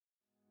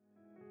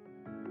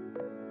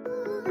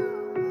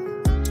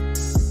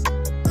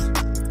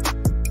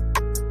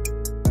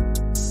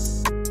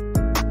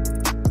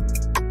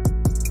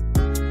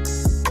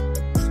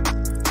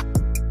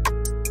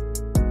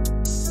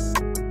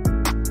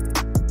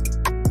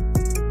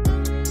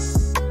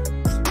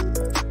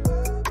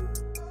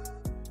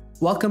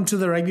Welcome to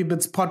the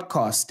RugbyBits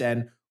podcast,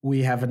 and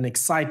we have an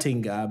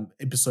exciting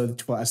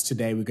episode for us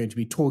today. We're going to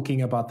be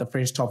talking about the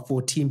French top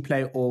 14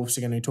 playoffs.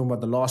 We're going to be talking about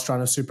the last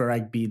round of Super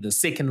Rugby, the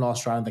second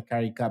last round of the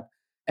Currie Cup,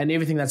 and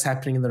everything that's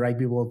happening in the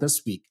rugby world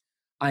this week.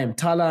 I am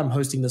Thala. I'm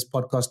hosting this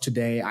podcast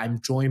today. I'm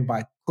joined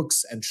by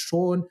Kooks and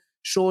Shaun.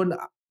 Shaun,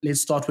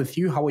 let's start with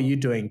you. How are you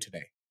doing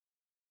today?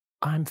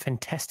 I'm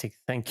fantastic.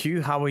 Thank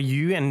you. How are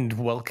you? And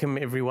welcome,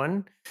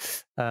 everyone.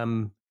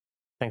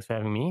 Thanks for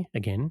having me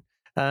again.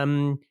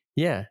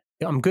 Yeah,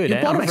 I'm good.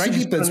 You're part of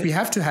RugbyBits. We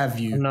have to have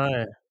you.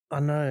 I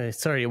know.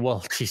 Sorry.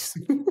 Well, geez.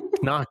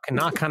 now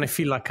I kind of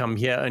feel like I'm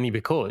here only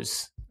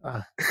because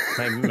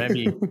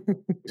maybe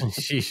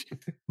she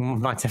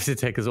might have to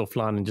take us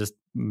offline and just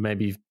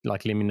maybe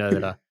like let me know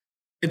that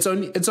It's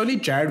only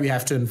Jared we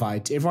have to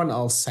invite. Everyone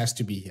else has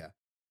to be here.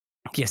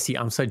 Yeah, see,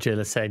 I'm so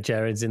jealous.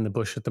 Jared's in the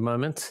bush at the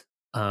moment.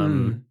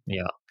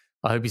 Yeah,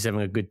 I hope he's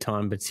having a good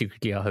time, but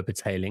secretly I hope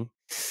it's hailing.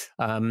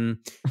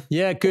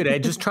 Yeah,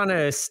 good. Just trying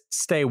to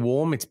stay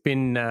warm. It's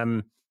been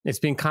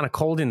kind of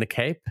cold in the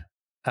Cape,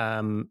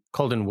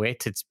 cold and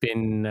wet. It's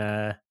been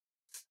I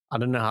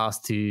don't know how else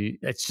to.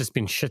 It's just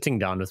been shitting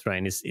down with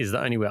rain. Is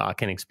the only way I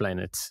can explain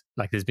it.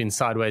 Like there's been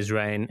sideways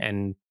rain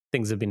and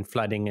things have been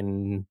flooding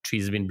and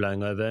trees have been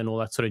blowing over and all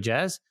that sort of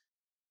jazz.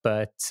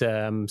 But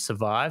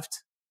survived.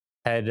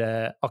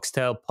 Had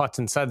oxtail pot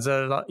and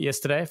sadza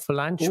yesterday for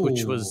lunch,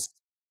 which was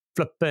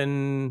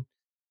flipping.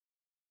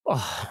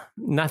 Oh,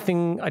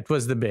 nothing. It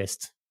was the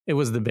best. It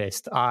was the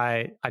best.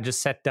 I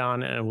just sat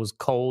down and it was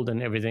cold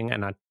and everything,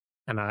 and I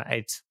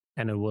ate,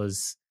 and it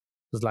was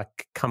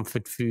like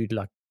comfort food.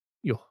 Like,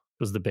 it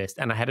was the best.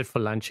 And I had it for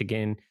lunch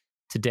again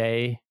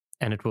today,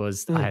 and it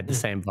was. I had the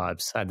same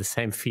vibes. I had the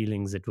same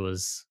feelings. It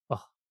was.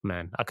 Oh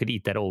man, I could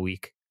eat that all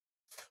week.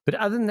 But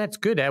other than that's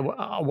good. I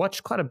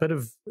watched quite a bit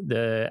of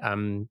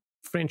the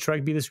French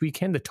rugby this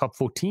weekend, the top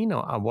 14.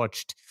 I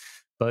watched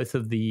both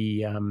of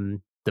the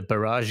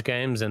barrage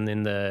games and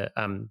then the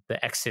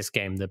access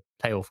game, the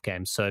playoff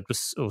game. So it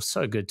was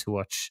so good to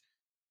watch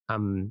a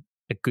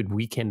good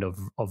weekend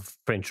of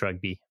French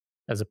rugby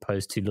as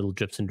opposed to little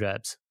drips and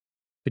drabs.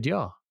 But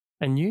yeah,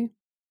 and you?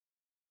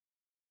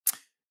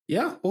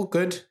 Yeah, all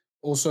good.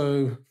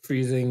 Also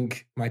freezing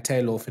my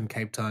tail off in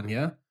Cape Town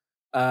here.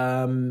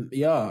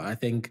 Yeah, I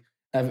think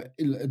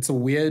it's a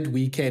weird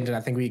weekend, and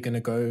I think we're going to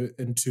go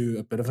into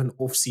a bit of an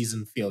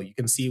off-season feel. You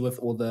can see with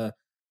all the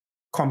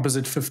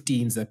composite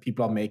 15s that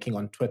people are making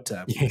on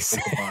Twitter. Yes.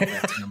 We'll talk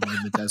about that in a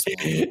moment as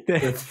well.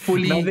 We're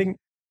fully,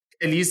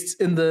 at least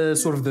in the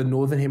sort of the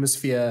Northern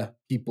Hemisphere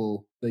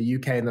people, the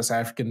UK and the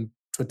South African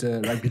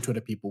rugby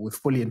Twitter people, we're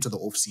fully into the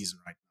off-season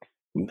right now.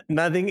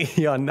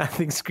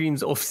 Nothing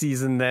screams off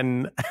season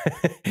than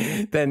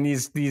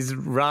these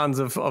rounds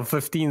of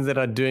 15s that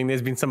are doing.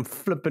 There's been some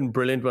flippin'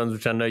 brilliant ones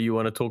which I know you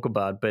want to talk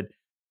about, but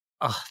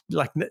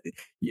like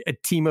a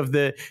team of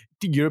the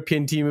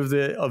European team of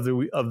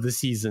the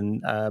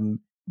season.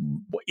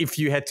 If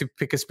you had to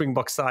pick a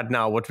Springbok side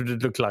now, what would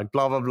it look like?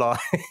 Blah blah blah.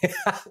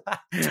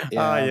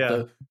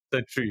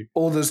 So true.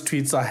 All those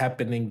tweets are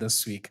happening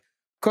this week.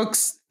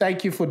 Kooks,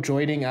 thank you for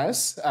joining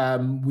us.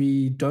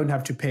 We don't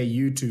have to pay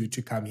you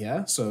to come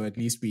here, so at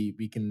least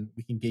we can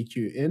get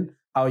you in.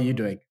 How are you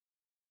doing?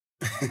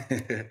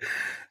 And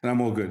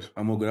I'm all good.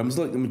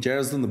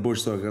 Jared's still in the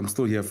bush, so I'm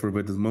still here for a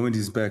bit. The moment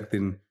he's back,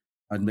 then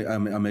I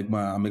make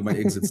my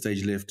exit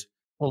stage left.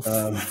 Well,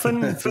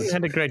 Finn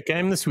had a great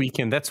game this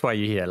weekend. That's why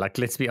you're here. Like,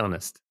 let's be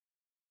honest.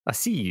 I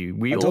see you.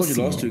 I told you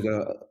last week.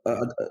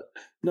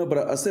 No,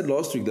 but I said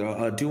last week that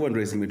I do want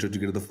Racing Metro to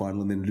get to the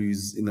final and then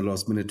lose in the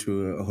last minute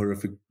to a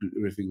horrific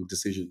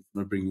decision,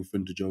 not bringing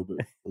Finn to Joburg.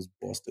 Those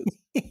bastards.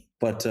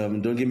 But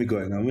don't get me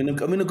going. I'm in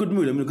a good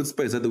mood. I'm in a good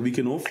space. I had the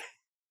weekend off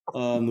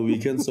on the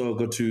weekend, so I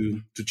got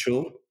to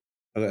chill.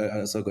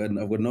 I've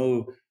got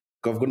no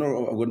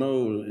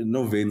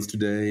veins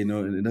today.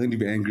 Nothing to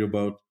be angry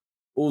about.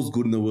 All's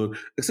good in the world,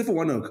 except for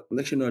one.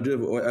 Actually, no,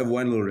 I have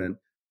one little rant.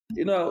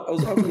 I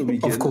was out on the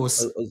weekend. Of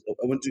course. I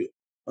went to,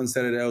 on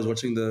Saturday, I was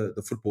watching the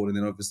football, and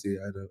then obviously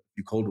I had a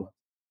few cold ones.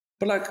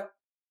 But like,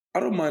 I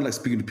don't mind like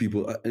speaking to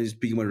people,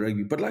 speaking about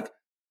rugby, but like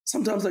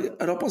sometimes like at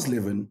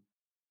 11:30,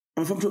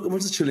 I'm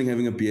just chilling,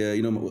 having a beer,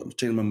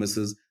 chatting my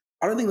missus.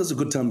 I don't think that's a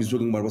good time to be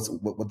talking about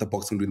what the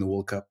Boks can do in the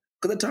World Cup.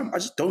 Because at that time, I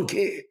just don't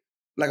care.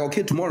 Like, I'll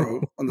care tomorrow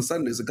on the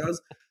Sunday. So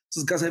this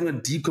guy's having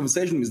a deep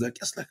conversation with me. He's like,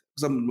 yes, like,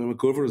 because my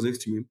girlfriend was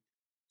next to me.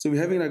 So we're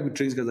having like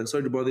drinks, guys, like,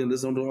 sorry to bother you, and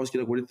this, I want to ask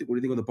you, like, what do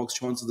you think of the Boks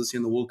chances this year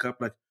in the World Cup?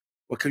 Like,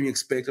 what can you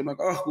expect? I'm like,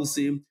 oh, we'll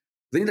see.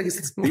 Then he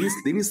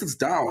sits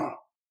down.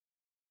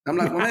 I'm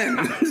like, my man.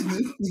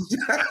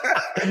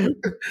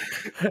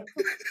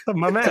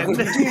 My man.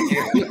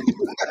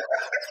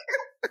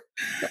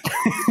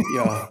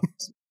 Yeah.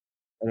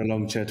 I had a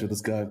long chat with this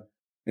guy.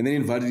 And then he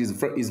invited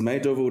his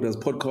mate over who does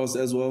podcasts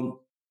as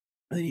well.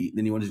 Then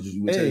he wanted to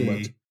tell him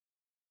about.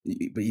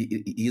 But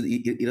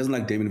he doesn't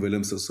like Damien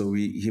Williams, so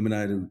him and I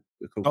had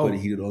quite a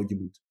heated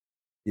argument.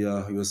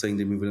 Yeah, he was saying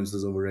Damien Williams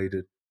is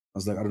overrated. I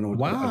was like, I don't know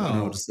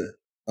what to say.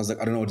 I was like,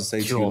 I don't know what to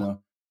say to you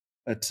now.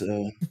 But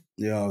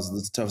yeah,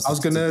 it's tough. I was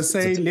gonna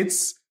say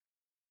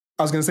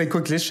I was going to say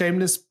quick, let's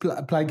shameless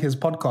plug his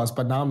podcast,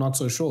 but now I'm not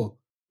so sure.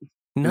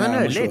 No,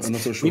 let's. I'm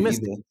not so sure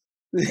either.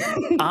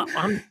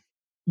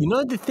 You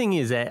know, the thing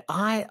is that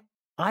I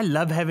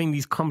love having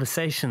these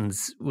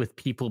conversations with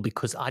people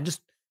because I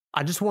just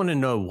want to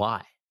know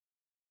why.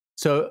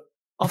 So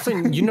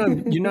often, you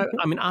know,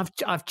 I mean,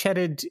 I've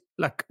chatted,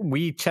 like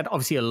we chat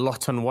obviously a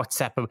lot on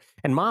WhatsApp,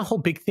 and my whole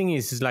big thing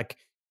is like,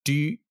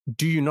 do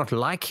you not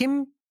like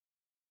him,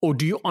 or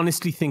do you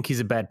honestly think he's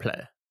a bad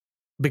player?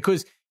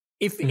 Because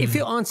if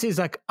your answer is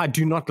like, I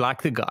do not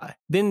like the guy,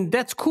 then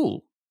that's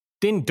cool.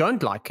 Then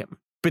don't like him.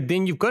 But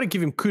then you've got to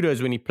give him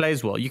kudos when he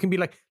plays well. You can be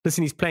like,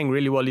 listen, he's playing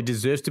really well. He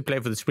deserves to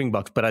play for the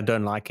Springboks, but I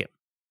don't like him.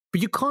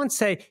 But you can't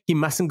say he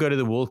mustn't go to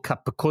the World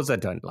Cup because I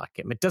don't like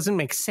him. It doesn't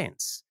make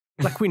sense.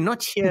 Like, we're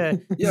not here.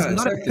 This is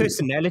not a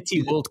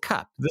personality World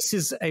Cup. This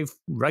is a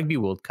rugby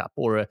World Cup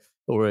or a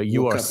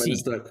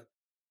URC.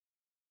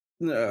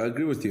 No, I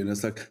agree with you, and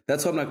it's like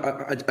that's why I'm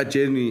like I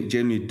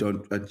genuinely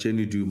don't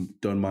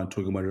mind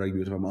talking about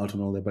rugby if I'm out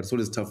and all that. But it's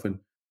always tough when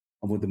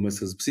I'm with the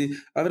missus. See,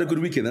 I've had a good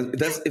weekend.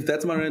 If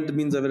that's my rant, it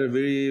means I've had a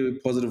very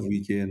positive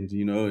weekend.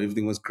 You know,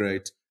 everything was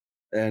great,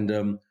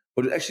 and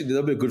but actually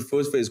there'll be a good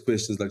first phase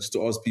questions, like just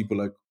to ask people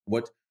like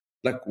what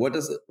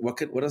does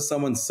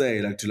someone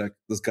say like to like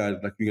this guy,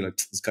 like you like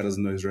this guy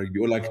doesn't know his rugby,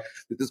 or like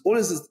there's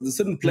always there's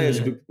certain players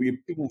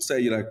people say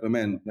you're like, oh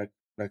man, like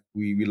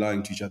we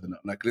lying to each other now.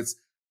 Like let's.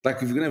 Like,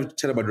 if you're going to have a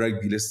chat about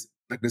rugby, let's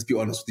be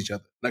honest with each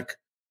other. Like,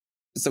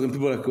 it's like when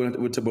people like when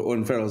talk about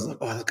Owen Farrell's like,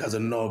 oh, this guy's a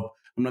knob.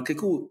 I'm like, okay,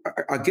 cool.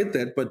 I get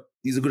that, but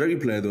he's a good rugby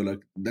player, though.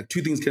 Like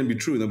two things can be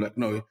true. And I'm like,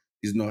 no,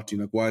 he's not.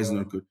 You're like, why is he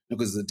not good?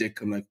 Because he's a dick.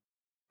 I'm like,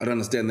 I don't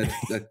understand that.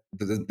 That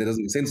doesn't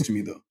make sense to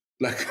me, though.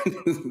 Like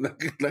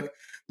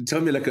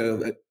tell me like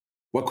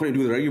what can I do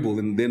with the rugby ball?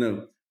 And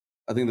then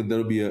I think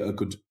that'll be a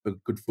good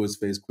first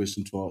phase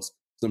question to ask.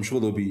 So I'm sure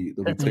there'll be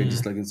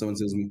players like, and someone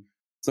says to me,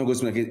 someone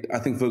goes to me like, I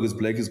think Fergus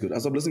Blake is good. I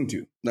stop listening to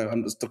you. No,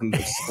 I'm just talking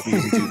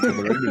listening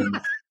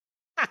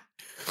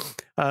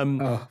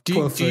to you.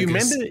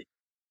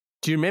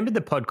 Do you remember the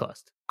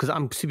podcast? Because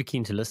I'm super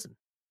keen to listen.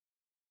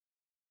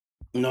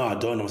 No, I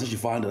don't. I must actually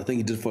find it. I think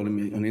he did follow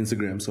me on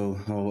Instagram, so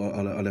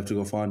I'll have to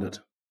go find it.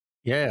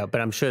 Yeah,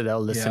 but I'm sure they'll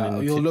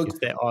listen. Yeah, if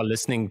they are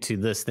listening to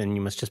this, then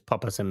you must just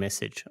pop us a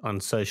message on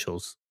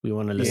socials. We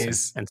want to listen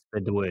and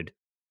spread the word.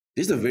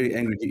 He's like a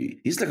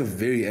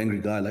very angry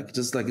guy. Like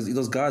just like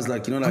those guys,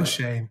 like, you know, like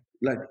shame.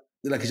 Like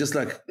it's just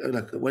like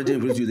what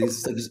did you do?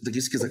 This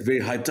just gets like very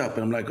hyped up,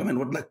 and I'm like, oh man,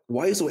 what? Like,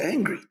 why are you so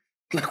angry?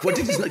 Like, what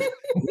did this guy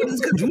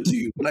do to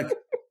you? Like,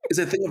 it's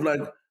a thing of like,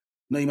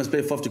 no, you must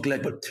play fourth to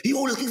collect, but he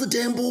always kicks the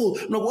damn ball.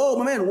 I'm like, whoa,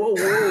 my man, whoa.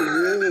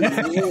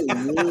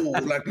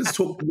 Like, let's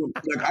talk.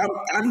 Like, I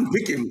didn't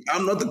pick him.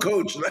 I'm not the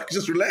coach. Like,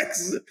 just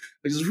relax.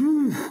 Like, just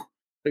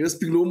let's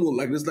speak normal.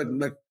 Like, just like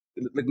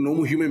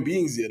normal human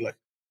beings here. Like.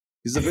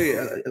 He's a very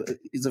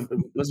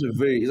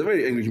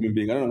angry human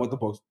being. I don't know what the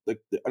Boks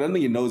like. I don't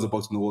think he knows the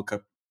Boks in the World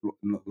Cup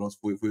last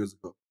 4 years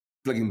ago.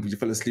 I feel like he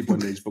fell asleep one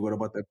day. He forgot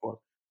about that part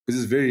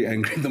because he's very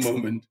angry at the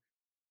moment.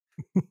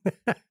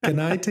 Can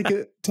I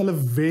tell a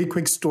very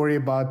quick story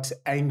about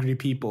angry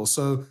people?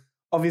 So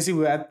obviously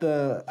we're at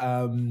the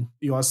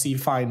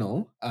URC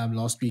final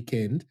last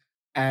weekend,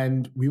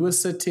 and we were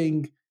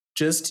sitting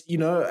just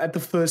at the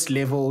first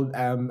level,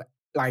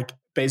 like.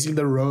 Basically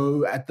the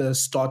row at the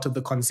start of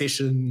the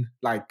concession,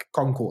 like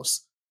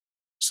concourse.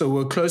 So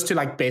we're close to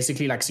like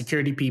basically like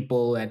security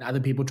people and other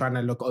people trying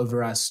to look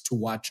over us to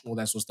watch all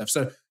that sort of stuff.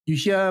 So you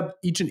hear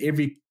each and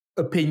every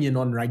opinion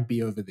on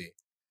rugby over there.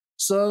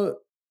 So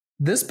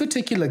this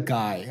particular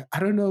guy, I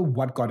don't know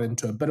what got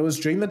into him, but it was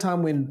during the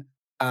time when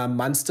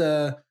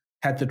Munster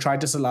had the try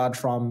disallowed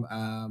from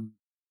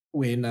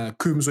when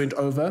Coombs went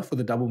over for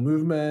the double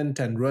movement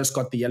and Roos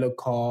got the yellow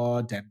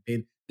card, and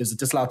then there's a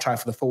disallowed try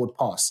for the forward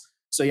pass.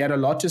 So he had a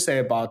lot to say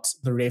about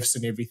the refs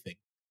and everything.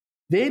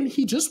 Then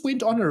he just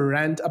went on a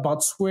rant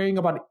about swearing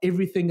about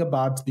everything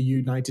about the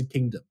United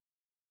Kingdom.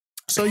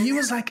 So he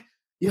was like,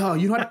 yo,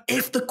 you know what?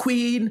 F the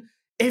Queen,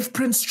 F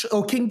Prince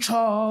or King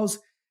Charles,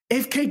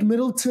 F Kate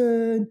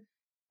Middleton,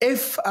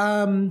 F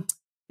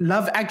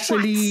Love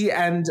Actually,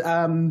 and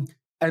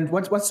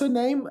what's her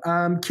name?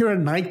 Keira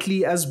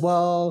Knightley as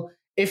well.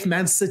 F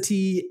Man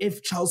City,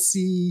 F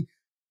Chelsea,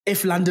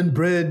 F London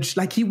Bridge.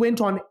 Like, he went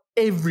on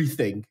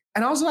everything.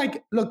 And I was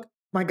like, look,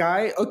 my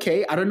guy,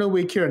 okay, I don't know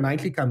where Keira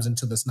Knightley comes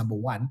into this, number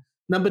one.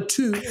 Number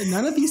two,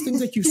 none of these things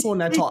that you saw,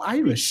 Nat, are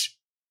Irish.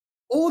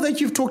 All that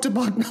you've talked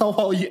about now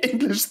are your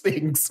English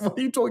things. What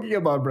are you talking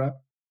about, bro?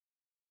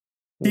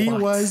 He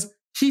was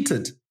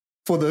heated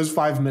for those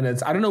 5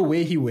 minutes. I don't know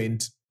where he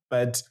went,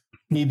 but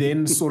he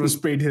then sort of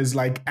spread his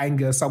like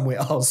anger somewhere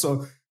else.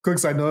 So,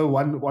 Kooks, I know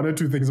one or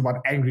two things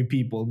about angry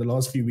people in the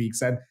last few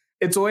weeks. And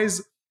it's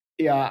always...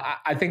 Yeah,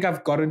 I think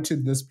I've gotten to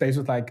this place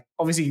with like,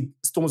 obviously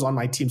Storm was on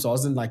my team, so I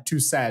wasn't like too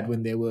sad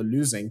when they were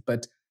losing.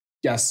 But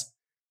yes,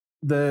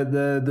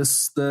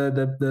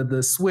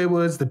 the swear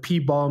words, the P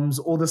bombs,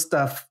 all the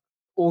stuff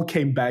all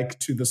came back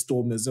to the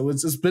Stormers.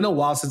 It's been a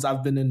while since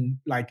I've been in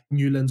like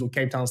Newlands or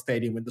Cape Town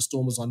Stadium when the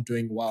Stormers aren't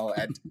doing well,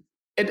 and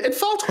it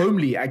felt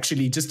homely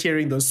actually, just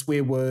hearing those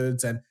swear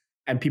words and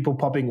and people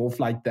popping off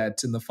like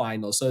that in the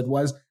final. So it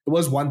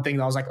was one thing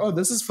that I was like, oh,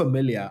 this is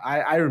familiar.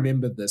 I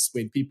remember this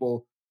when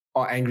people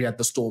are angry at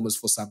the Stormers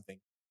for something.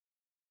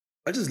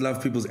 I just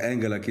love people's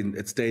anger, like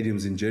at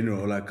stadiums in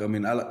general. Like, I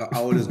mean, I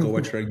always go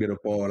watch rugby at a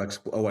bar. Like,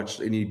 I watch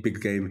any big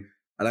game.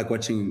 I like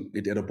watching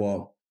it at a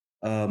bar.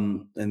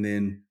 And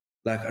then,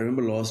 like, I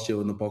remember last year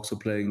when the Boks were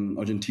playing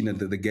Argentina,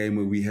 the game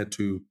where we had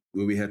to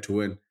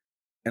win.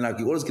 And like,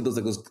 you always get those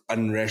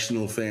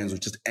unrational fans who are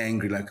just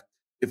angry. Like,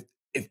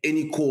 if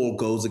any call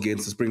goes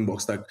against the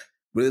Springboks, like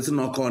whether it's a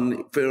knock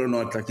on, fair or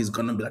not, like he's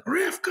gonna be like,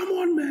 ref, come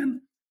on,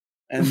 man.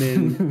 And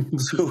then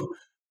so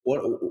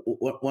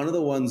one of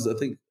the ones, I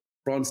think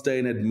France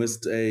Stain had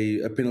missed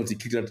a penalty,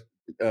 kicked it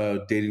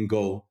out dead in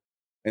goal.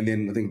 And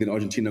then I think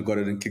Argentina got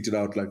it and kicked it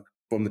out like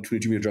from the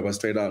 22-meter drive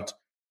straight out.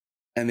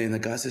 And then the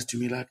guy says to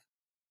me, like,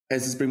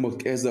 as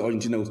the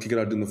Argentina was kicking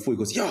it out in the full, he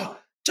goes, yeah,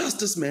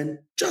 justice, man,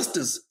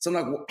 justice. So I'm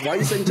like, why are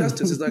you saying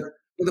justice? He's like,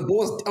 well, the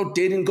ball's out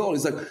dead in goal.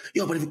 He's like,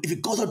 yeah, but if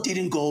it goes out dead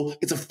in goal,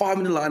 it's a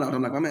 5-minute line out.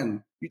 I'm like, my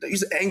man, you're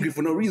just angry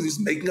for no reason. You're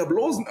just making up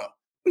laws now.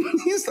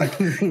 He's like,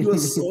 he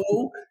was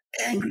so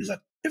angry. He's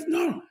like, if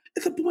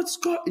the ball's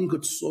got, and he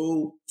got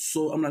so,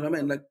 I'm like, my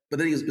man, like, but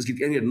then he's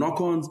getting angry at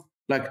knock-ons.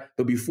 Like,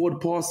 there'll be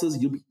forward passes.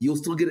 You'll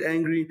still get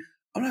angry.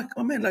 I'm like,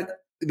 oh man, like,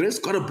 the ref's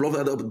got to blow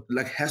for the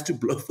like, has to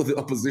blow for the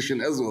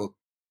opposition as well.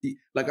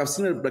 Like, I've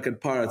seen it like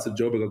at Pirates at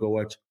Joburg, I go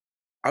watch.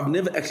 I've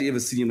never actually ever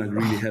seen him like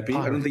really happy.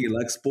 I don't think he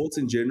likes sports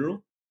in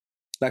general.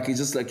 Like, he's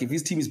just like, if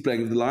his team is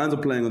playing, if the Lions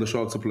are playing or the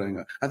Sharks are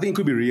playing, I think it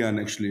could be Rian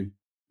actually.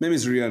 Maybe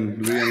it's Rian.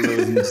 Rian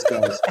knows in the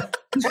stars.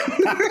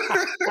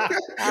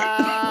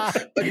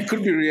 Like, it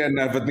could be Rian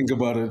now if I think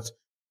about it.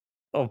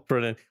 Oh,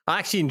 brilliant. I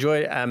actually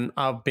enjoy,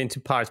 I've been to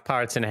Pirates.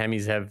 Pirates and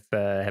Hammies have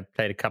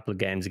played a couple of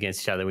games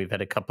against each other. We've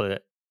had a couple of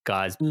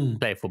guys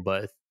play for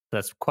both.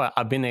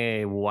 I've been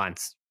there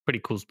once.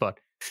 Pretty cool spot.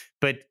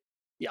 But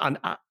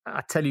I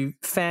tell you,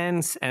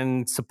 fans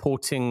and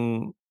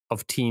supporting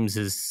of teams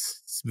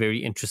is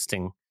very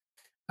interesting.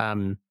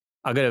 I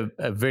got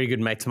a very good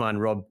mate of mine,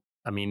 Rob.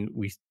 I mean,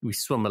 we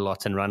swim a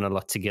lot and run a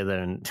lot together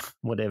and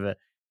whatever,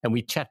 and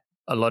we chat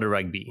a lot of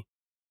rugby.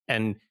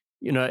 And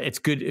you know, it's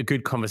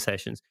good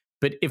conversations.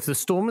 But if the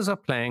Stormers are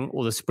playing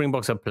or the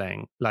Springboks are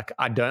playing, like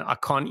I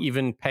can't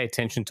even pay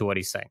attention to what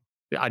he's saying.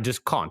 I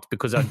just can't,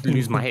 because I'd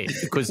lose my head,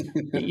 because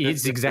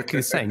it's exactly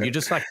the same. You're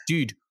just like,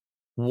 dude,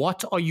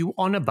 what are you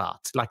on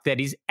about? Like, that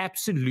is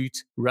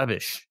absolute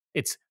rubbish.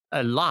 It's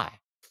a lie.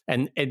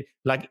 And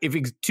like, if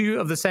two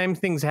of the same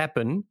things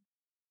happen,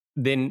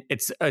 then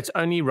it's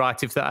only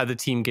right if the other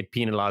team get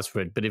penalized for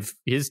it. But if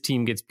his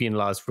team gets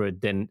penalized for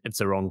it, then it's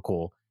a wrong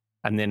call.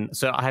 And then,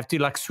 so I have to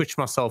like switch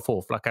myself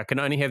off. Like, I can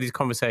only have these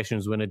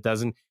conversations when it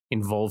doesn't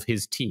involve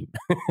his team.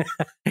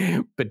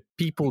 But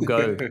people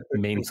go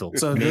mental.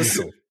 So this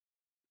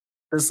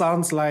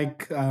sounds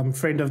like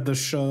friend of the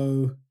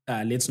show.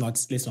 Let's not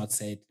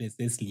say it.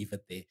 Let's leave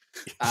it there.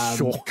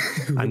 Sure.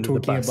 We're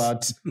talking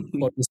about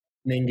what was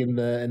happening in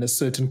a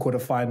certain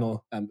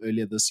quarterfinal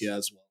earlier this year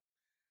as well.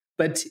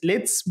 But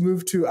let's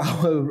move to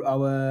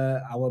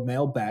our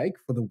mailbag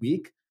for the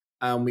week.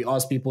 We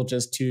asked people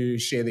just to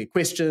share their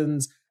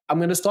questions. I'm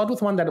going to start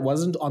with one that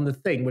wasn't on the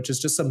thing, which is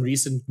just some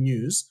recent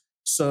news.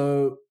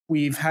 So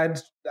we've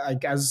had,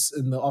 like, as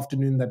in the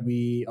afternoon that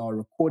we are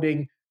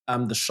recording,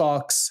 the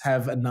Sharks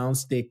have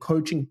announced their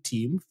coaching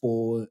team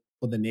for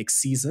the next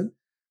season.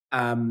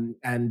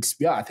 And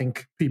yeah, I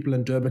think people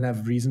in Durban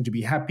have reason to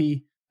be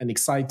happy and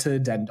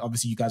excited. And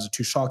obviously you guys are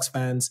two Sharks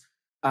fans.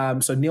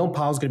 So Neil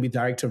Powell's going to be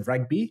director of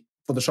rugby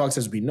for the Sharks,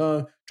 as we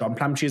know. John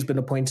Plumtree has been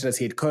appointed as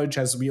head coach,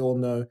 as we all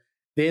know.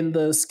 Then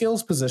the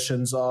skills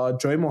positions are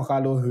Joey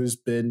Mogalo, who's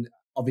been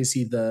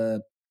obviously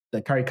the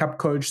Currie Cup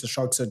coach. The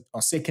Sharks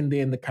are second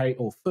there in the Currie,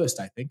 or first,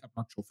 I think. I'm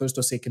not sure, first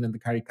or second in the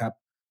Currie Cup.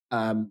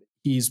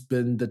 He's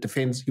been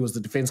he was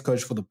the defense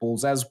coach for the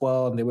Bulls as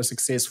well, and they were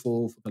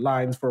successful for the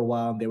Lions for a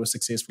while, and they were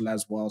successful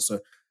as well. So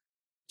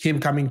him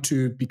coming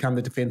to become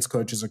the defense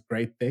coach is a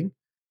great thing.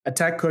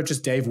 Attack coach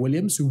is Dave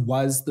Williams, who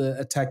was the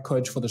attack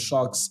coach for the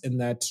Sharks in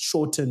that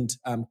shortened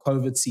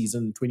COVID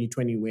season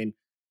 2020, when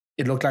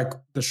it looked like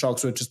the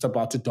Sharks were just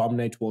about to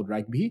dominate world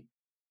rugby.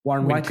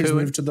 Warren White has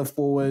moved to the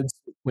forwards.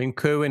 When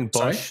Kerwin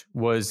Bosch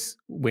was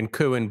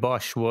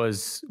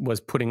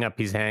putting up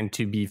his hand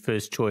to be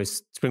first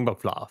choice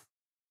Springbok fly off,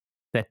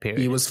 that period.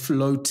 He was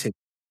floating.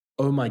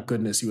 Oh my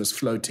goodness, he was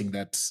floating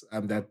that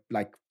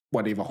like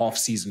whatever half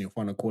season, if you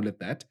want to call it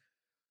that.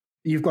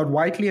 You've got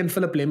Whiteley and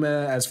Philip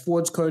Lemmer as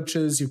forwards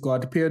coaches. You've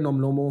got Pierre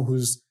Nomlomo,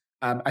 who's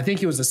I think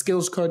he was a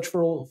skills coach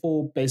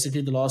for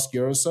basically the last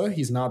year or so.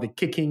 He's now the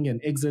kicking and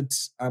exit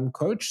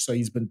coach. So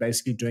he's been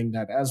basically doing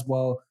that as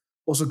well.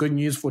 Also good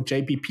news for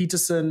JP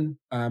Peterson,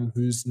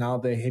 who's now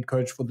the head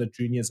coach for the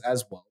juniors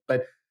as well.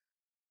 But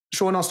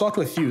Shaun, I'll start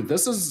with you.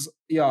 This is,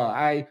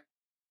 I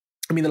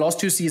mean, the last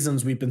two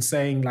seasons we've been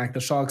saying like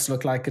the Sharks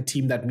look like a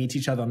team that meet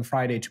each other on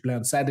Friday to play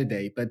on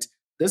Saturday. But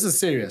this is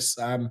serious.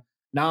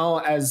 Now,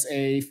 as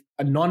a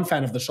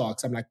non-fan of the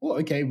Sharks, I'm like, oh,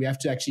 okay, we have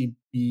to actually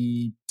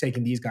be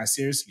taking these guys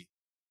seriously.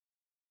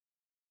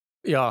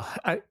 Yeah,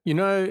 I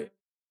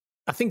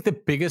think the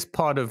biggest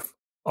part of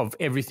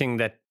everything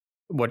that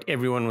what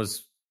everyone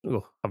was.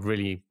 Oh, I've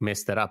really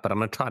messed that up, but I'm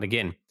going to try it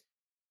again.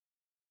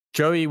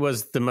 Joey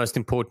was the most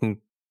important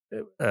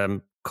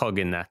cog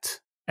in that,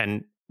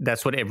 and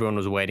that's what everyone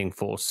was waiting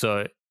for.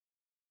 So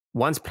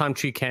once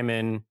Plumtree came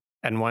in,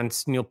 and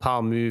once Neil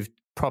Powell moved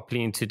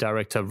properly into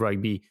director of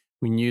rugby,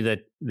 we knew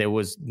that there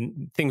was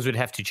things would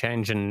have to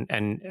change,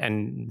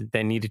 and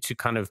they needed to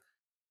kind of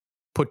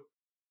put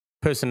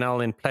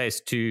personnel in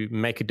place to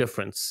make a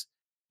difference.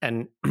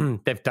 And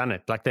they've done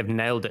it. Like, they've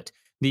nailed it.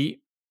 The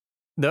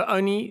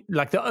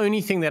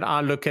only thing that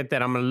I look at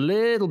that I'm a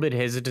little bit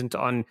hesitant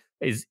on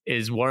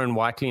is Warren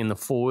Whiteley in the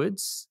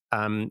forwards,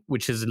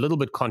 which is a little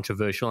bit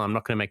controversial. I'm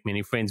not going to make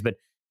many friends, but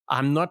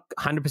I'm not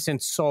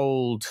 100%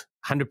 sold.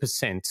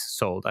 100%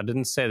 sold. I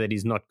didn't say that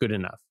he's not good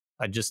enough.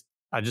 I just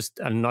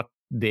am not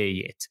there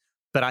yet.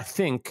 But I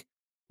think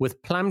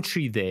with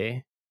Plumtree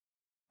there,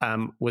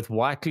 with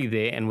Whiteley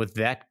there, and with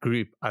that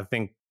group, I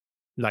think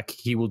like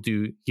he will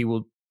do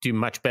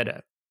much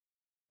better.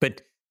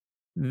 But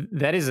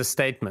that is a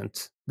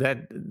statement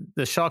that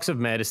the Sharks have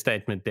made a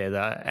statement there,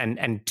 though,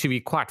 and to be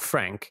quite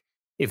frank,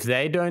 if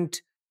they don't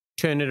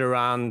turn it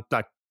around,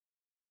 like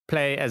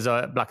play as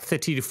a like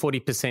 30 to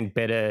 40%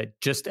 better,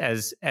 just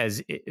as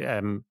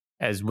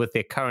with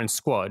their current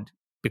squad,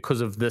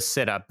 because of this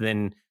setup,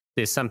 then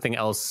there's something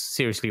else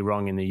seriously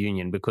wrong in the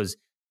union, because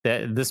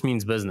this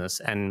means business,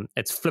 and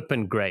it's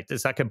flipping great.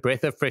 It's like a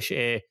breath of fresh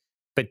air.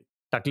 But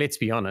like, let's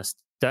be honest,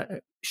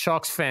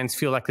 Sharks fans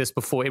feel like this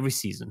before every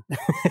season.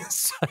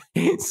 so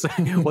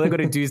all they've got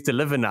to do is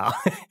deliver now.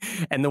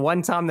 And the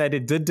one time that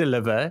it did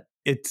deliver,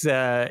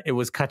 it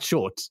was cut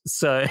short.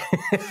 So,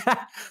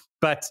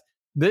 but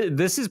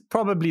this is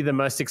probably the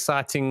most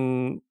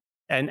exciting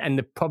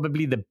and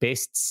probably the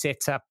best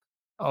setup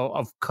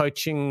of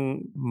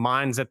coaching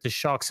minds that the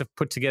Sharks have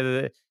put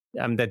together,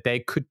 that they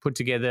could put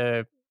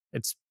together.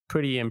 It's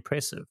pretty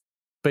impressive.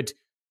 But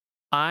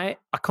I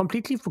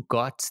completely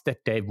forgot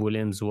that Dave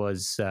Williams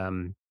was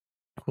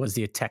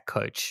the attack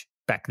coach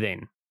back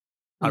then.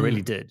 I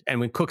really did. And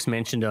when Kooks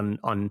mentioned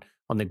on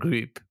the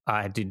group,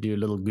 I had to do a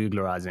little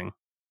Googlerizing.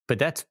 But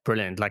that's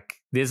brilliant. Like,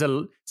 there's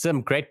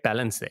some great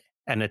balance there,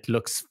 and it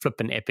looks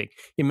flippin' epic.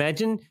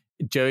 Imagine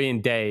Joey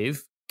and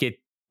Dave get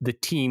the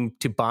team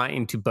to buy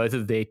into both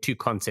of their two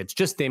concepts,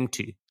 just them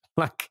two.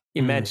 Like,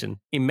 imagine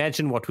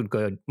what would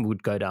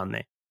go down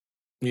there.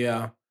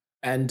 Yeah.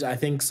 And I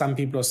think some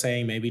people are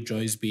saying maybe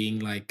Joe's being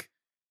like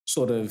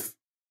sort of,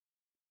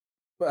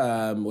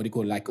 what do you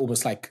call it? Like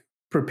almost like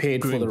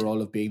prepared Groomed. for the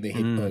role of being the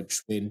head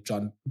coach when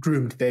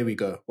groomed. There we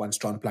go. Once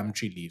John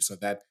Plumtree leaves. So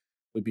that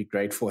would be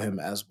great for him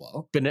as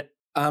well. But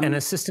an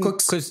assistant,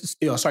 Kooks,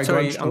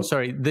 I'm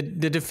sorry.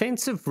 The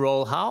defensive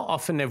role, how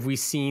often have we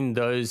seen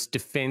those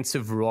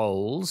defensive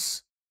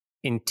roles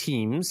in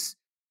teams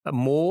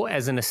more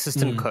as an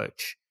assistant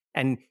coach?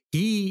 And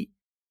he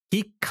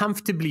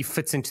comfortably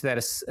fits into that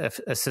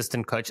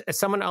assistant coach. As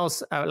someone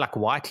else like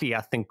Whiteley,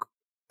 I think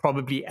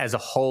probably as a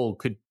whole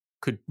could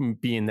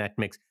be in that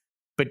mix.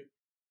 But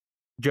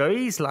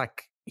Joey's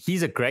like,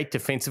 he's a great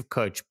defensive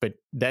coach, but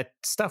that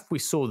stuff we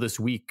saw this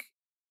week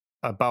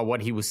about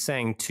what he was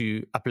saying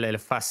to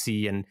Apelele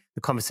Fassi and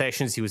the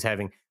conversations he was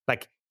having,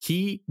 like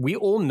we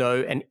all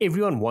know, and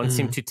everyone wants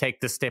him to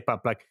take the step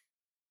up. Like,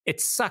 it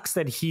sucks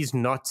that he's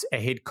not a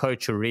head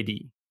coach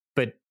already,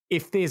 but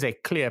if there's a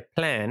clear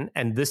plan,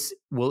 and this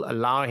will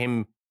allow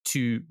him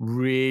to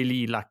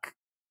really like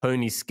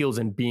hone his skills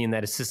and be in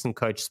that assistant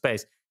coach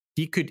space,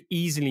 he could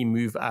easily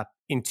move up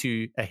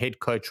into a head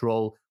coach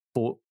role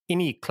for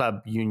any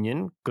club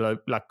union,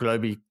 like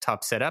globally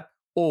type setup,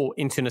 or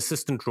into an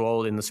assistant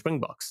role in the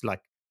Springboks.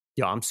 Like,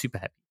 yeah, I'm super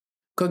happy.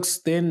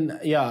 Kooks, then,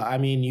 yeah, I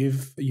mean,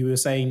 you were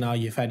saying now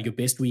you've had your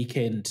best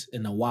weekend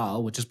in a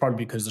while, which is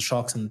probably because the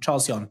Sharks and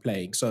Chelsea aren't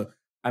playing. So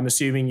I'm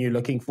assuming you're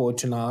looking forward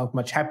to now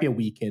much happier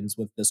weekends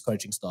with this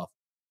coaching staff.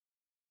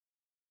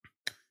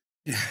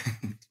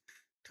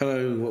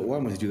 Hello, why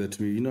must you do that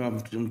to me? You know,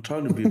 I'm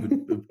trying to be a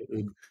good,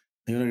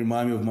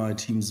 remind me of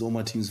all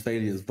my team's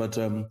failures. But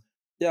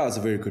yeah, it's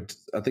a very good.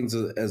 I think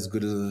it's as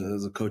good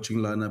as a coaching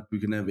lineup we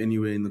can have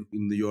anywhere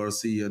in the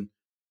URC,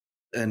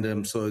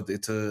 and so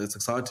it's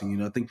exciting. You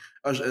know, I think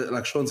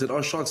like Shaun said,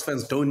 our Sharks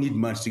fans don't need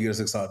much to get us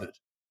excited.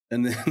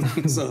 And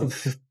then so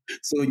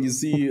when you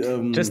see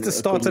just the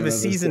start of a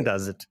season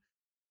does it.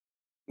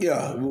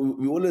 Yeah,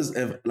 we always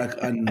have like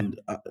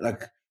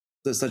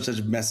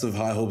such massive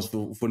high hopes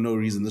for no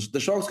reason. The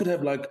Sharks could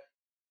have like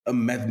a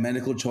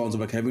mathematical chance of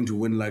like having to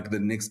win like the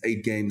next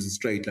 8 games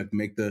straight, like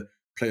make the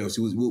playoffs.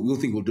 We'll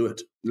think we'll do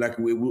it. Like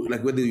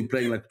like whether you're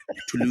playing like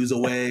Toulouse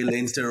away,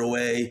 Leinster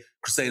away,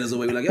 Crusaders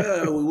away, we're like,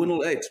 yeah, we win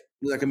all 8.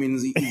 Like, I mean,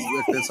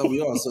 like, that's how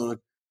we are. So like,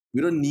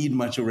 we don't need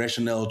much a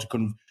rationale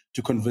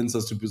to convince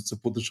us to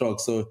support the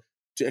Sharks. So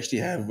to actually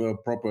have a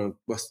proper,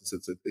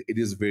 it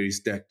is very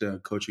stacked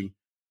coaching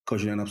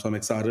lineup. So I'm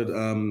excited.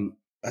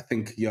 I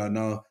think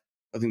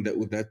I think that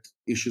with that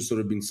issue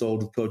sort of being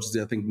solved with coaches,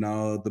 I think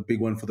now the big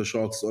one for the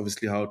Sharks is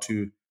obviously how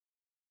to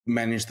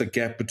manage the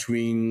gap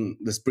between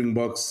the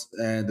Springboks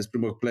and the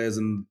Springbok players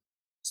and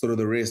sort of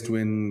the rest,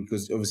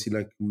 because obviously,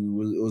 like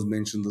we always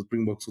mentioned, the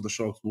Springboks or the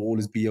Sharks will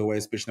always be away,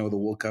 especially now with the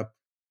World Cup.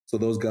 So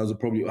those guys are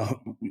probably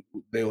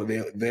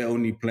they're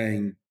only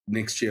playing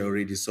next year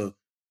already. So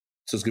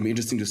it's going to be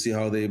interesting to see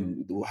how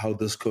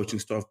this coaching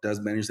staff does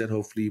manage that.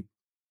 Hopefully,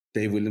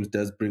 Dave Williams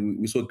does bring.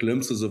 We saw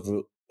glimpses of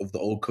the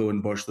old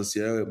Cohen Bosch this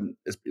year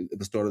at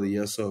the start of the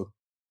year. So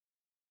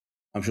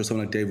I'm sure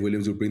someone like Dave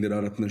Williams will bring that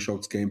out in the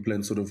Sharks game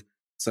plan. Sort of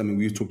something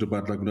we've talked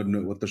about, like not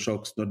knowing what the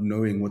Sharks, not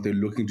knowing what they're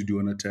looking to do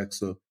on attack.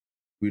 So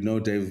we know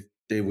Dave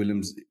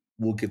Williams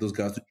will get those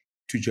guys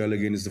to gel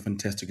again. He's a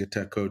fantastic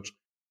attack coach.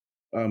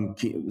 It's going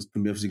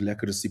to be absolutely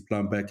lucky to see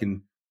Plum back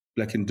in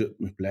Durban.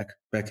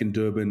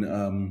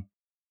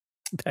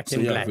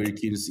 Very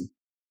keen to see.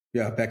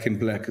 Yeah, back in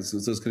black. So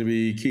it's going to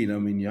be keen. I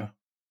mean, yeah,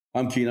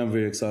 I'm keen. I'm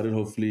very excited.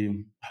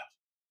 Hopefully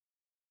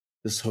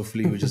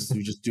we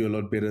just do a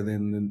lot better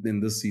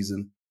than this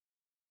season.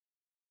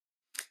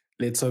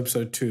 Let's hope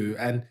so too.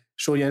 And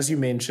Shaun, as you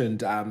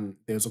mentioned, there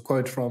was a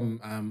quote from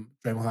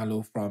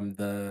Drua from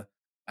the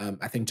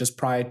I think just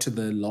prior to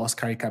the last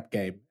Currie Cup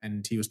game,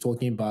 and he was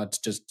talking about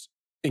just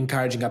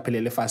encouraging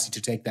Aphelele Fassi to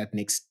take that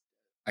next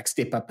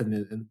step up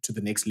into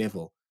the next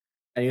level.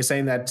 And you're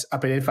saying that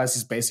Aphelele Fassi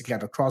is basically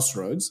at a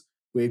crossroads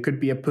where it could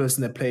be a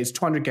person that plays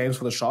 200 games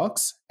for the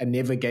Sharks and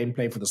never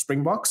gameplay for the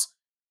Springboks,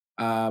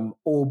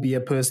 or be a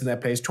person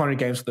that plays 200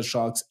 games for the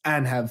Sharks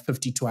and have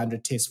 50 to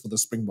 100 tests for the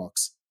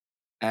Springboks.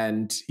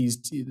 And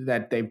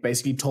they've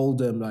basically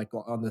told him like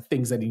on the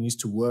things that he needs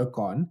to work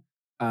on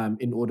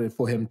in order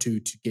for him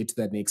to get to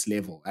that next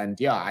level. And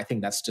yeah, I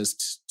think that's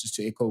just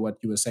to echo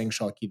what you were saying,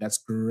 Sharky. That's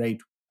great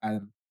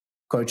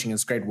coaching and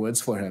it's great words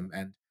for him.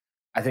 And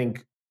I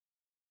think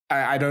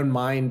I don't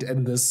mind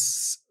in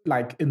this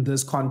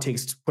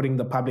context putting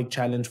the public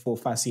challenge for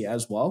Fassi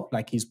as well.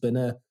 Like he's been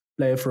a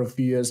player for a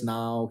few years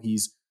now.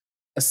 He's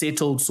a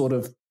settled sort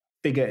of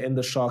figure in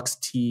the Sharks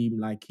team.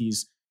 Like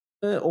he's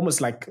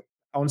almost like,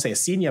 I wouldn't say a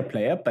senior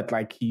player, but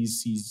like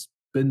he's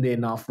been there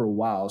now for a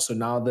while. So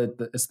now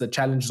it's the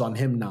challenge is on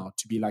him now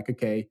to be like,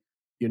 okay,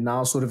 you're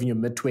now sort of in your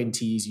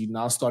mid-20s. You're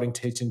now starting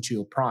to hit into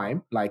your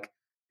prime. Like,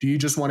 do you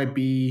just want to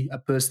be a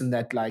person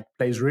that like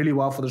plays really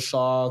well for the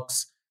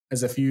Sharks,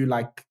 has a few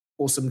like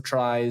awesome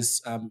tries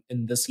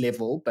in this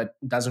level, but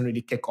doesn't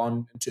really kick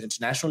on into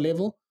international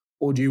level?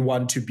 Or do you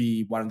want to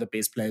be one of the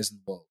best players in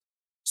the world?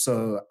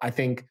 So I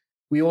think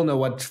we all know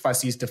what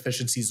Fassi's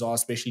deficiencies are,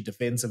 especially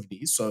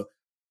defensively. So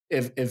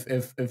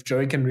if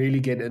Joey can really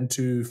get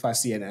into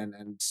Fassi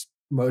and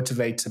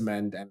motivate him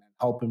and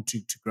help him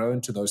to grow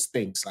into those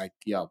things, like,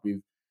 yeah,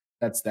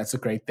 that's a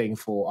great thing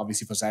for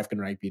South African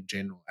rugby in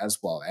general as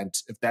well. And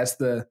if that's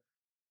the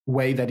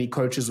way that he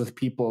coaches with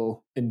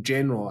people in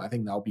general, I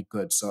think that'll be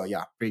good. So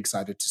yeah, very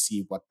excited to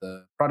see what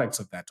the products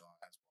of that are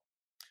as well.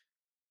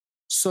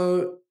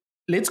 So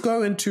let's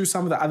go into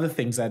some of the other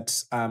things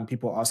that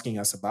people are asking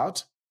us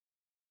about.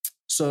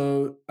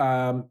 So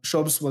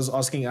Shobs was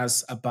asking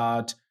us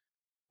about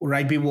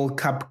Rugby World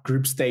Cup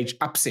group stage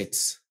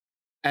upsets.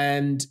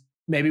 And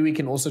maybe we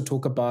can also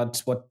talk about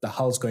what the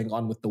hell's going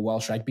on with the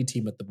Welsh rugby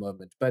team at the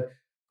moment. But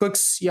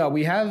Kooks, yeah,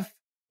 we have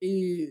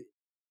in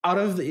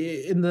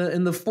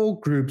the four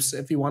groups,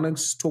 if you want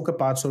to talk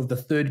about sort of the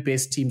third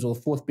best teams or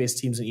the fourth best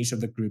teams in each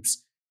of the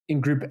groups. In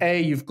Group A,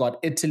 you've got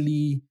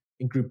Italy.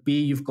 In Group B,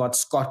 you've got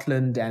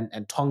Scotland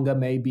and Tonga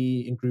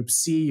maybe. In Group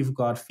C, you've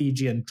got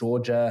Fiji and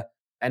Georgia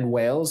and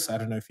Wales. I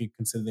don't know if you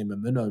consider them a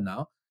minnow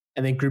now.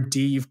 And then Group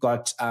D, you've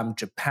got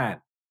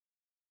Japan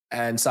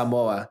and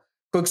Samoa.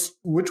 Kooks,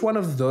 which one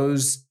of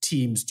those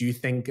teams do you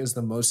think is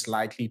the most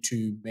likely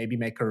to maybe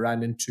make a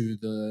run into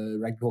the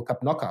Rugby World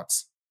Cup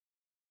knockouts?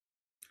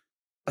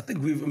 I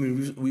think we've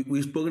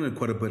spoken it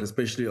quite a bit,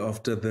 especially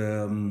after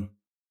the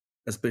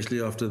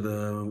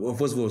well,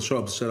 first of all,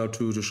 Shops. Shout out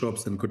to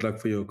Shops and good luck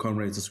for your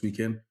comrades this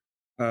weekend.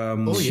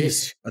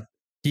 Yes,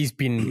 he's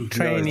been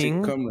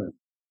training.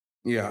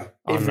 Yeah,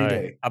 every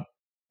day.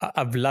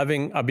 I've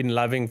been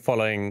loving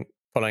following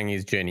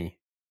his journey.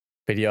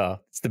 But yeah,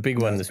 it's the big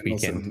one this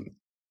weekend. Awesome.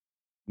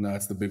 No,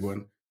 it's the big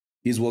one.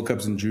 His World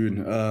Cup's in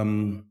June.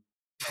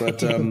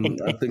 But I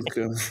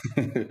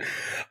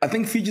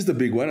think Fiji's the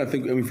big one.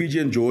 Fiji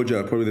and Georgia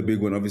are probably the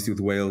big one, obviously with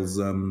Wales.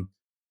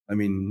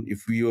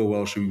 If we were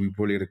Welsh, we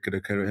probably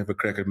could have a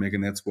crack at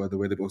making that squad, the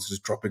way they're also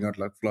just dropping out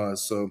like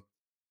flies. So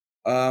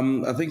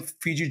I think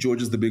Fiji,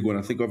 Georgia's the big one.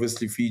 I think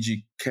obviously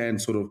Fiji can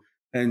sort of,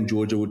 and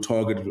Georgia would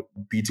target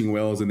beating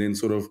Wales and then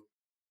sort of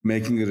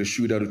making it a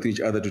shootout with each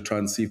other to try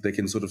and see if they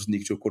can sort of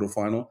sneak to a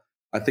quarterfinal.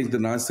 I think the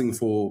nice thing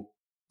for,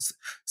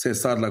 say, a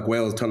side like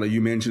Wales, Thala,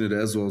 you mentioned it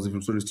as well, if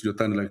I'm sort of Studio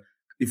Thunder, like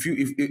if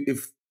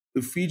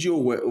Fiji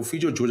or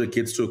Georgia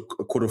gets to a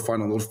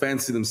quarterfinal, they'll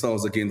fancy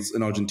themselves against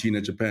an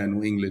Argentina, Japan,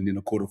 or England in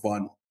a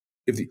quarterfinal.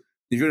 If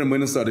you're a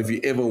winner side, if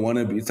you ever want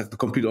to be, it's like the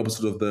complete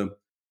opposite of the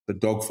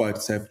dogfight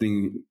that's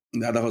happening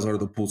in the other side of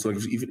the pool. So like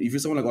if you're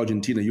someone like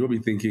Argentina, you'll be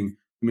thinking,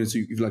 so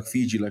if you're like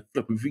Fiji, like,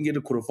 look, if we can get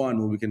a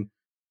quarterfinal, we can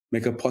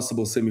make a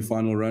possible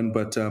semi-final run.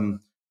 But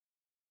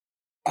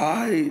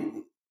I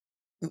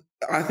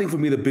think for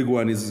me the big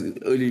one is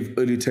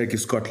early take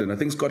is Scotland. I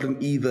think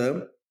Scotland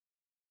either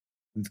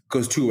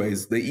goes two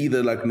ways. They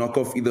either like knock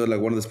off either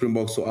like one of the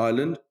Springboks or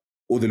Ireland,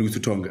 or they lose to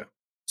Tonga.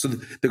 So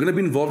they're going to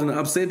be involved in an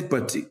upset,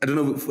 but I don't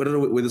know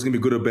whether it's going to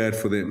be good or bad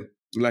for them.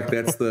 Like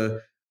that's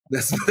the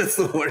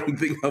worrying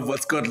thing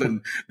about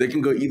Scotland. They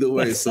can go either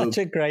way. That's such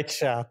a great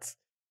shot.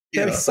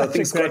 Yeah, That's such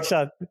a great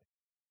shot.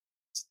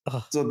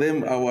 Oh. So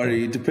them, I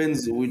worry. It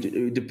depends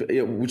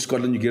which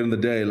Scotland you get on the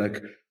day.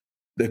 Like,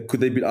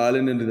 could they beat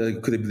Ireland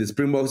and could they be the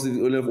Springboks,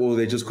 or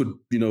they just could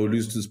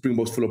lose to the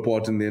Springboks, fall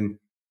apart, and then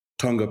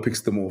Tonga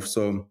picks them off.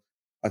 So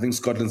I think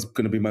Scotland's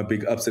going to be my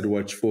big upset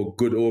watch for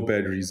good or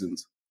bad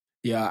reasons.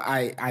 Yeah,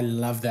 I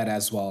love that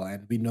as well.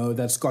 And we know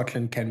that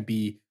Scotland can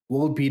be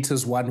world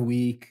beaters one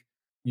week.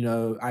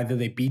 Either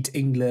they beat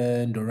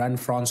England or run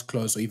France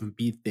close or even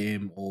beat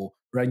them or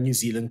run New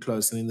Zealand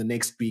close. And then the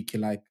next week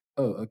you're like,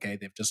 oh, okay,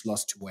 they've just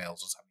lost to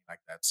Wales or something like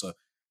that. So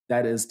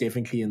that is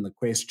definitely in the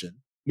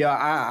question. Yeah,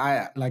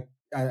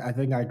 I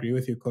think I agree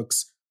with you,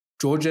 Kooks.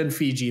 Georgia and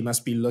Fiji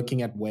must be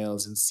looking at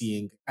Wales and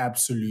seeing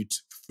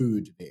absolute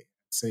food there.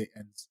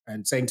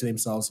 And saying to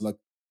themselves, look,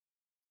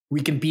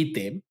 we can beat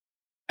them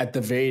at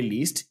the very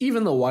least.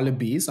 Even the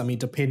Wallabies, I mean,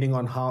 depending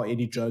on how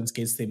Eddie Jones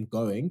gets them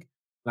going,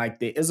 like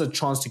there is a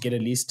chance to get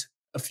at least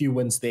a few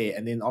wins there.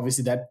 And then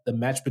obviously the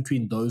match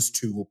between those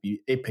two will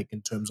be epic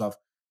in terms of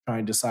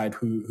trying to decide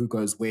who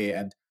goes where.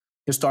 And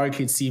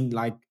historically, it seemed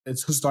like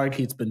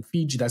it's been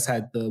Fiji that's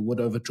had the wood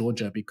over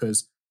Georgia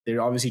because there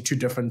are obviously two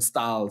different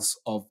styles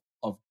of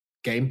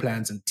game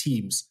plans and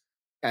teams.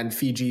 And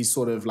Fiji's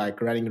sort of like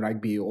running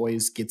rugby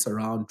always gets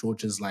around.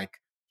 Georgia's like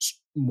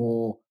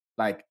more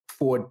like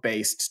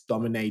forward-based,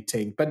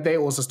 dominating, but they're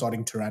also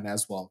starting to run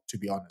as well, to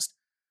be honest.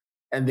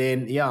 And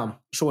then, yeah,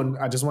 Shaun,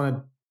 I just want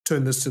to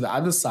turn this to the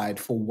other side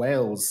for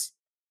Wales.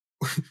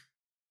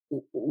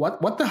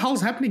 What the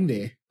hell's happening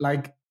there?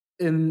 Like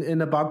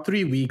in about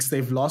 3 weeks,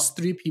 they've lost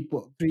three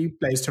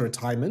players to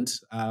retirement.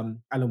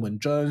 Alan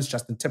Wynne-Jones,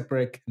 Justin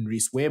Tipuric, and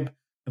Rhys Webb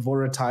have all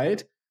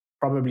retired.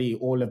 Probably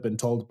all have been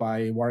told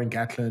by Warren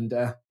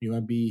Gatland, you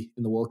won't be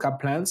in the World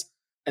Cup plans.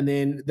 And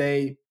then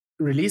they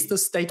released a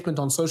statement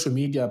on social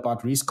media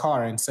about Rhys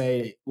Carr and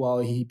say, well,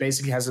 he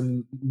basically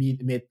hasn't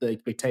met the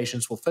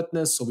expectations for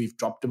fitness, so we've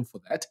dropped him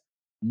for that.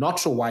 Not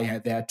sure why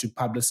they had to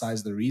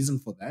publicize the reason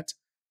for that.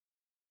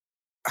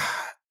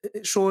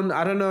 Shaun,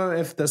 I don't know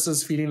if this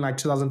is feeling like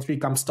 2003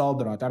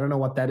 Kamstalderad. I don't know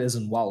what that is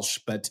in Welsh,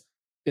 but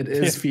it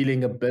is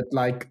feeling a bit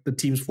like the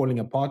team's falling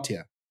apart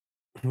here.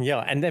 Yeah,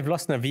 and they've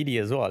lost Navidi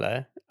as well,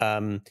 eh?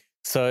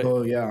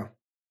 Oh, yeah.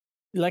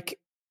 Like,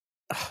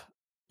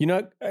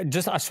 I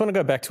just want to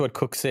go back to what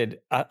Cook said.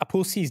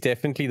 Pool C is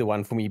definitely the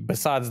one for me,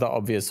 besides the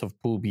obvious of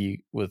Pool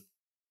B with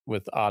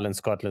Ireland,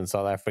 Scotland,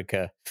 South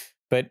Africa.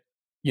 But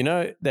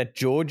that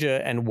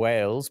Georgia and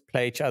Wales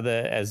play each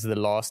other as the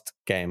last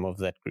game of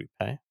that group,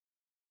 eh?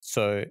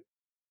 So,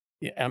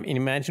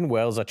 imagine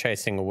Wales are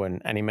chasing a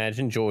win, and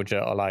imagine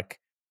Georgia are like,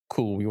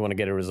 cool, we want to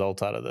get a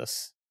result out of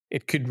this.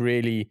 It could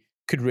really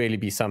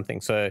be something.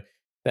 So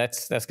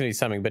that's going to be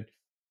something. But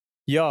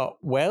yeah,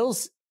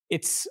 Wales,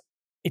 it's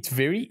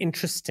very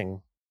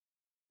interesting.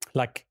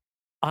 Like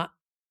I've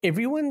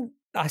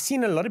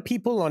seen a lot of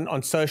people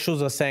on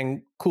socials are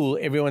saying, cool,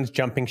 everyone's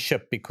jumping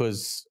ship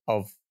because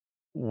of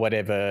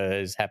whatever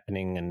is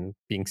happening and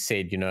being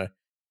said,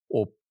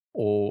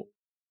 or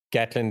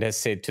Gatland has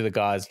said to the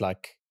guys,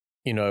 like,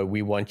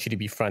 we want you to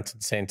be front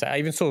and center. I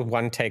even saw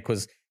one take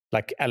was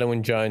like, Alan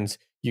Wynne-Jones,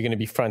 you're going to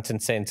be front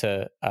and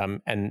center.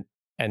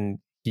 And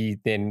he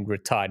then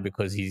retired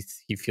because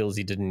he feels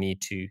he didn't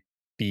need to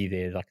be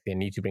there. Like they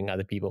need to bring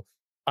other people.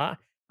 I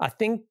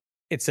think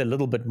it's a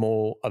little bit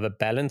more of a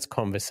balanced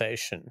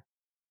conversation.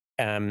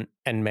 And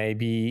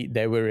maybe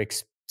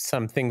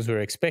some things were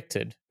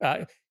expected.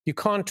 You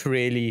can't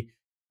really,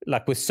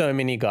 like with so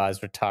many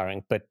guys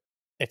retiring, but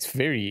it's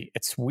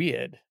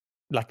weird.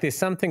 Like there's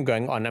something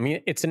going on. I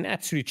mean, it's an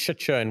absolute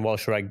shit show in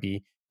Welsh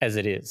rugby as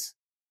it is.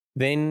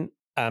 Then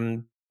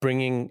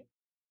bringing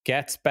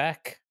Gats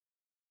back,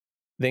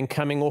 then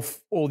coming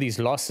off all these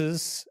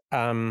losses,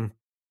 then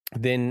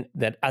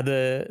the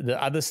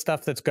other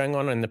stuff that's going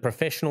on the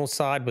professional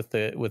side with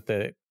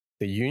the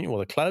union or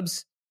the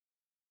clubs,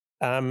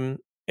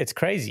 it's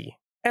crazy.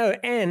 Oh,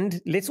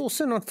 and let's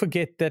also not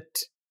forget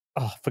that.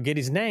 Forget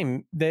his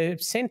name. The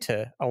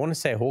center. I want to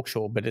say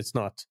Hawkshaw, but it's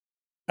not.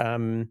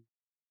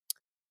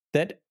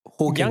 That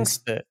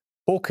youngster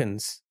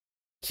Hawkins,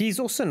 he's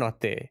also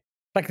not there.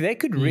 Like they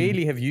could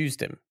really have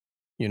used him,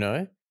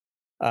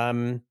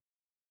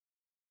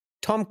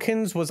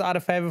 Tompkins was out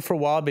of favor for a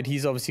while, but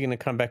he's obviously going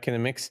to come back in the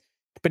mix.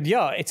 But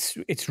yeah,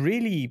 it's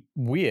really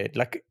weird.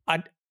 Like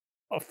I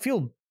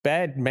feel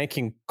bad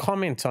making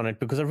comments on it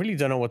because I really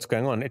don't know what's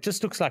going on. It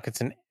just looks like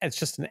it's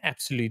just an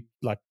absolute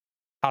like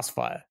house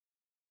fire.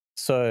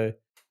 So,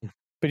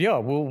 but yeah,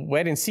 we'll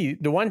wait and see.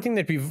 The one thing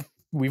that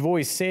we've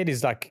always said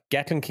is like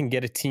Gatland can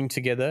get a team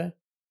together.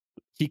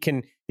 He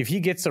can, if he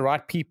gets the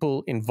right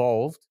people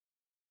involved,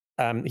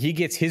 he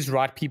gets his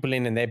right people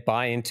in and they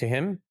buy into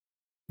him,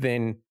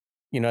 then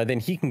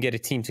he can get a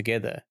team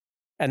together.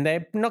 And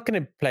they're not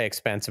going to play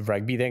expansive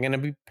rugby. They're going to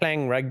be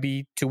playing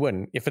rugby to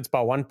win. If it's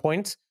by 1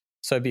 point,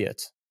 so be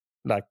it.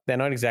 Like they're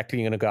not exactly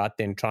going to go out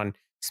there and try and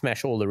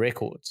smash all the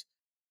records.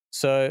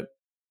 So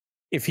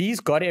if he's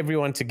got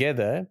everyone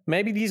together,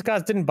 maybe these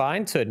guys didn't buy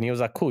into it, and he was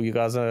like, "Cool, you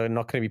guys are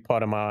not going to be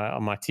part of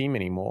my team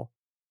anymore,"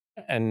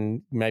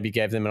 and maybe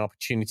gave them an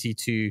opportunity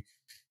to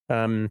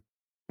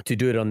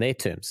do it on their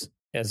terms,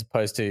 as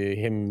opposed to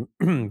him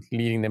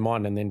leading them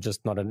on and then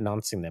just not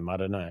announcing them. I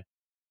don't know,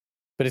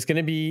 but it's going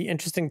to be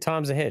interesting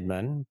times ahead,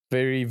 man.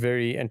 Very,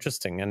 very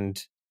interesting,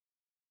 and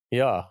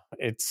yeah,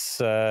 it's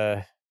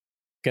going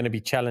to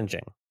be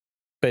challenging.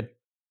 But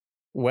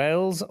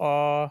Wales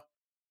are.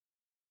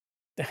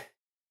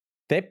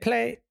 They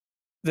play.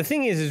 The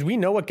thing is we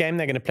know what game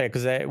they're going to play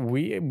because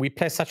we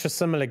play such a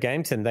similar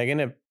game to them. They're going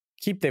to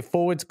keep their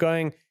forwards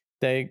going.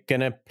 They're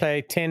going to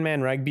play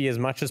 10-man rugby as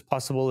much as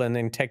possible and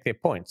then take their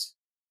points.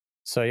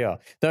 So, yeah.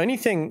 The only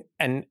thing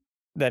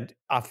that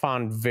I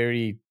found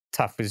very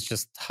tough is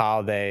just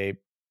how they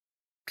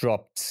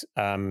dropped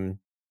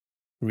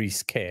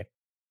Reece Kerr.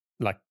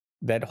 Like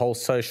that whole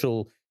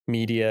social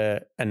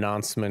media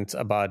announcement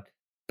about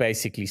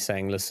basically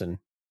saying, listen,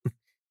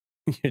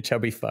 you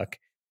chubby fuck.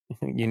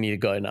 You need to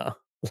go now.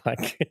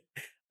 Like,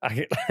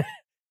 I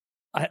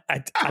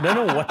don't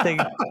know what they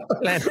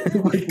plan.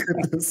 Oh my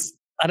goodness.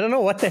 I don't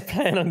know what they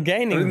plan on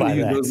gaining by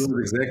that. Those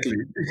words exactly.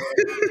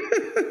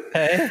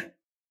 Hey?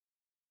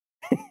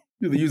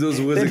 You use those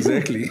words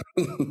exactly.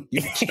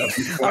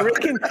 I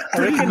reckon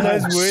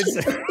those words.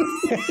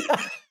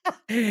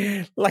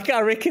 Like,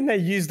 I reckon they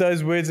used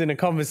those words in a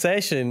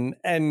conversation,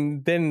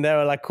 and then they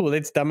were like, "Cool,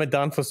 let's dumb it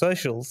down for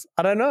socials."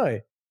 I don't know,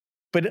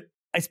 but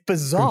it's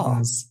bizarre.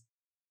 Goodness.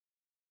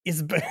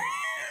 It's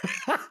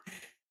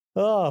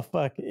oh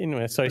fuck.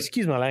 Anyway, sorry.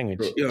 Excuse my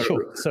language. Yeah,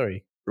 sure.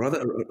 Sorry.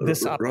 Rather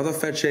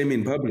fat shame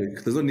in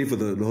public. There's no need for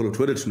the whole of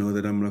Twitter to know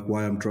that I'm like,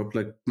 why I'm dropped.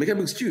 Like, make up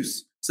an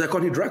excuse. So I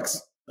can't hit drugs.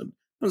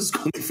 Or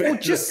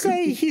just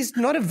say he's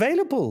not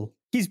available.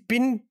 He's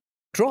been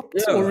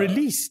dropped or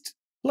released.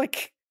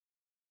 Like,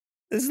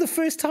 this is the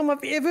first time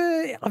I've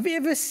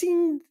ever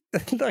seen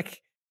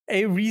like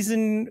a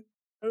reason,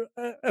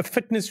 a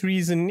fitness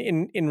reason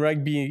in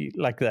rugby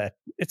like that.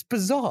 It's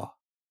bizarre.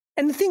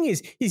 And the thing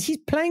is he's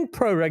playing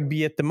pro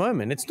rugby at the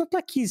moment. It's not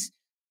like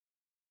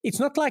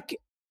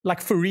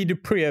Farid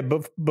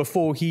Dupriya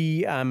before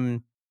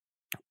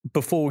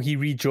he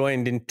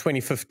rejoined in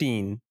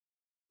 2015.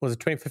 Was it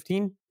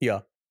 2015?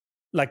 Yeah.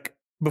 Like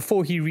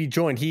before he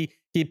rejoined, he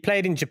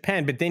played in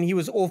Japan, but then he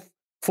was off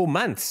for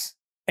months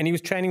and he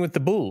was training with the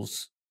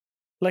Bulls.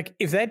 Like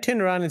if they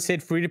turned around and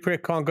said Farid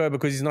Dupriya can't go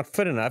because he's not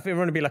fit enough,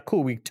 everyone would be like,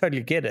 cool, we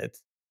totally get it.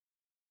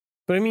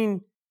 But I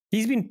mean,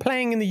 he's been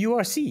playing in the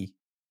URC.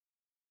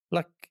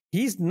 Like,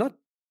 he's not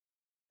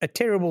a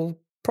terrible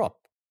prop.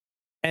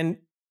 And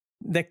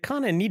they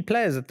kind of need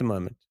players at the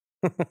moment.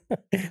 But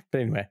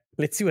anyway,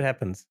 let's see what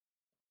happens.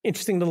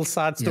 Interesting little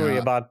side story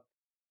about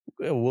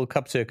a World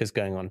Cup circus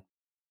going on.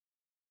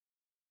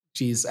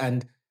 Jeez,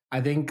 and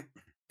I think,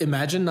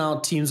 imagine now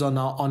teams are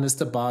now honest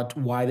about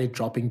why they're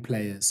dropping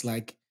players.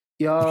 Like,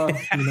 we're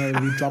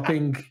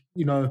dropping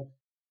Marco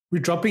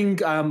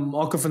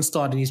van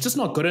Staden, and he's just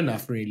not good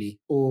enough, really.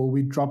 Or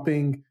we're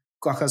dropping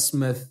Kwagga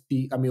Smith,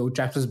 or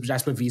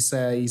Jasper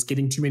Wiese, he's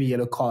getting too many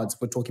yellow cards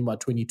for talking about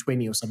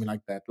 2020 or something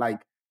like that.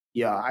 Like,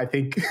 I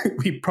think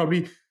we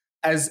probably,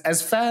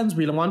 as fans,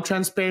 we want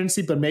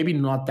transparency, but maybe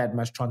not that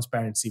much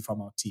transparency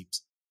from our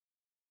teams.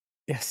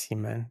 Yes,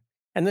 man.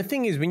 And the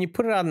thing is, when you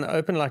put it out in the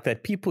open like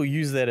that, people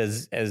use that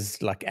as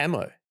like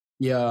ammo.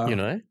 Yeah. You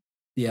know?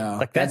 Yeah.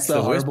 Like that's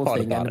the horrible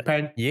thing. And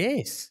apparently,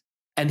 yes.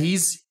 And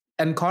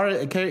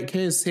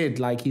Kare said,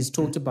 like, he's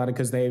talked about it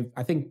because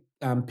I think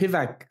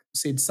Pivac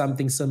said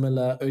something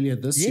similar earlier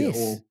this year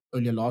or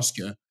earlier last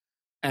year.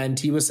 And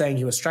he was saying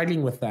he was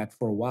struggling with that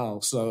for a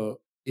while. So,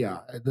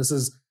 this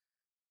is,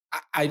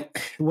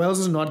 Wales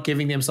is not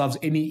giving themselves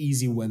any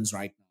easy wins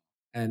right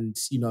now. And,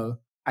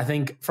 I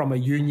think from a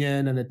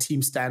union and a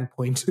team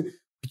standpoint,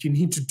 what you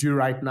need to do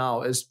right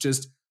now is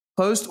just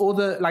post all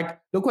the, like,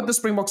 look what the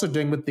Springboks are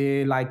doing with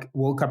their, like,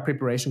 World Cup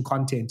preparation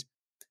content.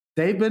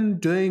 They've been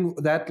doing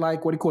that,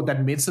 like, what do you call it,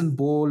 that medicine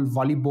ball,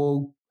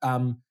 volleyball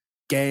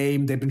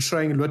game. They've been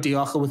showing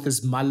Lotiaga with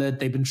his mullet.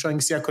 They've been showing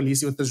Siya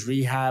Kolisi with his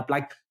rehab.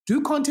 Like,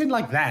 do content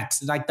like that.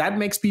 Like, that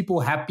makes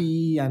people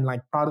happy and,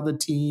 like, proud of the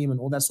team and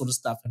all that sort of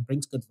stuff and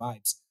brings good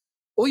vibes.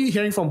 All you're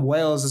hearing from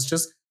Wales is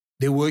just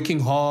they're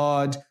working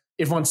hard,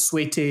 everyone's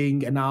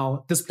sweating, and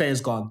now this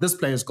player's gone, this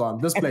player's gone,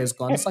 this player's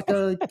gone. It's like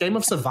a game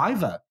of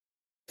Survivor.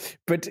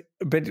 But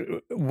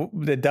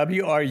the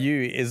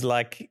WRU is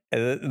like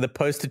the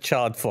poster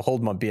child for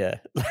hold my beer.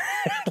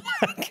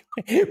 Like,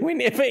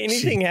 whenever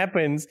anything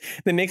happens,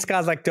 the next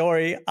guy's like, don't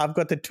worry, I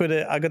got the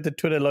Twitter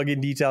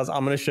login details.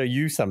 I'm going to show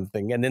you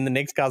something. And then the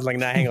next guy's like,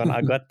 no, hang on,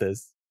 I got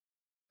this.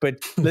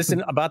 But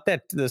listen, about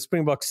that, the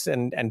Springboks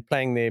and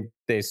playing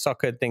their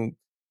soccer thing,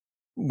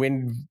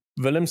 when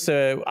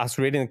Willemse, I was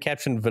reading the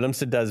caption,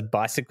 Willemse does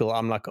bicycle,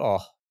 I'm like, oh,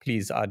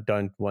 please, I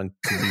don't want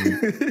to be...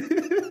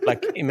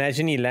 Like,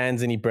 imagine he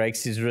lands and he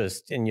breaks his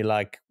wrist and you're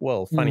like,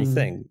 well, funny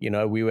thing,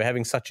 we were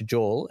having such a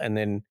jaw and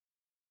then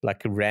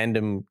like a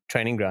random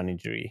training ground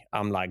injury.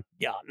 I'm like,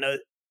 no,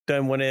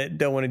 don't want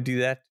to do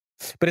that.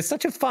 But it's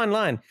such a fine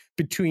line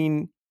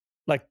between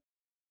like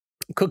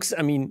Kooks.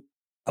 I mean,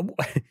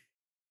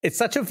 it's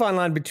such a fine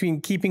line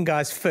between keeping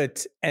guys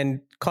fit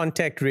and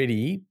contact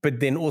ready, but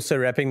then also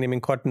wrapping them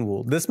in cotton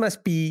wool. This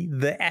must be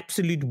the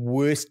absolute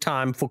worst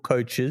time for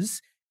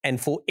coaches and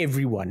for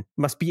everyone.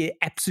 Must be an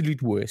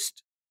absolute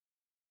worst.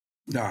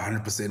 Yeah,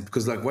 100%.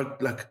 Because I've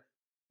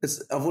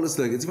always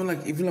it's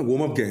even like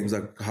warm-up games,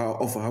 like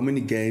how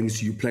many games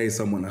do you play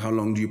someone? How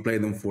long do you play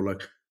them for?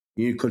 Like,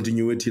 you need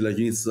continuity. Like,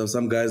 you need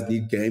some guys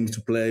need games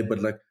to play,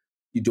 but like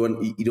you don't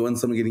want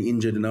someone getting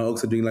injured and now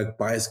also doing like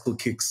bicycle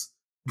kicks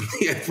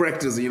at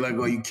practice. And you're like,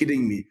 oh, are you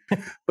kidding me?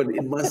 But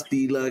it must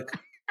be like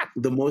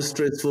the most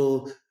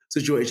stressful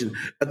situation.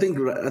 I think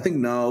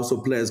now,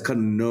 so players kind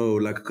of know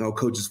like how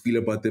coaches feel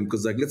about them,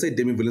 because like, let's say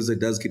Demi Villeneuve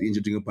does get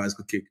injured doing a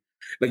bicycle kick,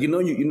 like you know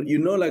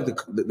like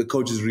the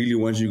coaches really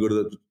want you to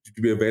go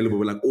to be available,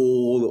 but like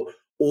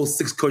all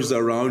 6 coaches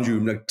are around you,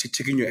 like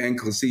checking your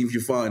ankle, seeing if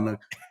you're fine, like,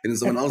 and then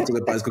someone else does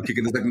a bicycle kick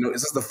and it's like, no,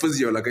 it's just the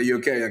physio, like, are you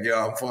okay? Like,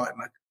 yeah, I'm fine.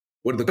 Like,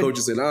 what the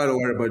coaches say?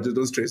 Don't worry about it,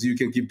 don't stress, you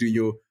can keep doing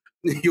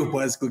your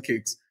bicycle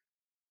kicks.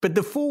 But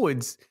the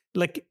forwards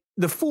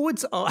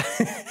are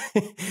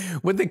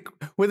with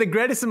the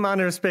greatest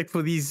amount of respect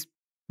for these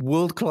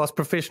world-class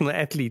professional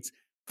athletes,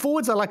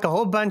 forwards are like a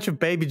whole bunch of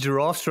baby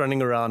giraffes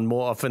running around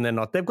more often than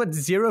not. They've got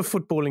zero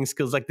footballing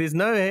skills. Like, there's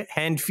no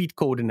hand-feet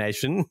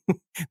coordination.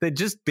 They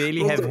just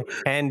barely have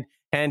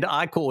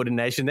hand-eye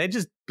coordination. They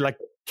just like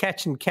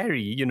catch and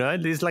carry, you know.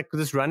 There's like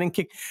this running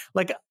kick.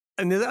 Like,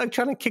 and they're like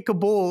trying to kick a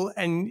ball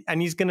and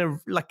he's going to,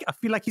 like, I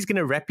feel like he's going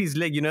to wrap his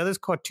leg. You know those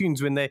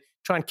cartoons when they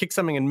try and kick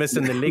something and miss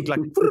and the leg like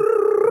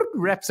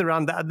wraps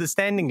around the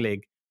standing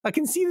leg. I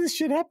can see this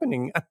shit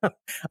happening.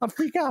 I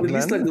freak out, man.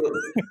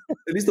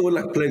 At least they were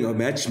like playing a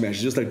match,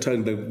 just like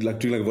trying to like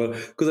doing like,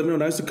 because I mean,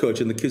 when I used to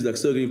coach and the kids like,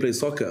 so can you play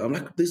soccer? I'm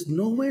like, there's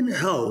no way in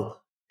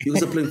hell you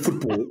guys are playing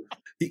football.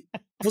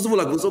 First of all,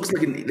 like,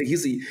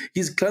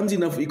 he's clumsy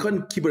enough. You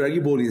can't keep a rugby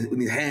ball in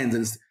his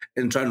hands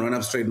and try and run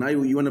up straight. Now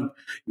you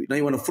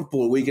want a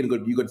football where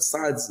you got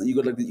sides, you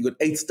got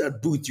 8-star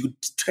boots. You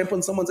could tramp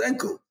on someone's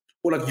ankle,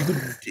 or like you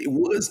could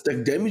worse,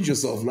 like damage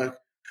yourself.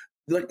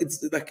 It's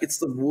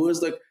the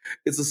worst. Like,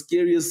 it's the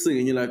scariest thing,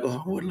 and you're like,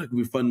 oh, what like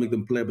we fun make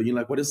them play, but you're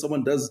like, what if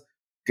someone does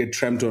get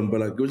tramped on?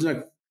 But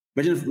like,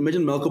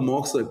 imagine Malcolm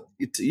Marx. Like,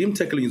 him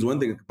tackling is one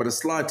thing, but a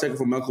slide tackle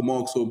from Malcolm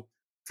Marx or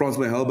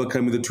Francois Halber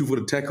came with a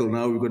 2-footed tackle.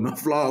 Now we've got no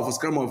fly off or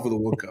scrum off for the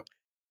World Cup.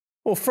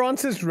 Or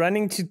Francis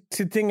running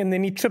to thing and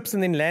then he trips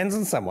and then lands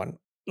on someone.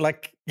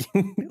 Like,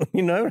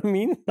 you know what I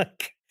mean?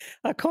 Like,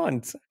 I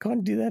can't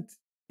do that.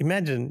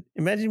 Imagine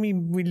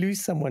we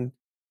lose someone.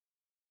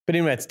 But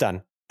anyway, it's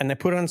done. And they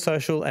put it on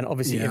social, and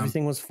obviously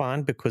everything was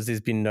fine because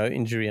there's been no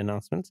injury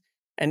announcements.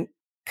 And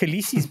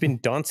Khaleesi's been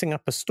dancing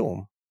up a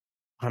storm.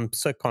 I'm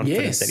so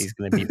confident that he's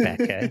going to be back.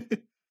 Eh?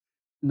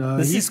 No,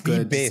 this he's is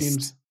good. the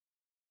best.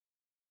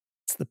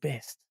 It's the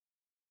best.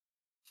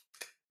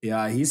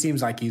 Yeah, he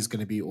seems like he's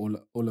going to be all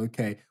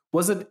okay.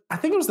 I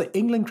think it was the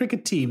England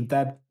cricket team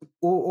that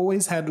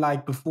always had,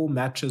 like, before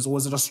matches, or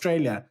was it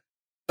Australia?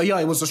 Oh yeah,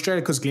 it was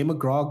Australia, because Glenn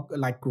McGrath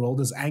like rolled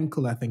his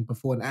ankle, I think,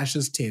 before an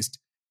Ashes test.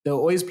 They were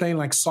always playing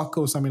like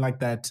soccer or something like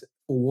that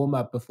for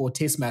warm-up before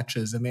test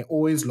matches, and they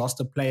always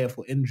lost a player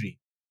for injury.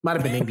 Might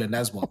have been England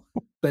as well.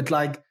 But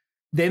like,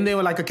 then they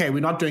were like, okay, we're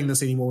not doing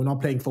this anymore. We're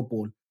not playing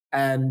football.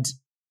 And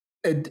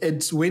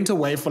it went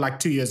away for like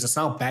 2 years. It's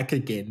now back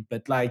again.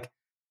 But like,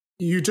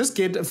 you just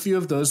get a few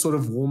of those sort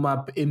of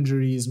warm-up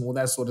injuries and all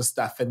that sort of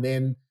stuff. And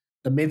then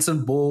the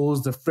medicine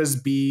balls, the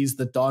frisbees,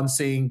 the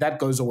dancing, that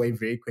goes away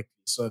very quickly.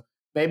 So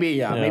maybe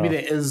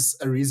there is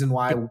a reason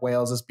why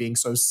Wales is being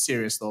so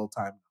serious the whole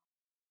time.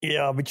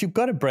 Yeah, but you've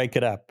got to break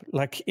it up.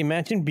 Like,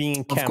 imagine being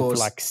in camp for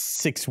like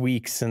 6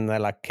 weeks and they're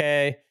like,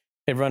 okay,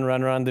 everyone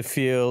run around the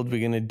field. We're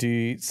going to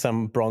do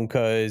some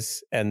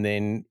Broncos and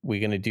then we're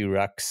going to do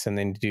rucks and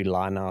then do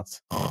lineouts.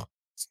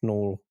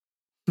 Snore.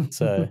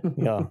 So,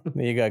 yeah,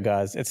 there you go,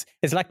 guys.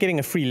 It's like getting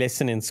a free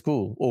lesson in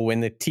school, or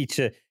when the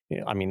teacher,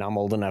 I mean, I'm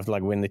old enough,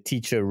 like when the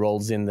teacher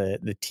rolls in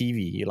the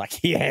TV, you're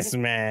like, yes,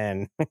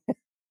 man.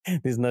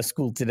 There's no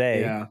school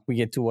today. Yeah. We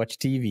get to watch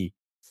TV.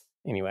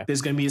 Anyway.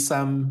 There's going to be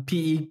some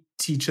PE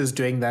teachers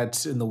doing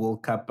that in the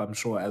World Cup, I'm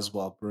sure, as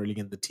well, rolling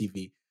in the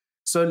TV.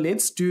 So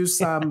let's do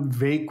some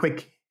very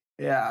quick,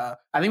 I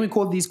think we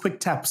call these quick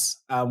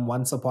taps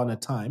once upon a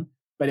time.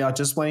 But I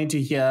just wanted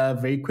to hear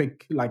very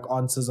quick like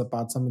answers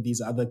about some of these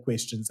other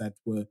questions that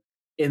were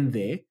in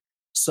there.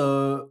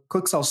 So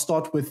Kooks, I'll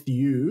start with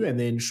you, and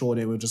then Shaun,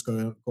 we'll just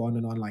go on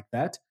and on like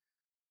that.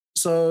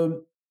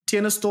 So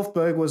Tiana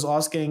Stoffberg was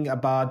asking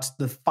about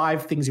the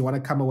 5 things you want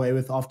to come away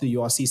with after the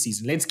URC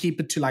season. Let's keep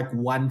it to like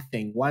one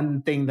thing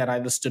that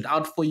either stood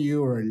out for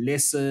you, or a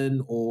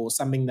lesson, or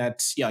something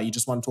that, you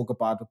just want to talk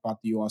about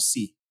the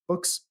URC.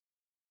 Kooks?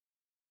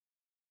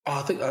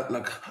 I think,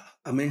 like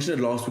I mentioned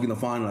it last week in the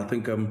final, I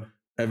think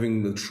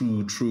having the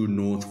true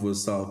North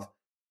versus South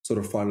sort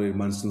of final with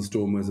Munster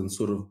Stormers, and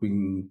sort of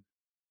being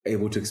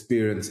able to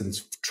experience and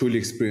truly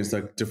experience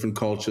like different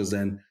cultures,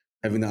 and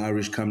having the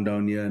Irish come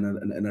down here.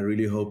 And I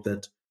really hope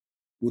that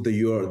with the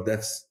Euro,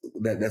 that's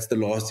the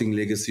lasting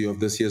legacy of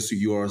this year's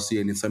URC,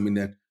 and it's something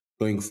that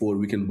going forward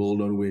we can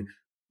build on, where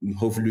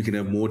hopefully we can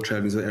have more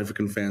traveling South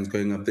African fans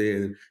going up there,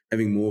 and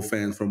having more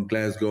fans from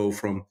Glasgow,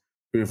 for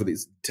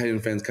these Italian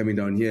fans coming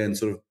down here and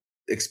sort of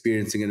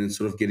experiencing it and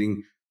sort of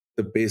getting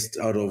the best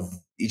out of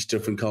each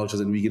different cultures.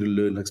 And we get to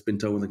learn, like spend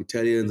time with like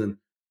Italians and,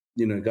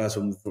 guys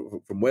from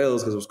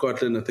Wales, guys from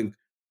Scotland. I think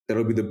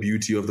that'll be the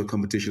beauty of the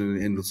competition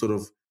and sort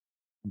of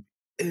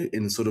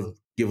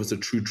give us a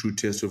true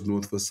test of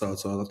North versus South.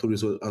 So I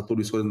thought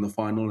we saw it in the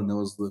final, and that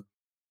was the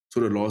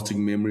sort of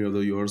lasting memory of the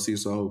URC.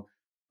 So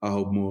I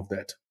hope more of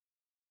that.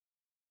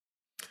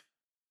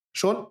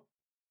 Shaun?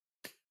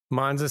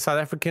 Mine's a South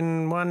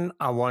African one.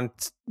 I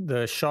want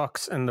the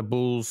Sharks and the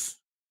Bulls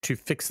to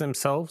fix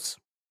themselves,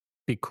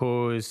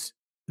 because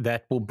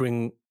that will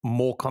bring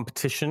more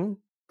competition.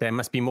 They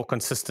must be more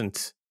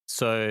consistent.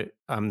 So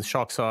the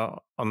Sharks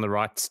are on the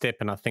right step,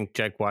 and I think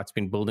Jake White's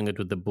been building it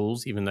with the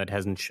Bulls, even though it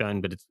hasn't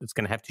shown, but it's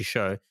going to have to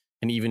show.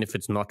 And even if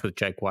it's not with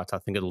Jake White, I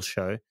think it'll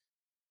show.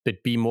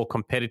 But be more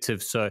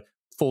competitive. So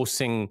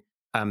forcing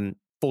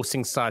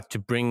sides to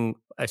bring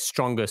a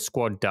stronger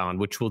squad down,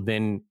 which will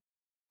then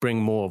bring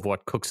more of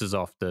what Kooks is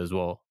after as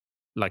well.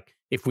 Like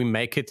if we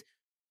make it,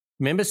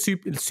 remember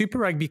Super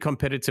Rugby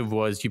competitive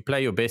was you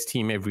play your best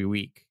team every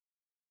week,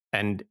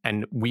 and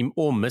we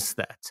all miss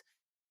that.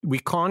 We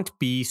can't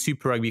be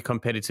Super Rugby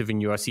competitive in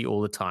URC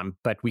all the time,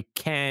 but we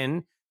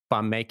can,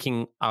 by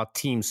making our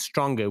team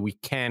stronger, we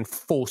can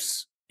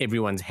force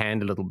everyone's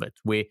hand a little bit,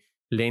 where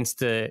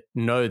Leinster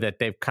know that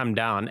they've come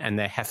down and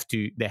they have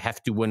to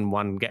win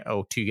one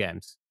or two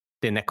games.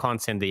 Then they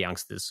can't send the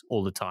youngsters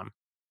all the time.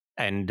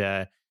 And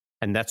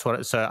that's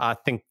what, so I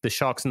think the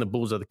Sharks and the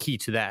Bulls are the key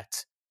to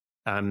that.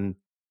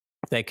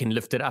 They can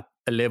lift it up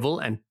a level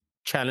and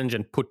challenge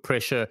and put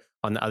pressure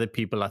on the other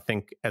people. I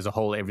think as a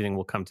whole, everything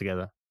will come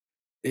together.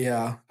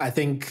 Yeah, I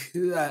think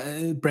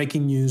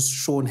breaking news,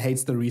 Shaun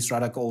hates the Reece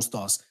Ruddock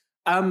All-Stars.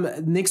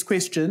 Next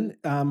question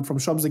from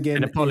Shobs again.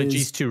 And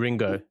apologies to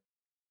Ringo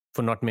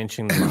for not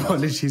mentioning them.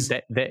 Apologies.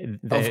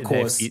 Of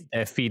course.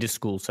 They're feeder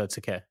school, so it's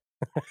okay.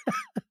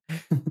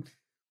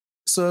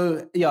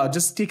 So, yeah,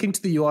 just sticking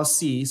to the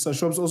URC. So,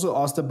 Shobs also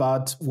asked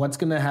about what's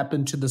going to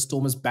happen to the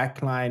Stormers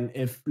backline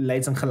if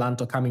Leyds and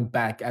Gelant are coming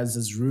back, as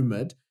is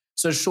rumored.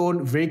 So,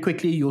 Shaun, very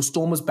quickly, your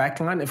Stormers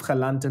backline if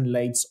Gelant and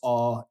Leyds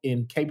are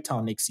in Cape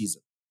Town next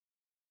season.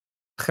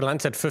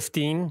 Gelant at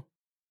 15,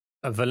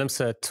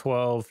 Willems at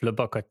 12,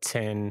 Lubbock at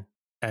 10,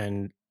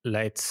 and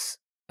Leyds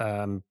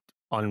on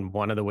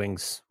one of the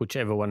wings,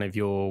 whichever one of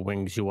your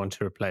wings you want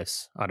to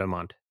replace. I don't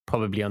mind.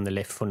 Probably on the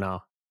left for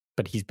now,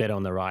 but he's better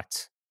on the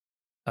right.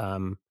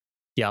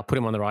 I'll put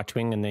him on the right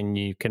wing, and then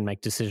you can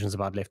make decisions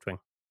about left wing.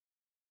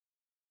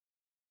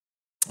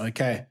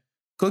 Okay.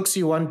 Kooks,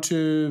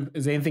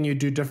 is there anything you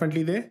do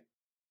differently there?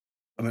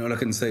 I mean, all I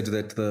can say to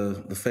that,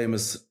 the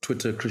famous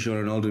Twitter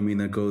Cristiano Ronaldo meme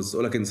that goes,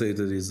 all I can say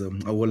to it is,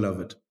 I will love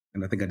it,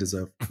 and I think I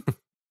deserve it.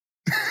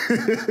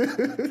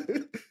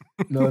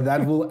 No,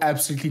 that will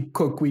absolutely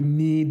cook. We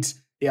need,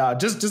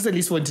 just at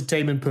least for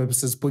entertainment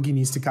purposes, Boogie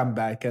needs to come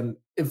back. And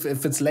if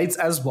it's late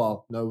as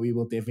well, no, we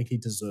will definitely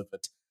deserve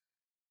it.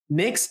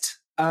 Next,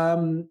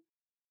 so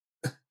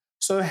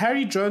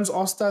Harry Jones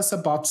asked us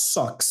about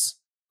socks.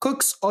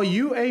 Kooks, are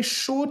you a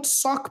short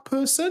sock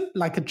person,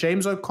 like a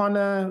James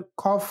O'Connor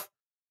calf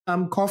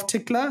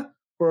tickler,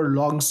 or a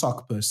long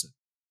sock person?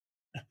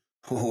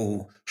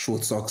 Oh,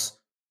 short socks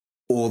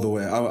all the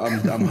way.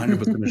 I'm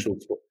 100% a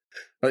short sock.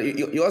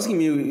 You're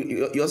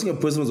asking a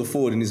person who's a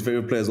forward and his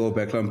favorite players all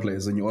backline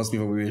players, and you ask me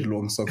if I wear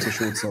long socks or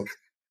short socks.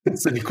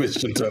 That's a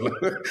question, Thala.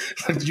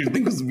 Did you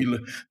think this would be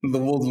the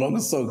world's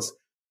longest socks?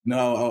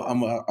 No,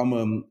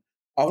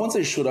 I won't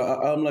say short.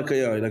 I'm like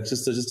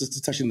just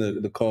touching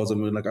the cards. I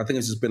mean, like I think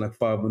it's just been like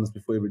 5 minutes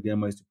before every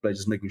game I used to play,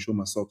 just making sure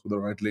my socks were the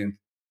right length,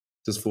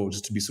 just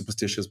to be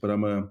superstitious. But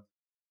I'm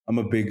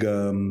a big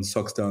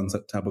socks down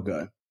type of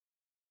guy.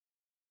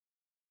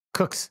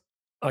 Kooks,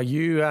 are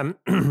you a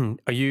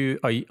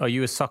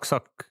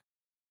sock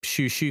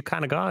shoe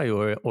kind of guy,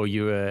 or are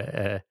you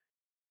a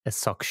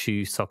sock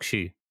shoe?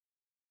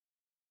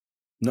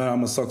 No,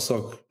 I'm a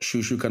sock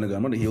shoe kind of guy.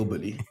 I'm not a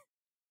hillbilly.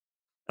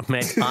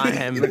 Mate, I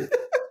am.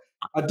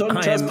 I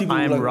don't trust people.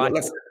 I am right.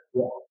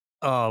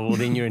 Oh, well,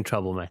 then you're in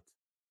trouble, mate.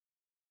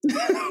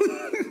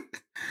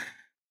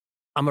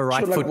 I'm a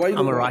right foot.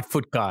 I'm a right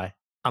foot guy.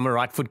 And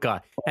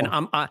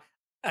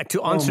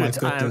to answer it,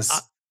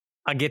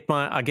 I get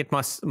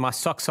my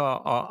socks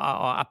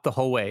are up the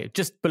whole way,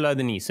 just below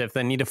the knee. So if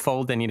they need a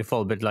fold, they need a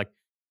fold. But like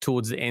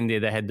towards the end there,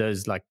 they had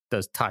those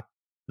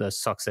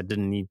socks that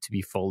didn't need to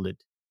be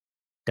folded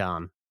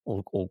down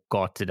or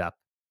gartered up.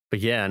 But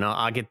yeah, no,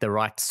 I get the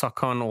right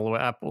sock on all the way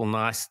up, all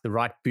nice, the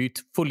right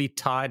boot, fully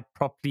tied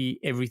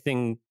properly,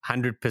 everything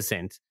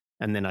 100%.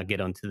 And then I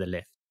get onto the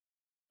left.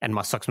 And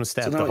my socks must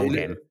stay up the whole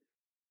game.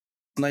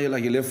 Now you're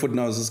like, your left foot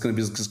now is just going to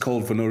be just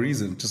cold for no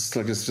reason. Just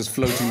like it's just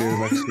floating there.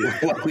 Like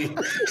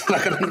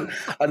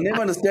I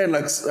never understand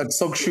like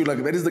sock shoe.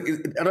 Like that is like,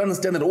 I don't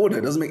understand that order.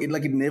 It doesn't make it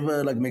like it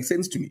never like makes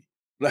sense to me.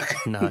 Like,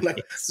 no,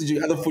 so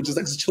your other foot just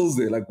like chills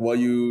there. Like while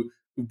you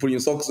put your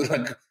socks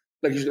like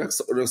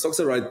socks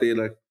are right there.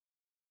 Like,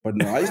 but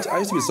no, I used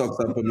to be socks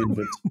up. I mean,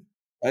 but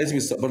I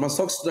used to be, but my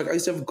socks, like I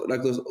used to have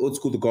like those old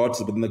school, the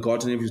garters, but then the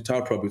garter never used to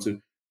tie properly. So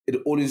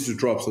it always used to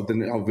drop. So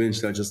then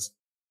eventually I just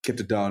kept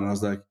it down. I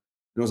was like,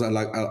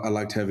 I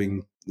liked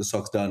having the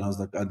socks down. I was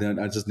like,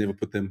 I just never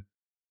put them.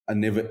 I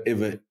never,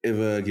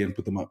 ever again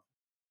put them up.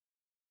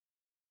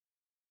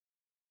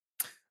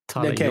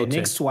 Thala, okay,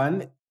 next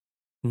one.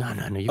 No.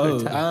 You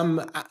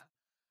got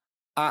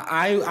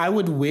I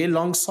would wear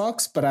long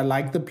socks, but I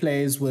like the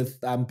players with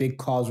big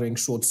calves wearing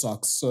short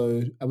socks.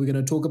 So we're going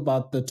to talk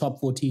about the top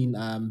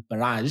 14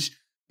 barrage.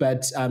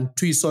 But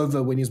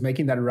Tuisova, when he's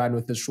making that run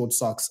with his short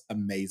socks,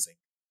 amazing.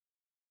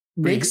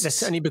 Next,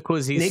 that's only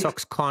because his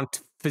socks can't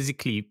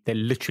physically, they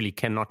literally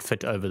cannot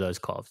fit over those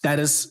calves.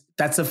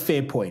 That's a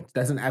fair point.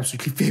 That's an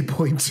absolutely fair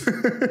point.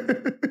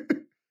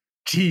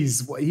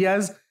 Jeez, he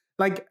has,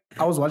 like,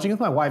 I was watching with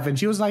my wife and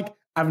she was like,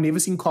 I've never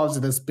seen calves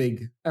this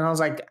big. And I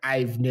was like,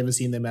 I've never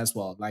seen them as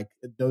well. Like,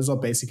 those are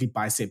basically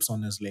biceps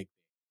on his leg.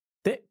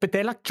 But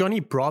they're like Johnny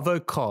Bravo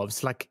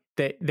calves. Like,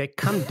 they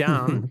come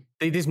down.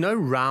 There's no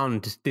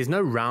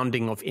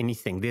rounding of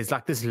anything. There's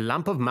like this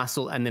lump of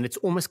muscle, and then it's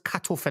almost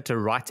cut off at a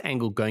right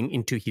angle going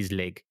into his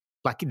leg.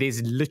 Like,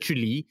 there's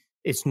literally,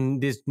 it's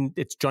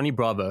Johnny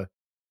Bravo.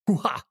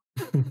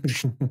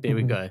 There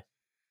we go.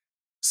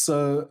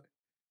 So,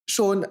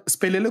 Shaun,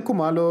 Spelele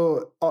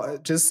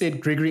Kumalo just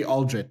said Gregory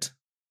Alldritt.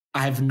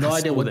 I have no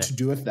idea what to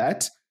do with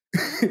that.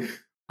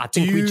 I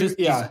think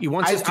he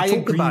wants us to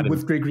talk about him.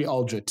 With Gregory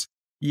Alldritt.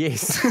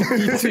 Yes,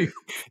 me too.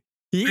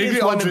 He Gregory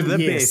is one Alldritt, of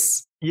the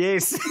best.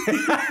 Yes.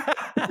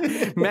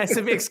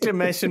 Massive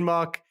exclamation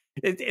mark.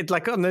 It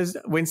like on those,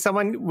 when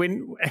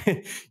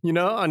you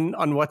know, on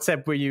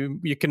WhatsApp where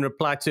you can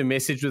reply to a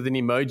message with an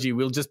emoji,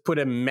 we'll just put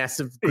a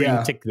massive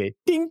green tick there.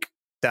 Dink,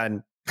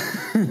 done.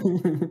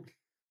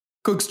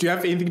 Kooks, do you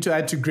have anything to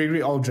add to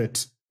Gregory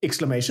Alldritt?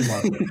 Exclamation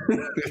mark.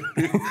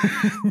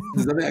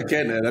 There's nothing I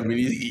can add. I mean,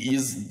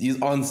 he's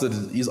asked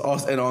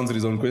and answered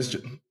his own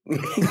question.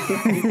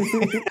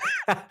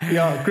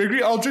 Yeah, Gregory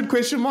Alldritt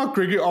question mark,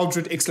 Gregory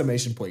Alldritt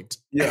exclamation point.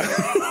 Yeah.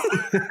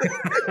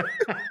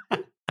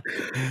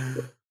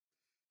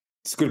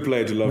 It's a good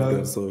player to love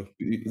though, so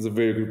he's a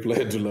very good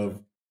player to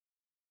love.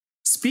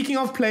 Speaking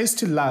of players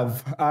to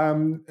love,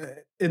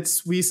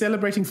 we're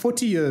celebrating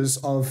 40 years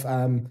of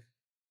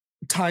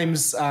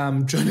Times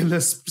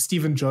journalist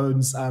Stephen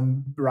Jones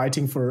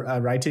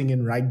writing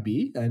in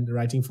rugby and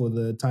writing for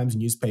the Times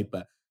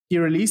newspaper. He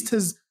released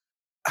his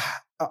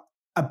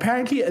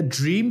apparently a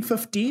dream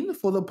 15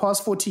 for the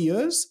past 40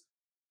 years.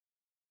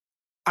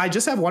 I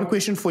just have one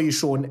question for you,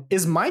 Shaun.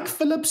 Is Mike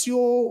Phillips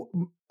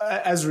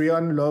as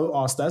Rian Lowe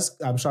asked us,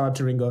 shout out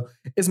to Ringo,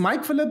 is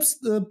Mike Phillips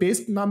the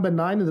best number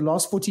 9 in the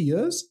last 40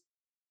 years?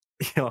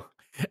 Yeah.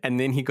 And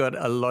then he got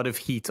a lot of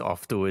heat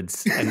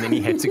afterwards. And then he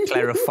had to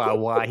clarify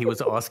why he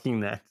was asking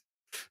that.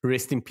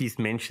 Rest in peace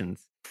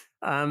mentions.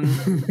 What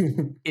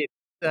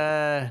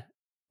a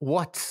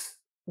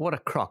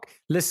crock.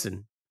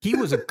 Listen, he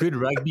was a good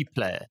rugby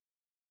player.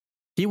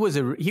 He was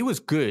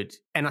good.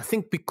 And I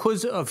think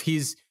because of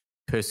his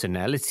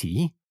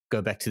personality,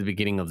 go back to the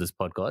beginning of this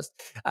podcast,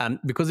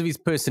 because of his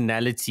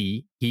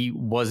personality, he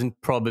wasn't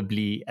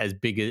probably as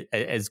big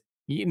as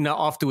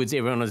afterwards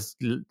everyone was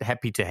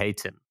happy to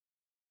hate him.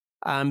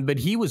 But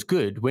he was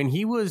good. When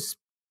he was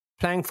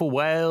playing for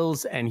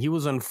Wales and he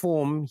was on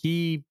form,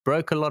 he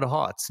broke a lot of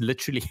hearts,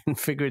 literally and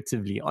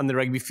figuratively, on the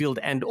rugby field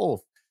and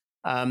off.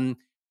 No,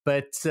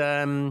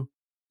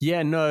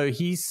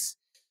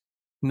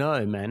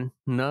 man.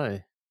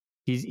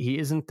 He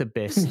isn't the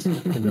best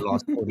in the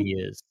last 40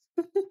 years.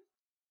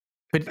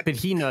 But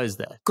he knows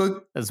that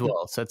as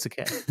well, so it's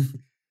okay.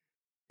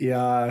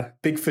 Yeah,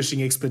 big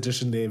fishing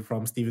expedition there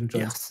from Stephen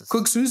Jones. Yes.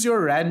 Kooks, who's your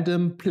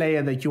random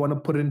player that you want to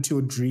put into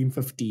a dream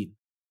 15?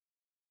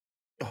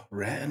 Oh,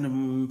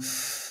 random.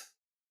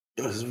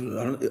 I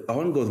want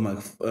to go with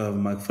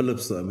Mike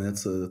Phillips. Though. I mean,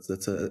 that's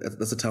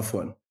a tough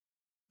one.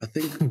 I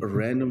think a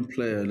random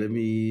player. Let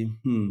me.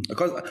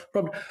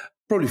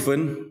 Probably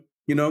Finn.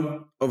 You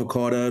know,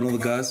 Avocado and all the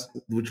guys,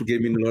 which will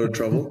get me in a lot of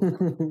trouble.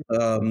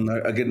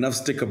 I get enough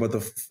stick about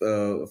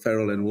the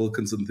Farrell and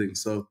Wilkinson thing,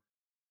 so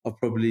I'll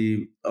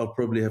probably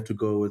have to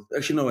go with.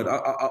 Actually, no,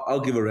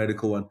 I'll give a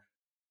radical one.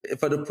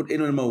 If I had to put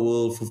anyone in my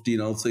world 15,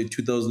 I'll say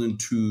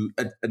 2002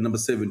 at number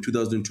 7,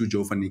 2002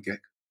 Joe van Niekerk.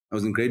 I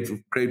was in grade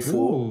 4.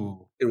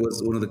 Ooh. It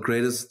was one of the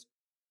greatest.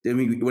 I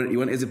mean, he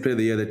won as a player of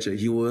the year that year.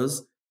 He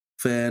was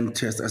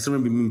fantastic. I still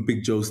remember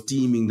Big Joe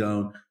steaming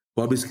down.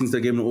 Bobby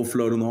Skinster gave him an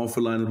offload on the half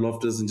line of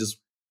Loftus and just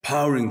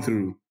powering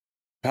through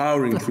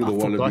the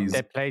Wallabies.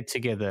 They played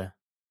together.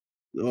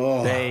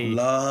 Oh,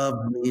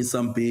 love me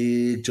some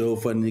Big Joe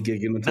van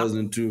Niekerk in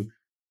 2002.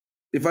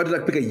 If I had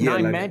to pick a year,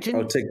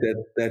 I'll take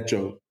that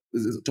Joe.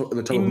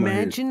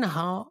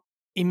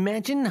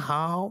 Imagine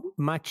how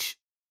much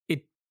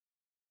it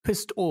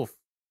pissed off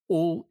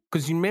all,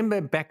 because you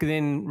remember back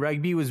then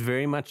rugby was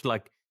very much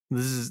like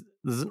this is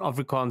an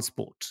Afrikaans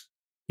sport,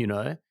 you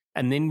know,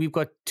 and then we've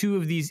got two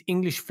of these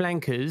English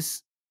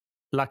flankers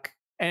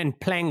and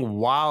playing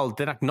wild.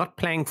 They're not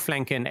playing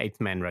flanker and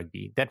 8-man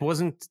rugby. That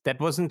wasn't in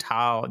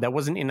our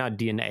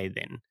DNA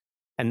then,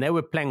 and they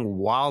were playing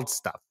wild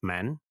stuff,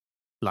 man.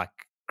 Like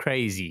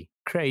Crazy.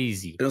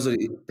 And also,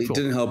 it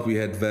didn't help. We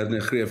had Werner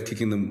Greef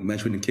kicking the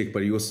match-winning kick,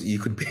 but he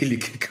could barely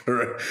kick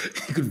her.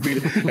 He could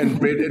barely, and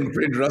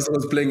Brent Russell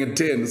was playing at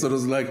 10. So it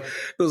was like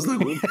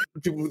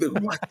people were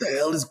like, what the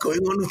hell is going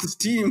on with this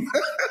team?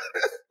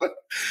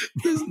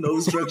 There's no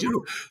structure.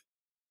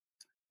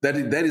 That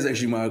is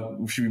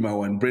actually should be my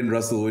one. Brent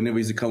Russell, whenever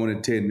he used to come on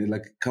at 10, and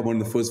like come on in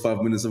the first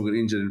 5 minutes of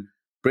getting injured.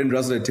 Brent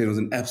Russell at 10 was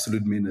an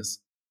absolute menace.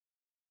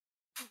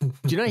 Do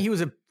you know he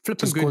was a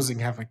flipping Just good causing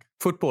havoc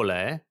footballer?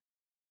 Eh?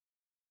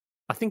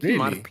 I think he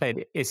might have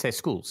played SA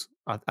Schools.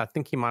 I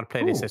think he might have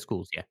played SA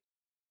Schools. Yeah,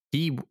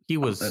 he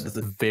was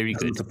very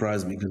good.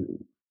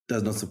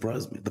 Does not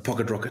surprise me. The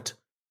pocket rocket.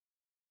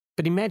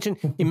 But imagine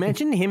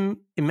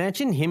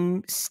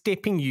him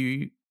stepping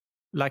you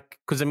like,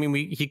 because I mean,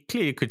 he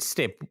clearly could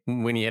step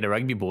when he had a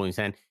rugby ball in his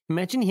hand.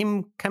 Imagine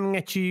him coming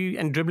at you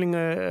and dribbling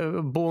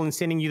a ball and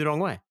sending you the wrong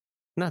way.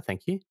 No,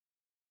 thank you.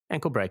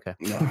 Ankle breaker.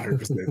 No,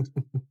 100%.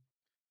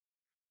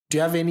 Do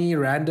you have any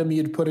random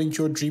you'd put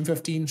into your Dream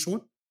 15,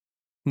 Shaun?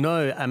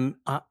 No,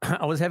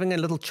 I was having a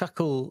little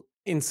chuckle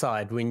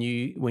inside when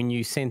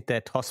you sent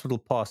that hospital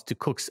pass to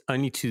Kooks,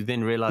 only to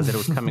then realize that it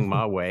was coming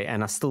my way,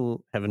 and I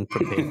still haven't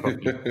prepared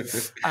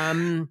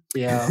properly.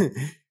 Yeah.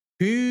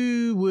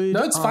 Who would?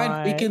 No, it's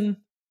fine. We can.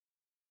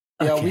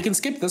 Yeah, we can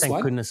skip this one.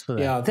 Thank goodness for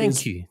that. Yeah,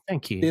 thank you.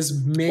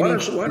 There's many. Why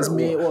does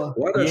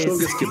Shaun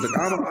get skipped?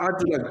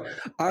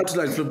 I had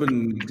to flip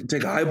and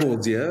take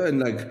eyeballs, yeah, and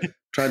like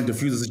try and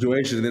diffuse the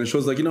situation, and then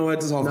Shaun's like, you know what,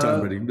 it's half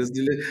time, buddy. Let's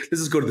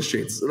just go to the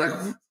shades. Like,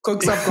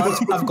 Kooks,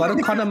 I've got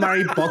a Conor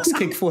Murray box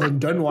kick for him.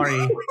 Don't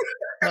worry.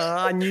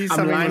 I knew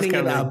something I'm lining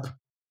was it up.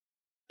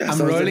 Yeah, I'm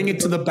rolling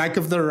it to the back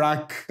of the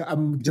ruck.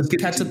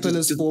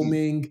 Caterpillars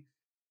forming.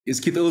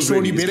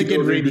 Shaun, you better get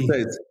ready.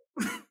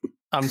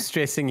 I'm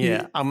stressing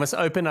here. I must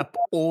open up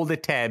all the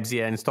tabs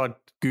here and start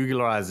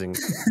Googleizing.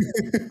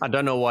 I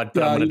don't know what,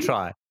 but I'm going to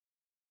try.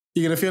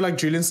 You're going to feel like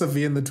Julian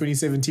Savea in the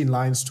 2017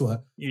 Lions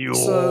tour. Yo.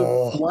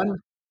 So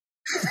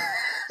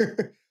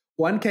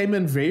one came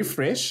in very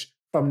fresh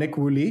from Nick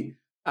Woolley.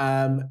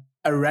 A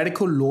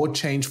radical law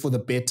change for the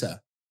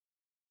better.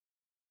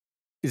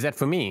 Is that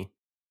for me?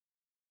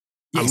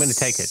 Yes. I'm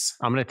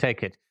going to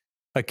take it.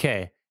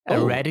 Okay. A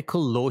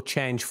radical law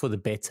change for the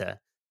better.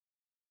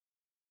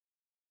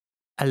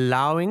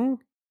 Allowing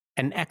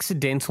an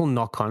accidental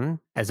knock-on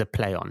as a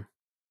play-on.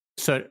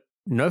 So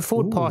no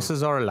forward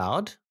passes are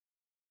allowed,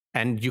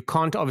 and you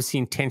can't obviously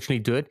intentionally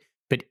do it.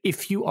 But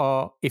if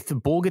the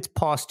ball gets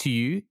passed to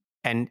you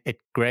and it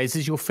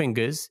grazes your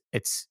fingers,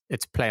 it's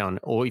play-on.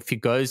 Or if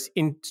it goes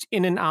in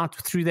and out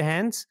through the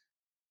hands,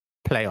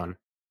 play-on.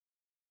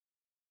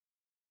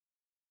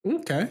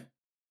 Okay.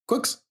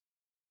 Kooks?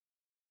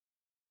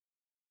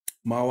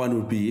 My one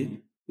would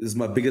be, this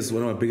is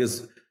one of my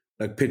biggest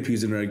like pet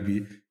peeves in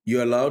rugby.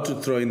 You're allowed to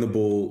throw in the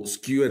ball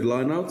skew at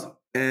line out,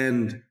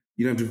 and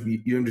you don't have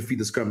to feed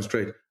the scrum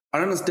straight. I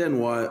don't understand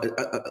why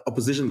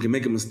opposition can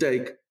make a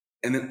mistake,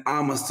 and then it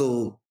has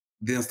to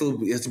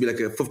be like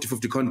a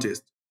 50-50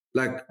 contest.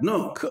 Like,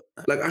 no,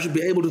 like I should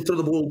be able to throw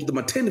the ball to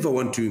my 10 if I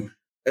want to,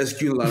 as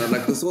skew the line out.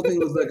 Like this whole thing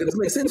was like, it doesn't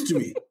make sense to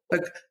me.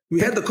 Like we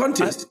had the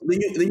contest,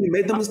 then you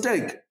made the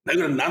mistake. Now you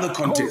got another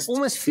contest. I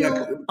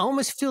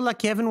almost feel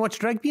like you haven't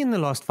watched rugby in the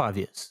last 5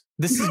 years.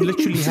 This is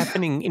literally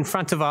happening in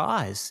front of our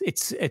eyes.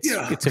 It's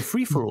a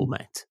free for all,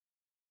 mate.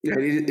 Yeah,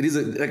 it is.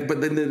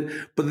 But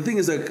the thing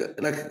is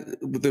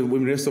with the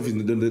women rest office,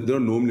 they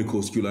don't normally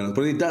call skew line,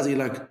 but it does. You're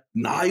like,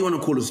 nah, you want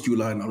to call a skew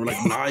line? I'm like,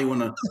 nah, you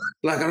want to.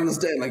 Like, I don't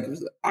understand. Like,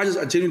 I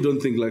genuinely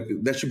don't think like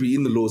that should be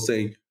in the law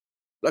saying,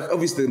 like,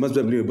 obviously there must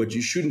be a limit, but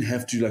you shouldn't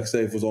have to like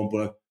say, for example,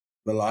 like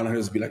the line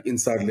has to be like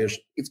inside left.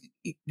 It's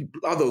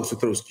other also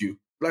throw skew.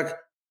 Like,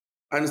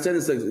 I understand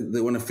it's like they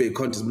want a fair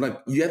contest, but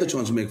like you have the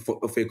chance to make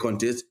a fair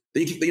contest,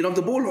 then you knock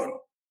the ball on.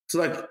 So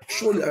like,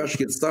 surely I should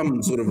get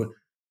some sort of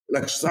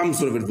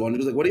advantage.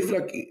 It's like, what if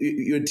like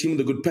you're a team with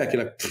a good pack?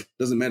 You're like,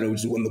 doesn't matter, we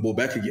just won the ball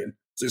back again.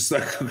 So it's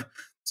like,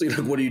 so you're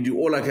like, what do you do?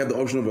 Or like have an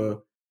option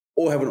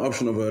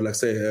of like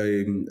say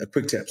a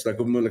quick tap, so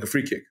like a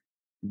free kick.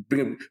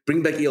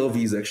 Bring back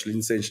ELVs actually,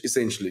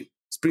 essentially.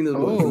 Just bring the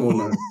ball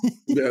now.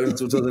 Yeah,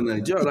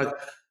 like.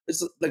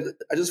 It's like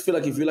I just feel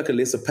like if you're like a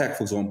lesser pack,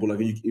 for example, like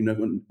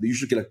you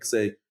should like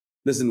say,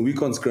 listen, we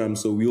can't scrum,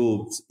 so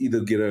we'll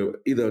either get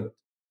a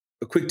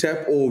quick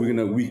tap, or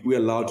we're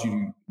allowed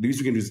to. The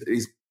least we can do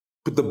is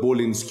put the ball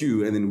in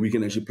skew, and then we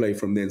can actually play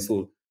from there and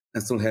still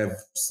have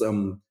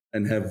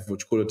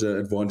what you call it,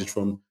 advantage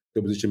from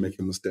the opposition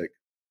making a mistake.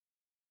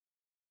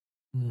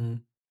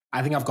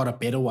 I think I've got a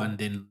better one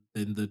than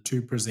the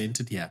two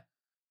presented here.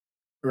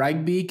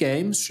 Rugby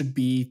games should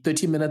be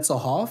 30 minutes or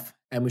half,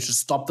 and we should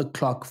stop the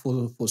clock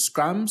for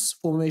scrums,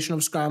 formation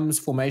of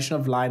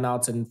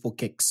lineouts, and for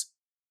kicks.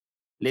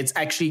 Let's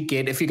actually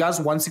if you guys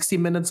want 60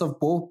 minutes of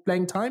ball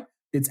playing time,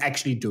 let's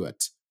actually do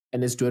it,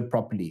 and let's do it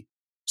properly.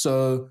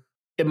 So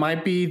it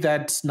might be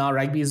that now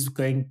rugby is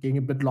getting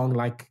a bit long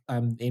like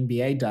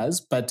NBA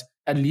does, but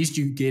at least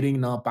you're getting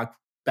now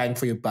bang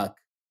for your buck.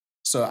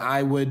 So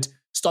I would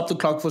stop the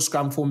clock for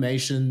scrum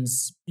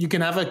formations. You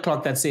can have a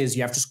clock that says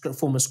you have to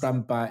form a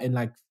scrum in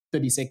like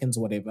 30 seconds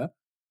or whatever,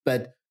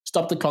 but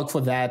stop the clock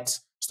for that,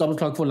 stop the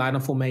clock for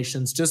line-up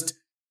formations, just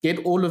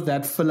get all of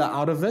that filler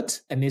out of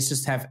it, and let's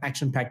just have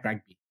action-packed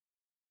rugby.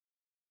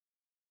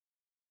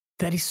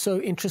 That is so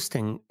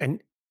interesting.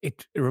 And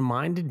it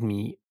reminded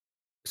me,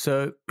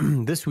 so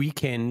this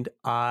weekend,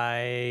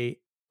 I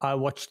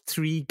watched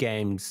 3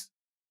 games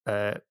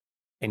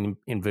in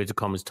inverted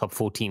commas, top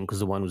 14, because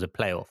the one was a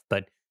playoff.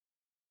 But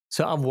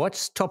so I've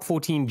watched top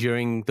 14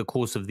 during the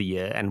course of the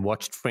year and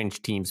watched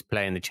French teams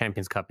play in the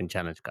Champions Cup and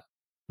Challenge Cup.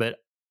 But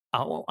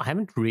I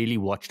haven't really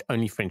watched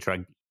only French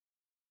rugby.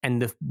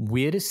 And the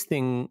weirdest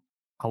thing,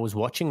 I was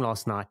watching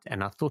last night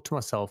and I thought to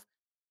myself,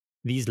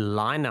 these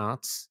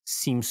lineouts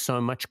seem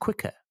so much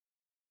quicker.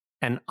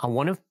 And I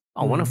want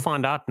to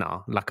find out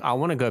now. Like, I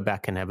want to go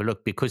back and have a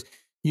look, because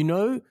you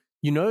know,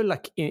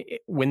 like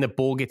when the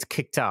ball gets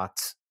kicked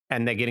out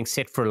and they're getting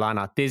set for a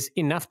lineout, there's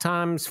enough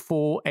times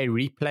for a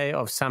replay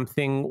of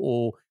something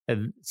or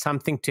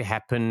something to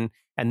happen,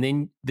 and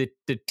then the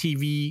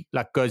TV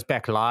like goes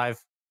back live,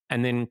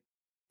 and then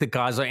the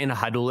guys are in a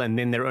huddle, and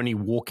then they're only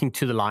walking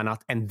to the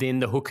lineout, and then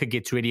the hooker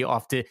gets ready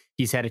after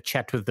he's had a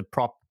chat with the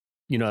prop,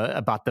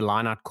 about the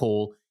lineout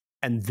call,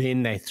 and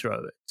then they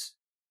throw it.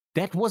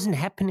 That wasn't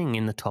happening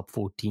in the top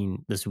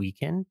 14 this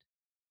weekend.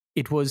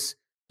 It was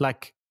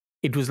like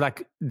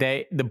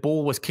the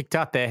ball was kicked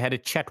out. They had a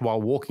chat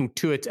while walking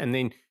to it, and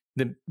then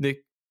the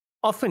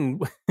often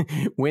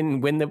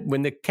when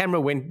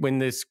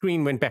the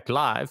screen went back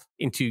live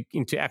into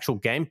actual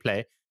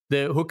gameplay,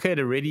 the hooker had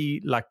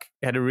already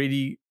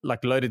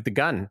loaded the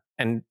gun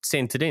and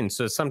sent it in.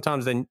 So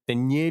sometimes they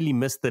nearly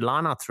missed the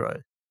line-out throw.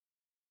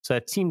 So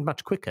it seemed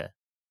much quicker.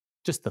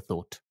 Just the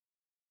thought.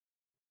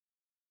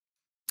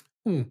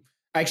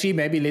 Actually,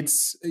 maybe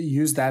let's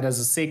use that as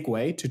a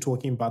segue to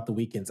talking about the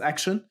weekend's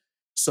action.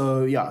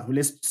 So yeah,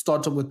 let's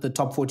start with the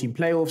top 14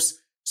 playoffs.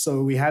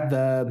 So we had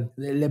the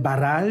Le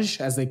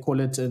Barrage, as they call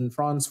it in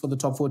France, for the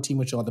top 14,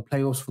 which are the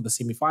playoffs for the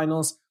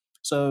semifinals.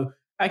 So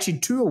actually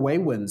 2 away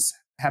wins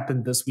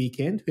happened this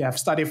weekend. We have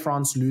Stade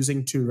France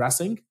losing to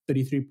Racing,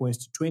 33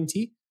 points to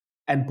 20,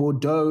 and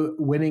Bordeaux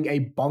winning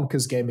a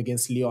bonkers game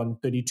against Lyon,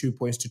 32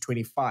 points to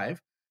 25.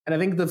 And I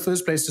think the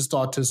first place to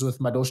start is with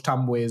Madosh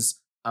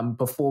Tambwe's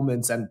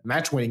performance and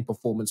match-winning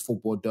performance for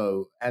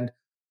Bordeaux. And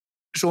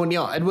Shaun,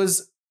 yeah, it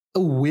was a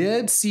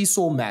weird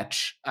seesaw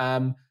match.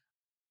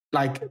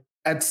 Like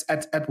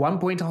at one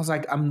point, I was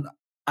like, I'm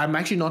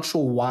actually not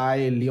sure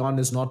why Lyon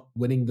is not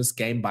winning this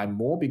game by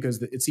more,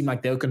 because it seemed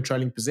like they were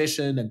controlling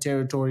possession and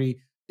territory.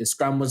 The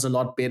scrum was a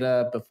lot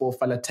better before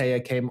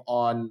Falatea came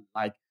on.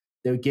 Like,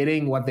 they were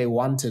getting what they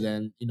wanted,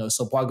 and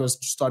Sopoago's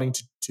starting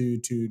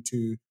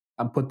to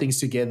put things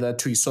together.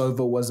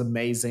 Tuisova was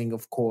amazing,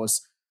 of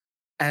course,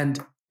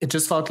 and it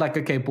just felt like,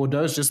 okay,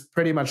 Bordeaux's just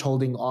pretty much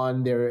holding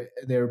on.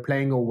 They're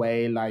playing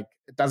away. Like,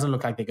 it doesn't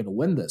look like they're going to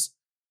win this.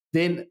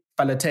 Then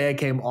Falatea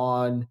came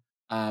on.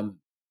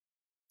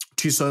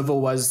 Tuisova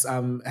was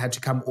had to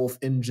come off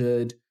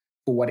injured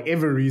for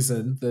whatever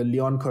reason. The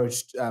Lyon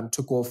coach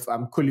took off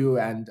Kulyu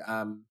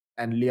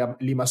and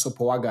Lima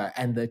Sopoaga,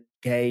 and the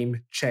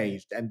game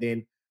changed. And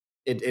then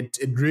it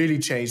really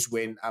changed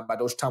when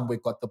Madosh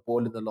Tambwe got the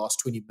ball in the last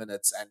 20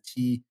 minutes, and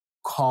he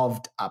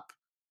carved up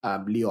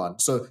Lyon.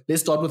 So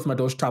let's start with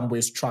Madosh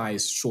Tambwe's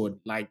tries, Shaun.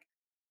 Like,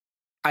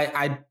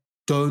 I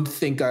don't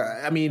think.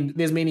 I mean,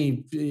 there's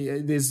many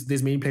players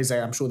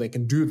that I'm sure they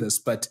can do this,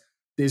 but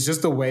there's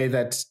just a way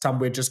that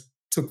Tambwe just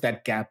took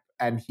that gap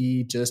and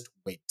he just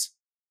went.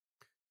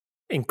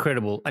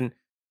 Incredible. And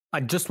I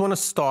just want to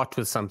start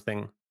with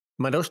something.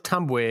 Madosh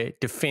Tambwe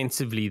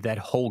defensively that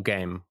whole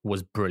game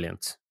was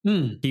brilliant.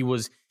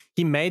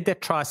 He made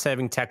that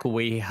try-saving tackle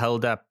where he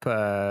held up,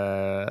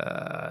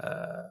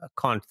 I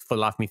can't for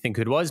life me think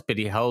who it was, but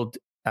he held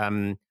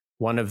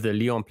one of the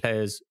Lyon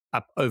players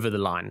up over the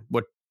line,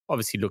 what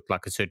obviously looked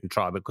like a certain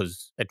try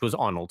because it was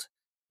Arnold.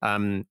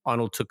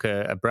 Arnold took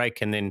a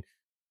break, and then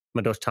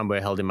Madosh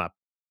Tambwe held him up.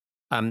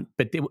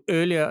 But a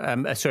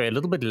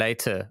little bit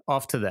later,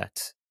 after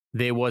that,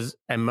 there was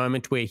a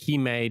moment where he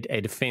made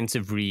a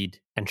defensive read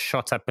and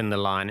shot up in the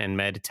line and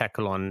made a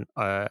tackle on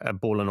a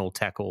ball and all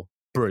tackle.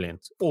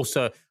 Brilliant.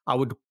 Also, I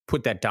would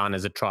put that down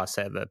as a try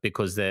saver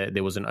because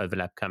there was an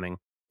overlap coming.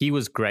 He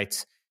was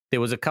great.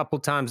 There was a couple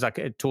times, like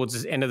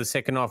towards the end of the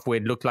second half, where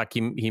it looked like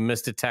he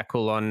missed a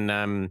tackle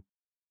on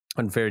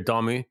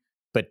Veridamu,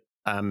 but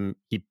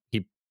he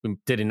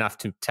did enough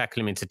to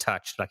tackle him into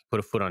touch, like he put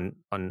a foot on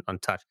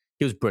touch.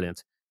 He was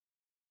brilliant.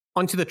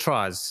 Onto the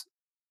tries.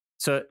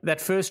 So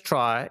that first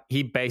try,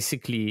 he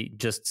basically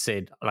just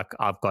said, like,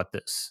 I've got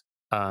this.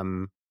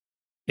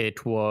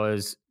 It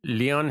was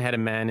Lyon had a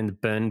man in the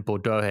bin,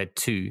 Bordeaux had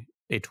 2.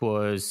 It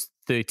was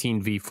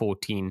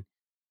 13v14,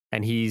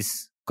 and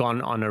he's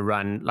gone on a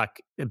run.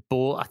 Like,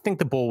 I think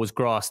the ball was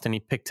grassed, and he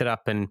picked it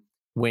up and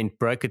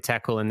broke a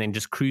tackle, and then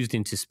just cruised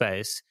into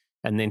space,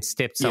 and then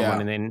stepped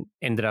someone, and then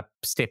ended up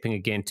stepping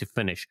again to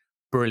finish.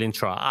 Brilliant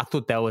try. I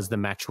thought that was the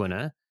match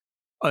winner.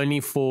 Only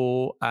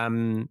for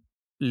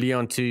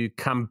Lyon to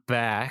come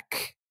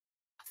back.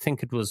 I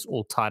think it was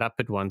all tied up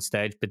at one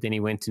stage, but then he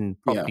went and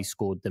properly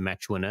scored the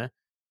match winner.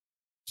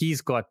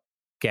 He's got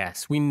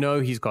gas. We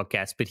know he's got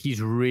gas, but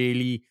he's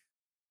really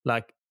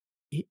like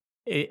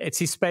it's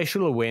his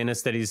spatial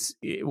awareness that is,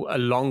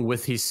 along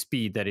with his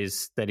speed, that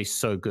is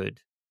so good.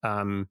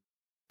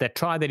 That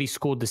try that he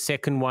scored, the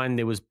second one,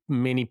 there was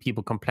many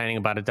people complaining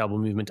about a double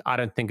movement. I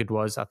don't think it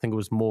was. I think it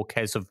was more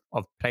case of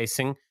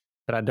placing,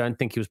 but I don't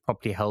think he was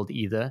properly held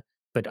either.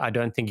 But I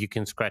don't think you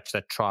can scratch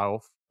that try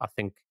off. I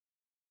think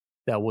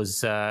that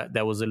was a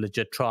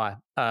legit try.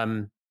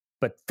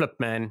 But flip,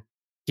 man,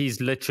 he's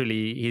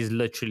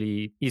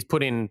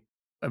put in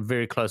a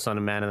very close on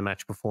a man of the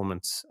match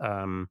performance.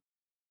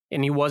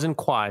 And he wasn't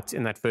quiet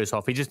in that first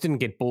half. He just didn't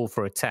get ball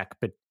for attack,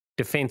 but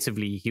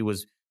defensively he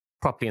was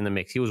properly in the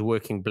mix. He was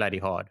working bloody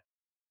hard.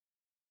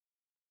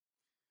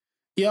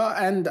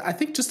 Yeah, and I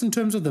think just in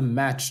terms of the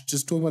match,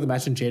 just talking about the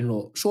match in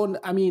general, Shaun,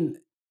 I mean,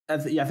 I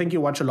think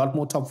you watch a lot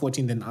more top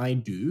 14 than I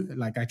do.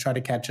 Like, I try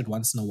to catch it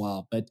once in a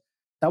while, but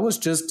that was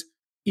just,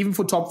 even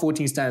for top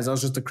 14 standards, that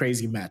was just a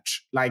crazy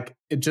match. Like,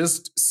 it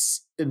was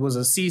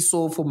a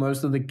seesaw for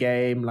most of the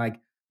game. Like,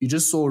 you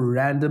just saw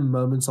random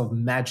moments of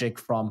magic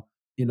from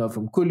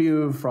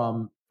Kulju,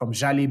 from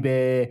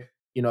Jalibert,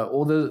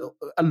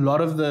 a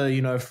lot of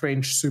the,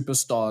 French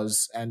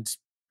superstars and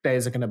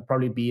players are going to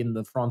probably be in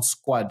the France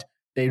squad.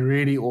 They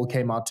really all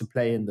came out to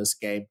play in this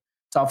game.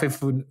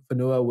 Tafe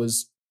Fanua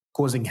was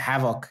causing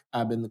havoc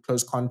in the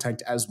close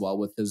contact as well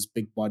with his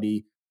big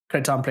body.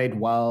 Cretin played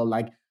well.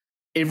 Like,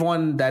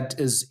 everyone that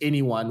is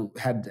anyone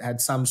had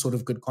some sort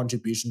of good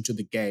contribution to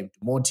the game.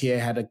 Mortier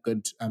had a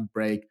good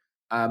break.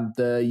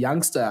 The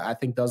youngster, I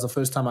think that was the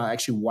first time I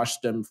actually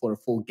watched him for a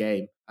full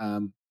game.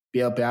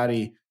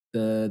 Bielbiari,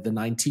 the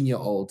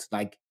 19-year-old,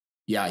 like,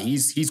 yeah,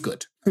 he's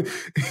good.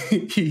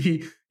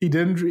 he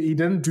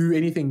didn't do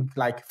anything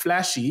like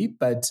flashy,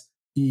 but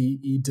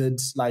he did,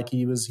 like,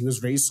 he was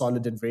very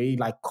solid and very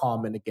like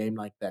calm in a game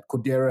like that.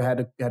 Cordero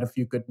had a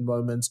few good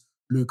moments.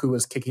 Luca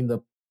was kicking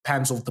the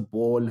pants off the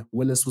ball.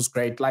 Willis was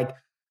great. Like,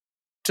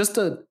 just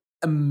a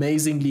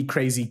amazingly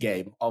crazy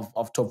game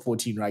of top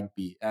 14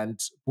 rugby, and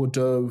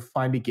Bordeaux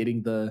finally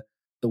getting the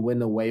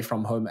win away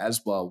from home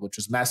as well, which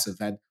was massive.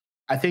 And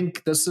I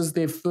think this is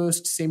their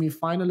first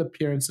semi-final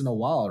appearance in a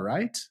while,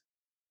 right?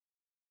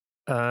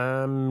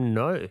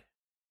 No.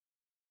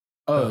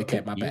 Oh,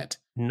 okay, my bad.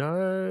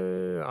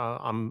 No,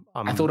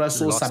 I thought I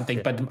saw something,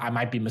 here, but I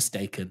might be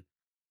mistaken.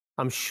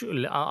 I'm sure.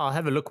 I'll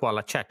have a look while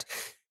I chat.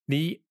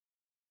 The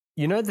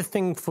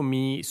thing for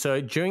me,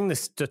 so during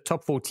the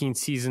top 14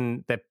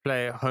 season, they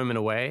play home and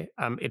away.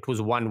 It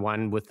was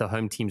 1-1 with the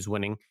home teams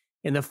winning.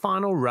 In the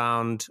final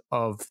round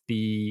of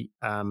the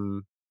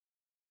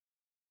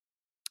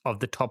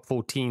top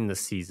 14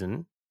 this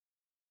season,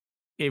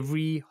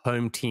 every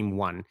home team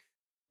won.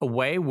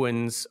 Away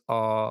wins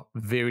are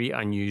very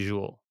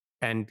unusual,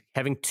 and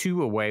having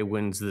 2 away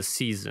wins this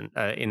season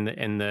in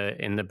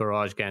the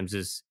barrage games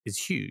is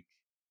huge.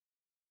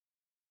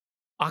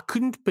 I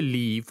couldn't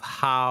believe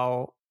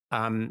how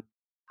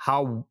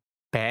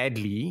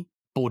badly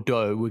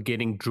Bordeaux were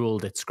getting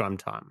drilled at scrum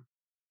time,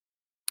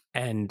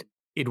 and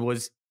it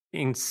was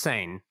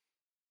insane.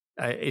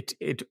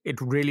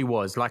 It really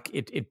was. Like,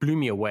 it blew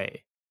me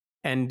away,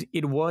 and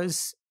it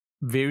was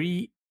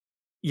very.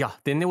 Yeah,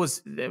 then there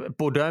was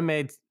Bordeaux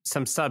made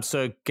some subs.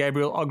 So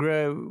Gabriel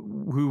Ogre,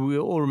 who we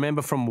all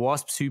remember from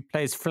Wasps, who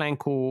plays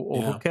flank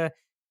or hooker,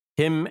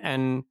 him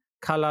and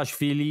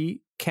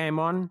Kalashvili came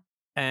on,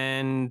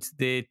 and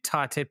their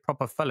Tate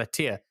proper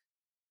Falatia.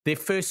 Their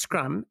first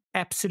scrum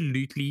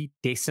absolutely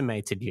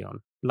decimated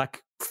Lyon,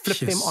 like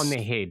flipped them on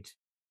their head.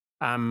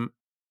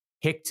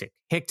 Hectic.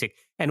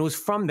 And it was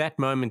from that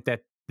moment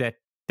that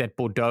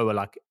Bordeaux were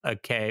like,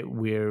 okay,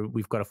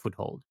 we've got a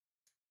foothold.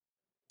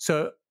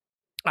 So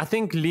I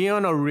think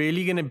Lyon are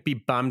really going to be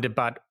bummed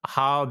about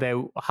how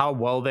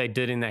well they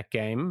did in that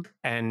game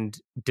and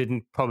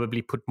didn't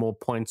probably put more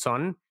points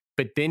on.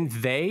 But then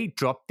they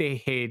dropped their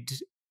head.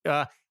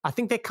 I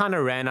think they kind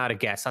of ran out of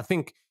gas. I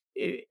think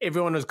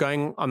everyone was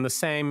going on the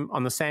same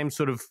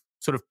sort of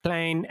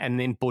plane, and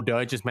then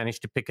Bordeaux just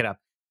managed to pick it up.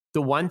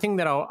 The one thing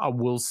that I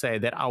will say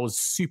that I was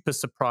super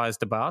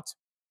surprised about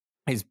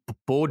is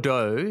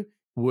Bordeaux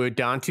were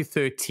down to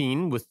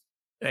 13 with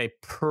a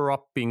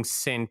prop being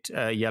sent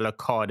yellow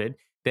carded.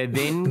 They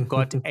then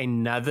got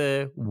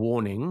another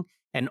warning,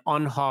 and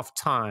on half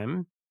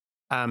time,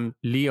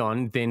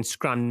 Lyon then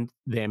scrummed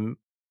them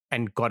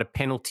and got a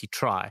penalty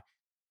try.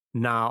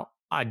 Now,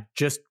 I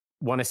just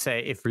want to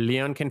say, if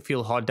Lyon can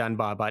feel hard done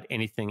by about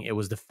anything, it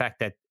was the fact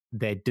that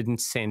they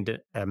didn't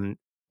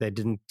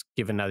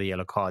give another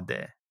yellow card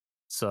there.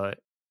 So,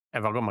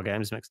 have I got my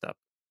games mixed up?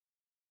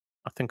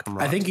 I think I'm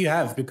right. I think you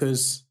have,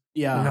 because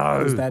no,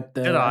 I think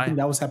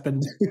that was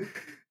happened.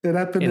 That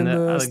happened in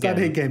the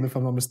Stade game, if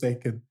I'm not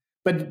mistaken.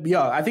 But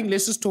yeah, I think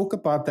let's just talk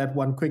about that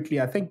one quickly.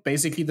 I think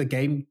basically the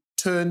game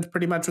turned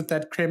pretty much with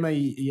that Crema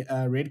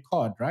red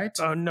card, right?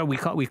 Oh no, we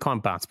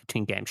can't bounce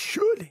between games.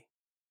 Surely,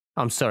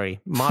 I'm sorry,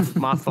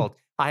 my fault.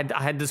 I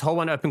had this whole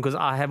one open because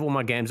I have all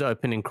my games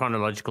open in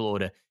chronological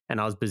order,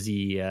 and I was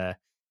busy.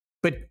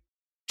 But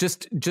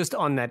just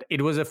on that,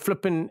 it was a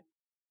flippin'.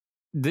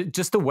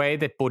 just the way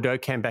that Bordeaux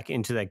came back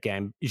into that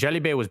game,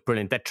 Jalibert was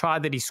brilliant. That try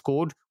that he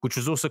scored, which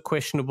was also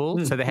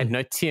questionable, so they had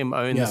no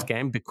TMO in this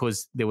game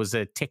because there was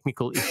a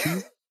technical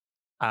issue.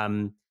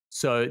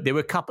 So there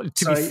were a couple.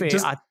 To be fair,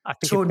 I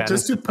think Shaun,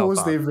 just to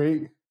pause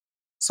there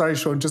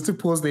Shaun, just to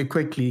pause there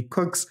quickly.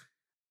 Kooks,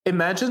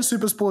 imagine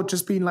SuperSport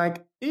just being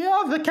like,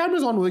 yeah, the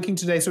cameras aren't working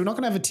today, so we're not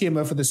going to have a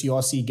TMO for this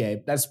URC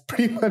game. That's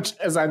pretty much,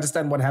 as I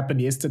understand, what happened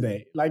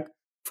yesterday. Like,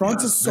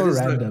 France is so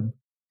random.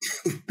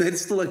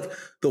 That's still like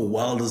the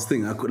wildest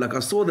thing. I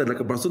saw that,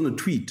 I saw the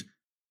tweet.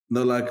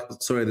 They're like,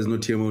 sorry, there's no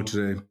TMO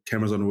today.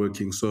 Cameras aren't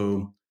working.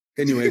 So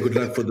anyway, good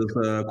luck for this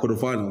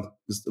quarterfinal.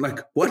 It's like,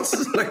 what?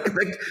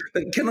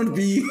 that cannot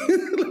be.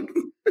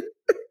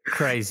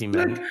 Crazy,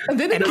 man. And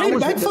then it came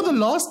back for the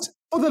last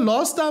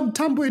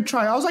Tambwe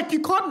try. I was like, you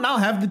can't now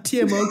have the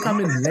TMO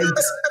come in late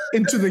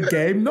into the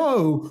game.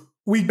 No,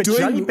 we're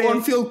doing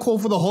on-field call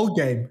for the whole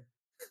game.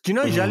 Do you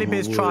know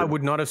Jalibert's try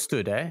would not have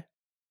stood, eh?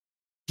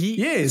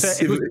 Yes.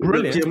 So it was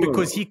brilliant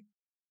because he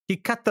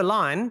cut the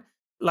line.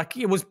 Like,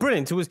 it was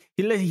brilliant.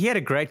 He had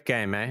a great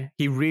game, eh?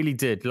 He really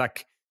did.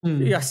 Like,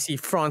 see,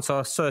 France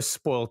are so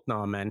spoiled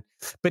now, man.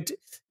 But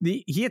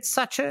he had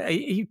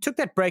he took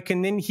that break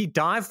and then he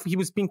dived. He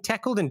was being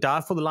tackled and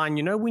dived for the line.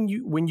 You know, when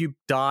you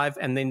dive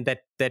and then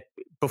that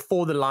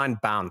before the line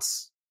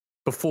bounce,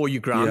 before you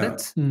ground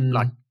it,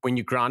 like when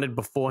you ground it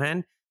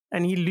beforehand,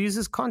 and he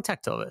loses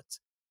contact of it.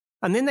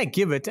 And then they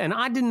give it, and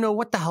I didn't know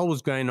what the hell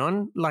was going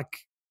on.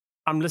 Like,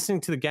 I'm listening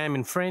to the game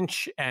in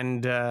French,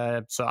 and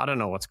so I don't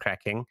know what's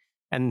cracking.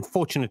 And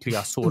fortunately,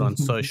 I saw it on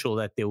social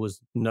that there was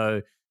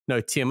no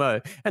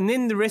TMO. And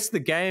then the rest of the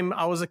game,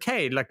 I was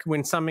okay. Like,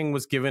 when something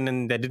was given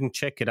and they didn't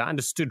check it, I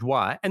understood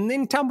why. And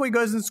then Tambwe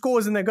goes and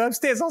scores, and they go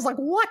upstairs. I was like,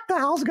 what the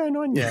hell's going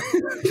on here?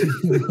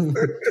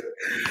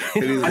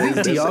 I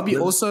think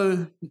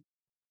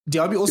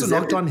Diaby also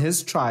knocked on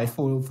his try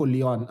for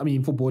Lyon. I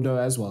mean, for Bordeaux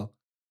as well.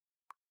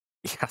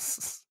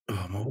 Yes.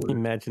 Oh,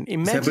 imagine.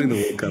 It's happening in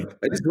the World Cup.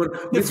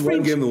 It's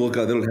one game in the World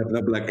Cup that'll happen.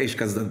 I'll be like, hey,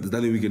 guys, there's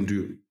nothing we can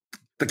do.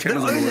 The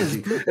cameras aren't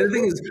working. And the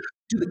thing is,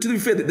 to be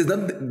fair, there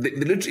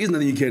literally is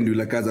nothing you can do.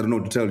 Like, guys, I don't know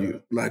what to tell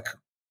you. Like,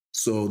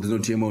 so there's no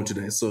TMO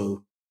today.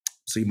 So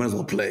you might as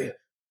well play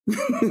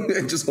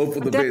and just hope for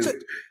the best.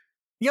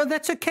 Yeah,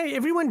 that's okay.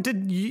 Everyone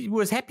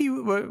was happy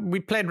we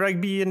played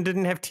rugby and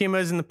didn't have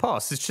TMOs in the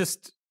past. It's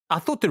just, I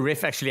thought the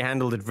ref actually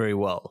handled it very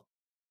well.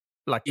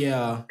 Like,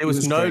 yeah, there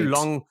was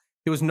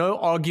no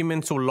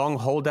arguments or long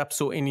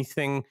holdups or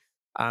anything.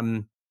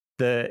 I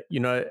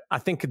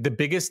think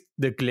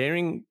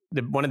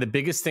one of the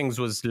biggest things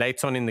was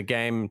late on in the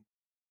game,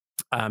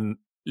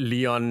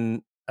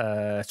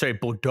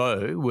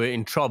 Bordeaux were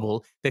in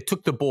trouble. They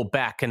took the ball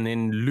back and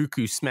then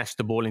Luku smashed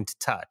the ball into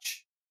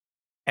touch.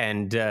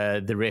 And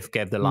the ref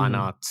gave the line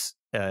out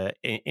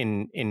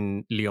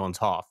in Lyon's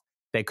half.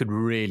 They could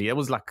really, it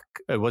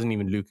wasn't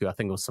even Luku, I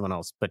think it was someone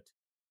else.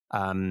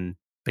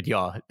 But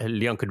yeah,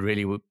 Lyon could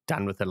really have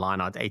done with the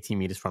line out 18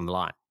 meters from the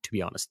line, to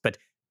be honest. But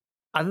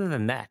other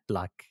than that,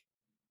 like,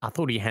 I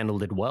thought he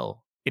handled it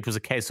well. It was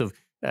a case of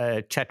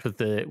chat with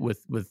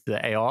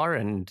the AR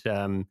and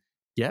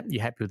yeah, you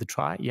happy with the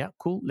try? Yeah,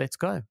 cool, let's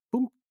go.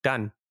 Boom,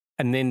 done.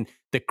 And then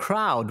the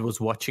crowd was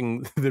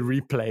watching the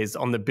replays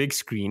on the big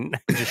screen,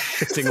 just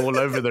shitting all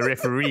over the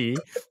referee.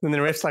 And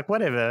the ref's like,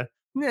 whatever,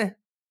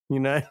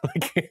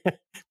 like,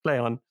 play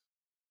on.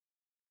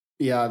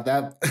 Yeah,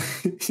 that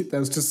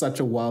was just such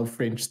a wild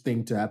French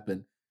thing to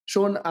happen.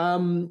 Shaun,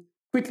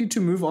 quickly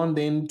to move on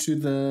then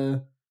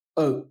to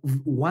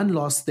one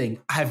last thing.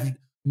 I have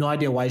no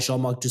idea why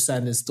Jean-Marc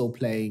Dusan is still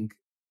playing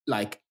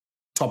like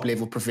top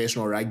level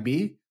professional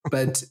rugby,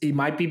 but he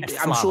might be.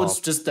 I'm sure it's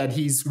just that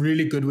he's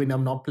really good when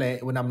I'm not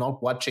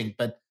watching.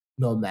 But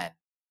no, man,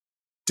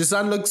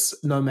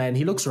 Dusan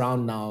he looks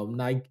round now.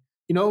 Like,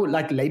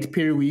 like late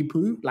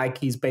Periwipu, like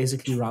he's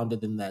basically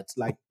rounded than that.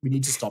 Like, we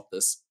need to stop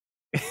this.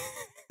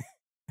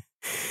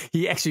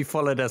 He actually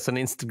followed us on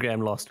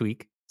Instagram last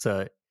week.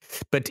 So,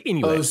 but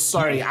anyway. Oh,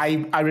 sorry.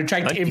 I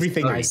retract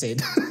everything I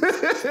said.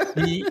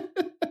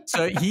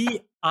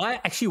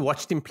 I actually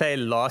watched him play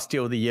last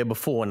year or the year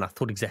before, and I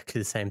thought exactly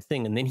the same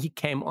thing. And then he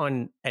came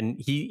on, and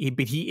he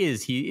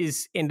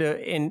is end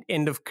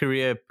of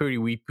career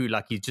Periwipu.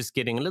 Like, he's just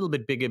getting a little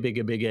bit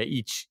bigger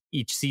each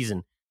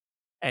season,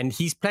 and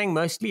he's playing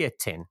mostly at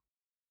 10.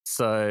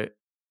 So,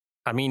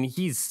 I mean,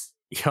 he's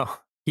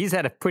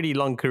had a pretty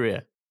long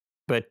career.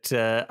 But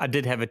I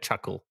did have a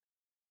chuckle.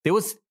 There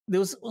was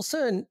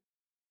also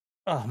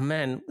oh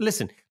man,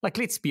 listen, like,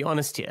 let's be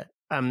honest here.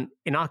 In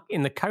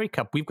the Currie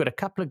Cup, we've got a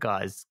couple of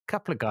guys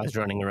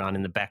running around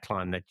in the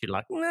backline that you're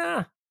like,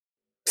 nah,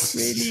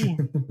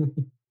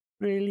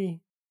 really.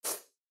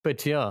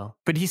 But yeah,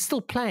 but he's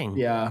still playing.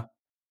 Yeah,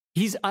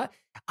 he's.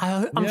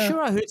 I'm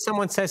sure I heard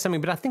someone say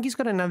something, but I think he's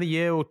got another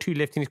year or two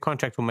left in his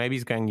contract, or maybe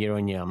he's going year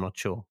on year. I'm not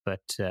sure,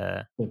 but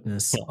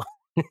goodness.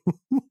 Yeah.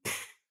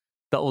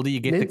 The older you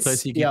get, the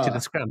closer you get to the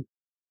scrum.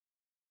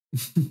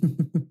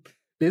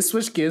 Let's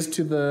switch gears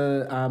to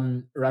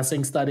the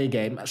Racing Stade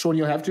game. Shaun,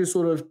 you'll have to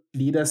sort of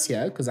lead us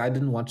here because I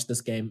didn't watch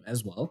this game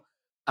as well.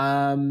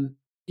 All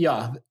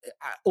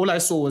I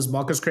saw was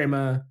Marcus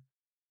Kramer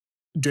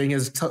doing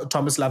his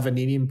Thomas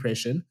Lavanini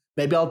impression.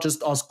 Maybe I'll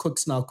just ask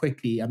Kooks now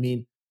quickly. I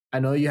mean, I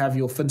know you have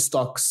your Finn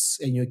stocks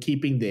and you're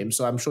keeping them,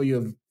 so I'm sure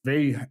you're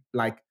very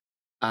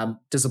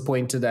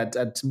disappointed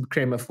at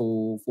Kramer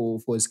for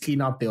his clean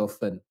up there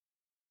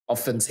of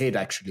Finn's head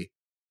actually.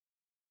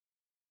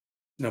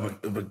 No,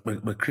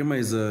 but Kramer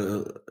is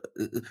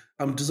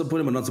I'm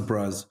disappointed but not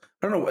surprised.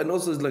 I don't know, and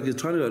also it's like he's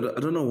trying to. I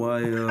don't know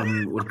why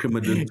what Kramer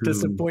did.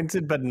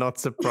 Disappointed but not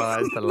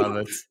surprised. I love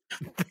it.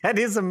 That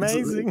is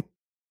amazing.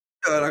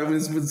 I mean,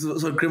 it's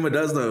what Kramer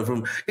does now.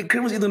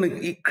 Kramer's either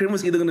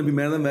going to be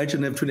man of the match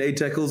and have 28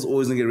 tackles, or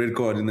he's going to get a red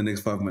card in the next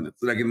 5 minutes.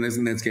 Like in the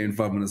next game in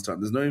 5 minutes time.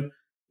 There's no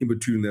in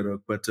between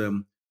that. But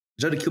he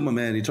tried to kill my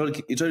man. He tried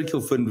to kill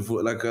Finn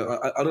before. Like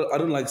I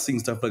don't like seeing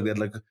stuff like that.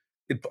 Like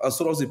I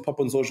saw obviously pop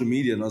on social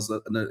media, and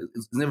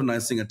it's never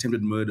nice seeing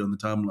attempted murder on the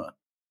timeline.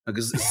 Like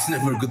it's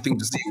never a good thing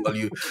to see while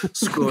you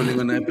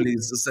scrolling on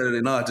Apple's Saturday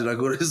night. And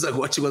it's like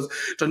watching was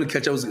trying to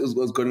catch up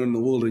what's going on in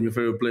the world, and your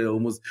favorite player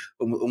almost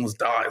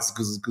dies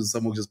because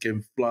someone just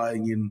came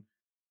flying in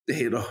the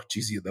head. Oh,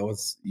 geez, it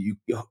was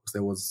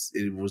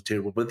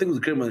terrible. But the thing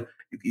with Kramer,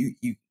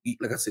 you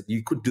like I said,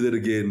 you could do that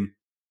again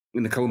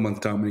in a couple months'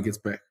 time when he gets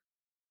back.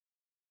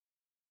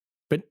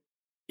 But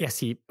yeah,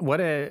 see,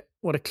 what a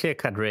clear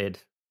cut red.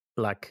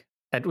 Like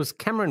it was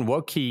Cameron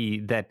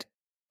Wokey that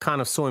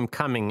kind of saw him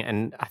coming,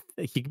 and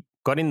he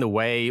got in the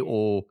way,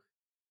 or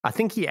I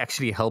think he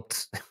actually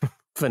helped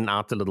Finn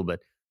out a little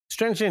bit.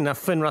 Strangely enough,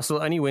 Finn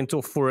Russell only went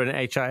off for an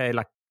HIA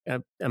like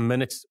a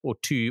minute or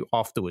two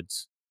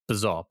afterwards.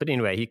 Bizarre. But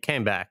anyway, he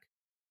came back.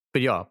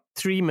 But yeah,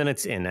 3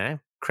 minutes in,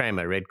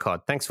 Kramer, red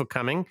card. Thanks for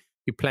coming.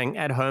 You're playing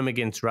at home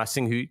against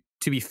Racing, who,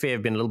 to be fair,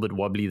 have been a little bit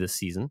wobbly this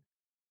season.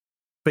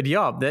 But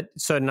yeah,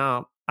 so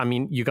now, I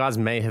mean, you guys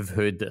may have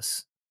heard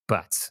this,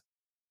 but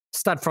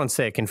Stade France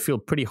can feel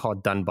pretty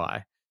hard done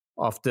by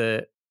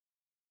after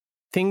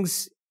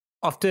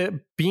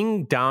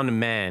being down a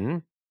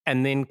man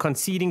and then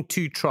conceding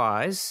 2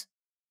 tries,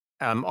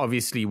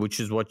 obviously, which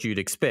is what you'd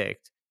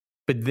expect,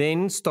 but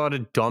then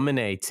started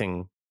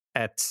dominating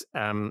at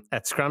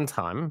scrum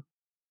time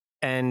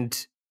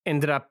and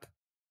ended up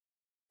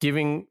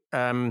giving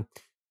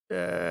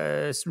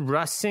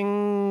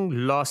Racing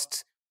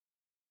lost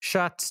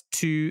Shat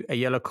to a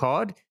yellow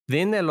card.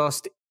 Then they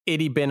lost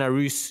Eddie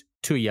Benarous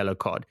to a yellow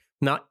card.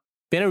 Now,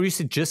 Benarous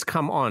had just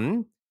come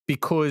on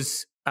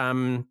because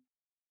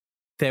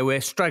they were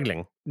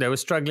struggling. They were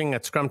struggling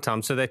at scrum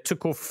time, so they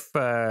took off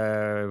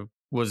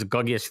was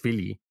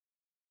Gogiashvili,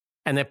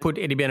 and they put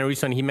Eddie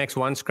Benarous on. He makes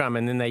 1 scrum,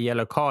 and then they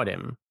yellow card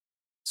him.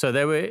 So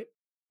they were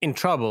in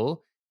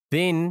trouble.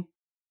 Then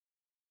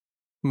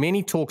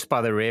many talks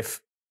by the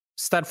ref.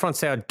 Stade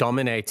France are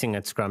dominating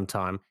at scrum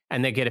time,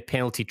 and they get a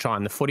penalty try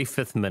in the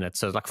 45th minute,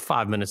 so it's like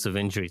 5 minutes of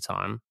injury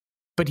time.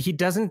 But he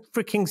doesn't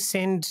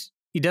send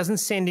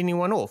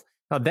anyone off.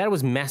 Now, that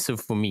was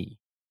massive for me.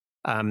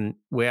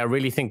 Where I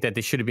really think that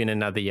there should have been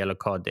another yellow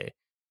card there.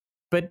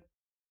 But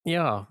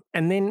yeah,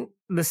 and then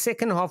the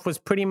second half was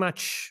pretty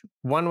much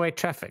one-way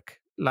traffic.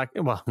 That's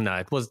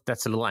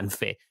a little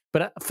unfair.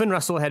 But Finn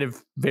Russell had a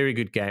very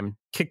good game,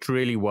 kicked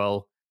really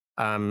well,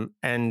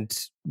 and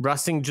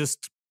Racing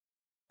just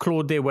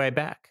clawed their way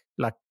back.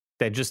 Like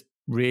they just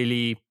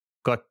really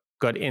got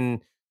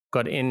in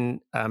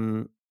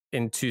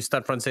into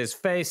Stade France's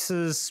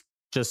faces,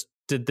 just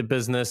did the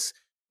business,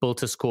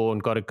 built a score,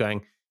 and got it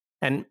going.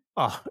 And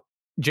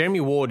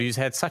Jeremy Ward, who's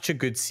had such a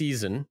good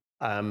season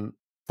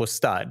for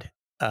Stade,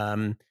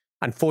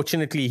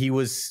 unfortunately,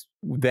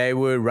 they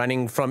were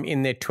running from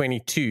in their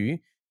 22,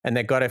 and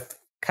they got a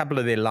couple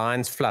of their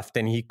lines fluffed,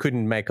 and he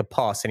couldn't make a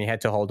pass, and he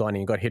had to hold on, and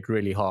he got hit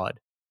really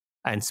hard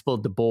and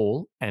spilled the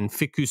ball, and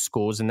Fiku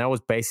scores, and that was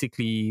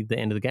basically the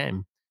end of the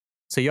game.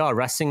 So yeah,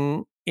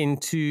 Racing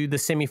into the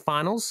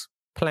semi-finals,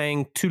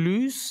 playing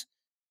Toulouse,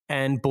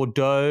 and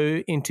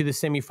Bordeaux into the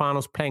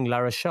semi-finals playing La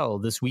Rochelle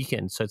this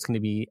weekend. So it's going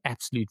to be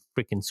absolute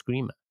freaking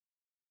screamer.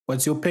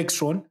 What's your pick,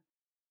 Shaun?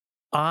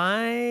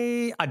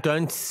 I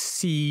don't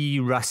see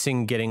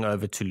Racing getting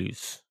over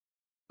Toulouse.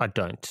 I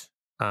don't.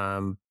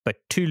 But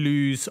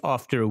Toulouse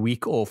after a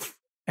week off,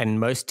 and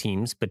most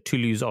teams, but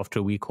Toulouse after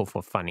a week off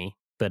are funny.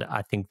 But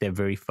I think they're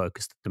very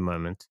focused at the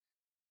moment.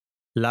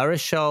 La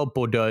Rochelle,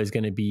 Bordeaux is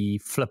going to be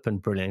flippin'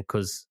 brilliant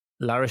because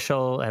La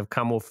Rochelle have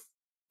come off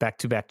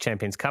back-to-back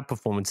Champions Cup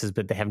performances,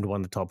 but they haven't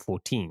won the top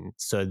 14.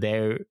 So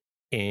they're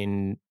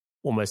in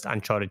almost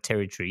uncharted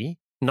territory.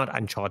 Not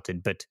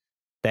uncharted, but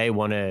they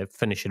want to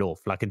finish it off.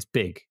 Like it's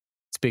big.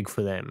 It's big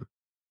for them.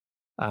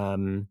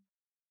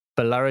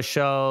 But La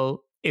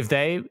Rochelle, if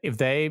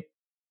they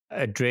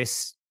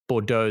address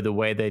Bordeaux the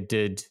way they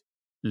did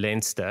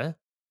Leinster,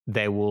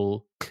 they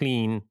will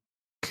clean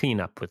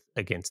up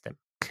against them.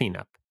 Clean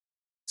up.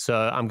 So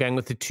I'm going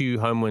with the 2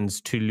 home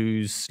wins,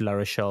 Toulouse, La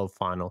Rochelle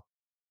final.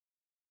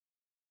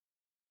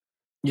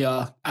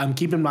 Yeah,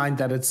 keep in mind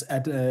that it's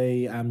at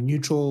a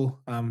neutral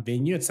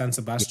venue at San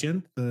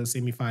Sebastian, the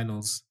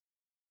semi-finals.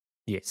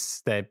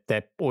 Yes, they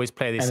always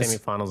play their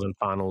semi-finals and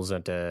finals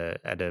at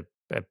a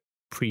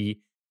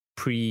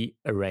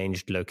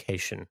pre-arranged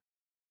location.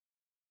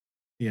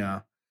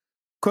 Yeah.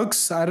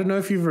 Kooks, I don't know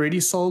if you've already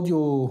sold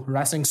your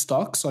racing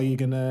stocks. Are you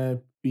going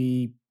to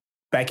be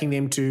backing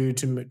them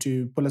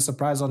to pull a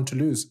surprise on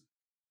Toulouse?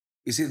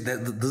 You see,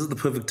 this is the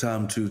perfect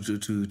time to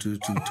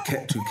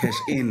cash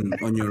in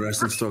on your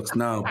racing stocks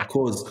now,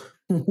 because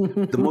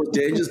the most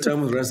dangerous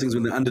time with racing is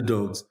when they're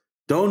underdogs.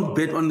 Don't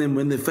bet on them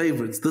when they're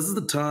favorites. This is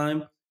the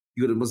time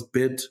you must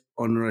bet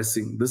on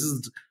racing.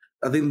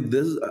 I think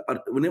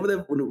whenever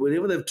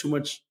they have too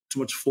much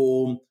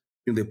form,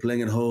 they're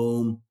playing at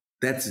home.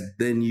 Then it's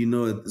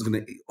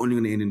only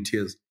gonna end in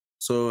tears.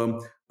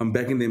 So I'm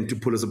backing them to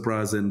pull a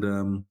surprise and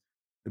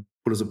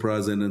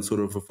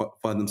sort of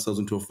find themselves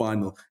into a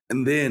final,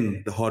 and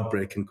then the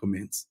heartbreak can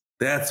commence.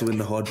 That's when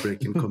the heartbreak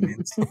can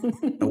commence.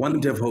 I want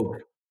them to have hope.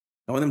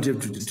 I want them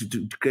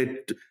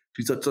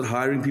to start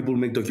hiring people to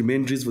make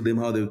documentaries for them,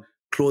 how they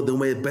clawed their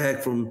way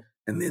back from,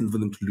 and then for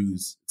them to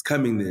lose. It's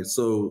coming there.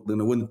 So they're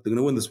gonna win. They're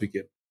gonna win this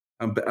weekend.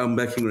 I'm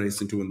backing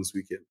racing to win this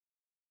weekend.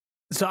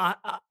 So I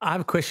have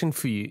a question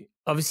for you.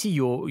 Obviously,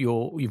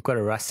 you've got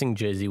a racing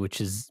jersey, which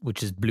is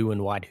blue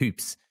and white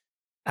hoops.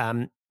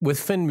 With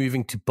Finn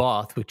moving to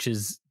Bath, which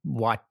is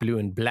white, blue,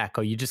 and black,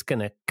 are you just going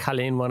to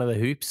colour in one of the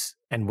hoops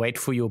and wait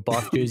for your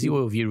Bath jersey,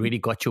 or have you already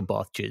got your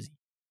Bath jersey?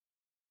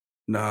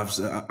 No, I'm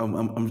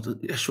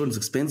sure it's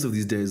expensive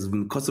these days.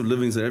 The cost of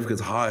living in South Africa is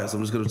high, so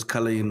I'm just going to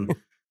colour in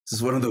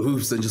just one of the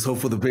hoops and just hope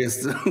for the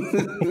best.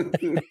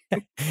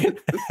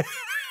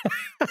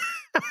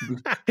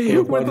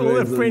 With all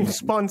the French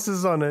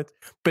sponsors on it,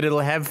 but it'll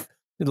have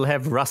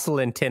Russell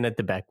and 10 at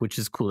the back, which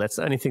is cool. That's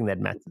the only thing that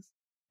matters.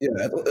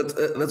 Yeah,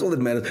 that's all that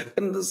matters.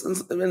 And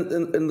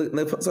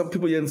some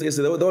people here in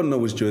SA, they don't know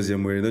which jersey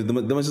I'm wearing.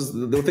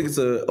 They'll think it's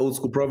an old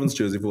school province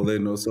jersey for all they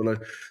know. So they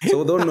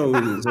don't know.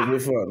 So we're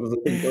fine.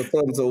 I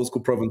thought it's an old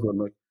school province one,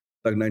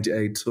 like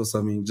 98 or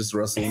something. Just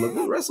Russell.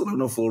 Russell,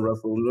 no full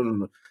Russell.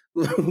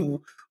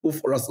 No.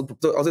 Russell.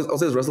 I'll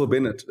say it's Russell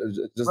Bennett.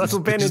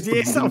 Russell Bennett.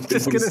 Yes, I was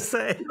just gonna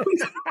say.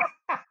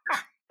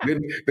 They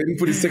didn't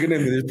put his second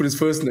name. They just put his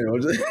first name.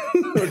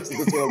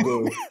 That's where I'm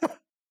going.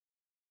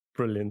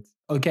 Brilliant.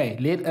 Okay,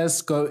 let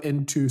us go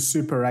into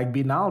Super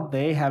Rugby now.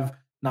 They have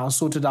now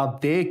sorted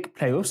out their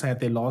playoffs. They had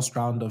their last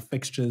round of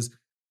fixtures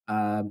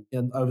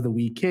over the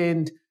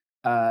weekend.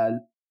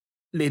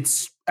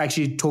 Let's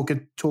actually talk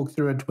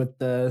through it with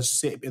the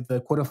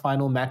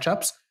quarterfinal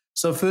matchups.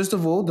 So first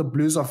of all, the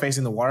Blues are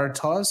facing the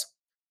Waratahs.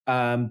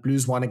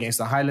 Blues won against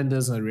the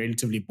Highlanders in a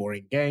relatively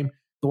boring game.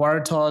 The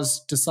Waratahs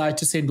decide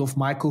to send off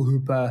Michael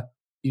Hooper,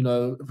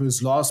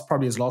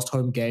 probably his last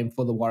home game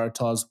for the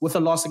Waratahs, with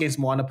a loss against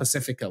Moana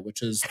Pacifica,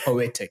 which is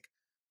poetic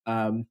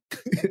at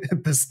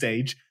this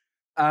stage.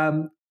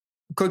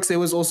 Kooks, there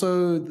was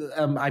also,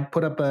 I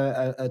put up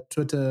a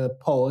Twitter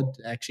poll,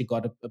 actually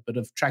got a bit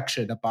of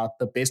traction about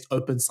the best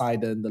open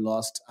side in the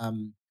last,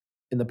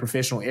 in the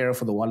professional era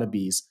for the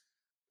Wallabies.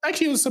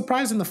 Actually, I was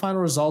surprised in the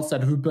final results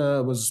that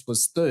Hooper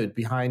was third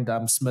behind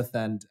Smith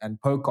and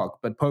Pocock,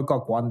 but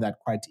Pocock won that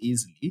quite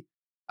easily.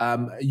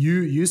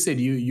 You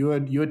said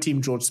you're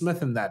Team George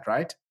Smith in that,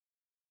 right?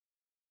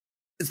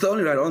 It's the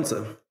only right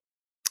answer.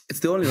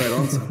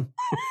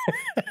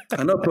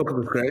 I know Pocock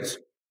was great.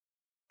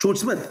 George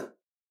Smith,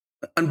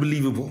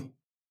 unbelievable,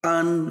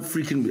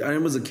 unfreaking. I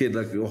remember as a kid,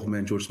 oh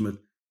man, George Smith,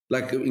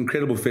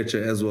 incredible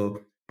fetcher as well,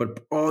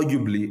 but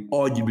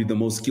arguably the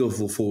most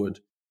skillful forward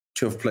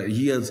to have played.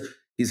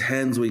 His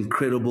hands were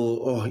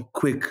incredible.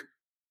 Quick.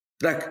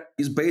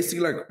 He's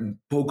basically like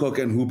Pocock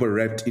and Hooper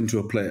wrapped into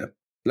a player.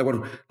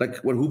 What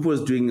Hooper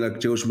was doing,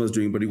 George Smith was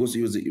doing, but he was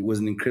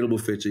an incredible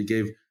fetcher. He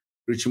gave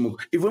Richie McCaw.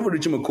 If we went for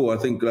Richie McCaw,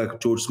 I think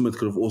George Smith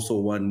could have also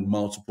won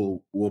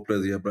multiple World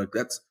Players of the Year. But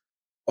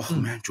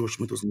man, George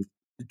Smith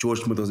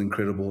was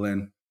incredible.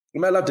 And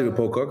I love David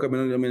Pocock. I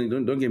mean,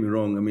 don't get me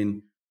wrong. I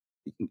mean,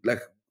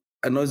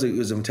 I know he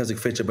was a fantastic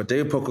fetcher, but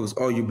David Pocock is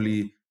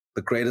arguably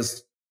the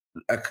greatest.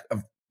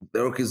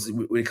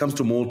 When it comes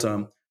to maul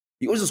time,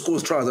 he always just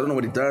scores tries. I don't know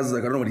what he does. I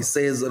don't know what he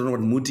says. I don't know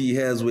what muti he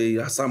has.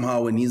 Where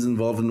somehow when he's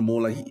involved in the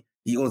maul,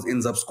 he always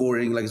ends up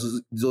scoring.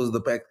 He's always the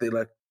back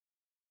there.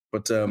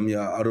 But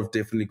I'd have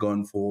definitely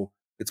gone for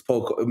it's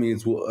Pocock. I mean,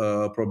 it's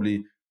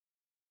probably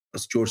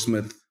it's George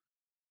Smith.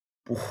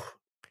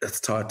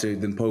 That's tighter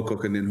than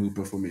Pocock and then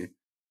Hooper for me.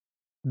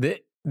 There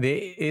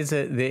is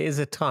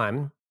a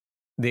time.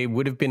 There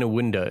would have been a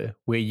window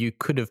where you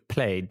could have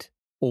played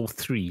all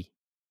three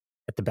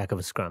at the back of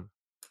a scrum.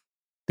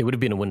 There would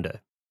have been a window.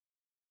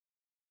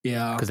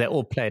 Yeah. Because they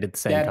all played at the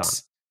same time.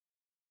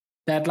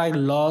 That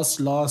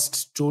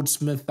last George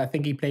Smith, I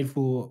think he played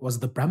for, was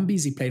it the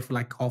Brumbies? He played for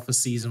half a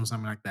season or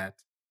something like that.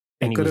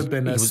 It could have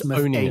been a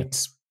Smith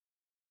 8.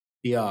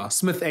 Yeah,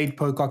 Smith 8,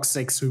 Pocock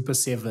 6, Hooper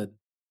 7.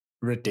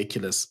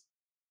 Ridiculous.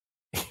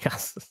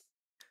 Yes.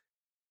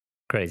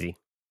 Crazy.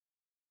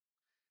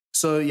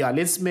 So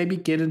let's maybe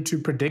get into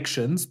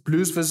predictions.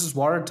 Blues versus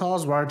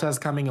Waratahs. Waratahs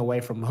coming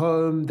away from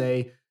home.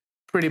 They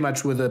pretty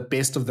much were the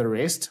best of the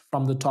rest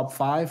from the top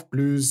 5.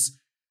 Blues,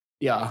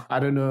 I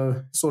don't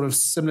know, sort of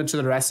similar to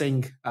the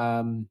Racing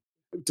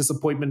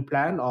disappointment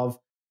plan of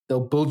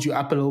they'll build you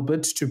up a little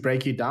bit to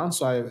break you down.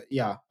 So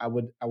I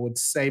would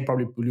say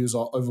probably Blues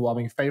are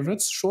overwhelming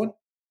favorites. Shaun?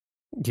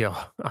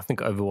 Yeah, I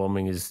think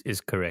overwhelming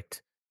is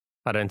correct.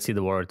 I don't see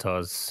the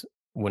Waratahs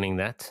winning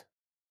that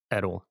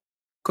at all.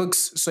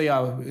 Kooks, so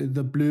yeah,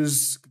 the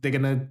Blues, they're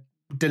going to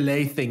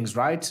delay things,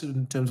 right?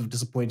 In terms of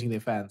disappointing their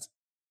fans.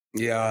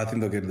 Yeah, I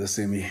think they'll get to the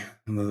semi.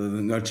 No,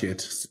 not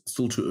yet.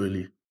 Still too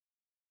early.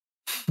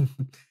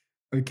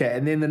 Okay,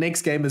 and then the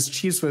next game is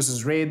Chiefs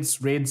versus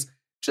Reds. Reds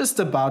just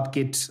about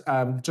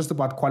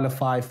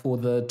qualify for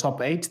the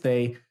top 8.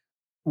 They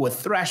were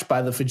thrashed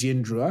by the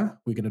Fijian Drua.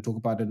 We're going to talk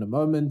about it in a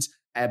moment.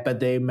 But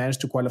they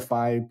managed to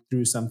qualify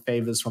through some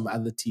favors from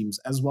other teams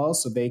as well.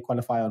 So they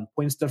qualify on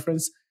points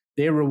difference.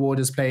 Their reward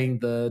is playing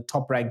the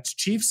top-ranked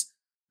Chiefs.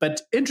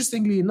 But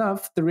interestingly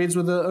enough, the Reds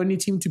were the only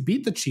team to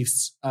beat the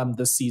Chiefs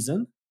this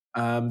season.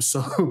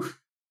 So,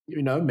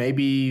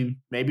 maybe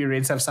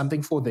Reds have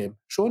something for them.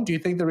 Shaun, do you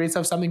think the Reds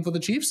have something for the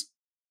Chiefs?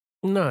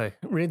 No,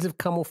 Reds have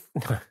come off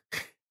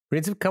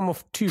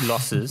 2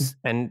 losses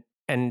and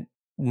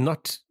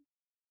not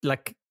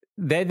like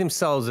they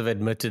themselves have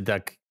admitted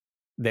that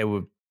they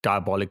were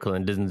diabolical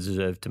and didn't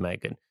deserve to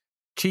make it.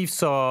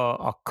 Chiefs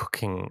are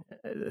cooking.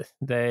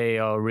 They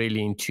are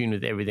really in tune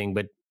with everything,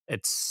 but I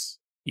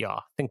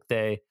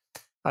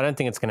don't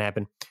think it's going to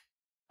happen.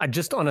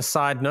 Just on a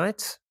side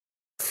note,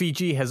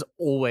 Fiji has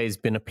always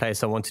been a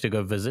place I wanted to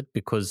go visit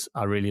because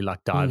I really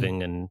like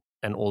diving and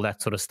all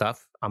that sort of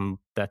stuff.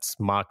 That's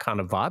my kind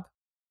of vibe.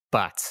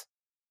 But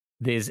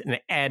there's an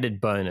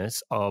added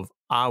bonus of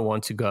I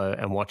want to go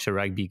and watch a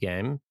rugby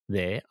game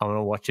there. I want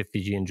to watch a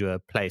Fijian Drua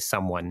play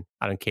someone.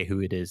 I don't care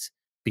who it is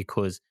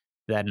because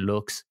that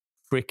looks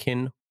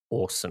freaking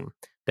awesome.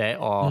 They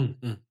are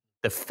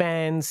the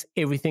fans,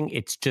 everything.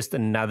 It's just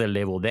another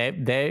level.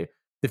 The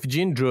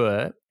Fijian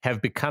Drua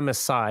have become a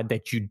side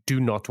that you do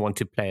not want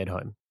to play at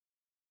home.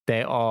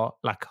 They are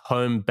like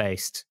home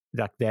based.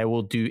 Like they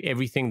will do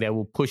everything. They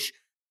will push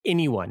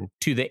anyone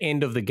to the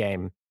end of the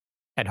game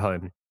at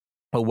home.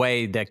 A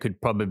way that could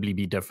probably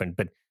be different,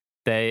 but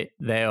they've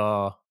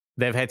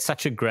had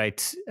such a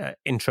great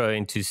intro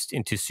into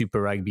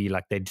Super Rugby.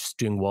 Like they're just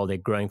doing well. They're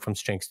growing from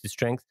strength to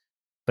strength.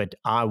 But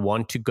I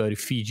want to go to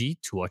Fiji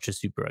to watch a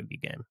Super Rugby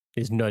game.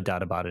 There's no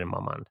doubt about it in my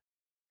mind.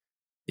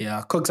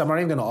 Yeah, Kooks, I'm not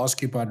even going to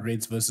ask you about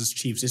Reds versus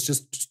Chiefs. Let's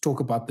just talk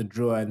about the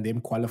Drua and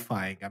them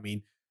qualifying. I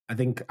mean, I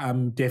think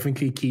I'm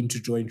definitely keen to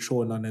join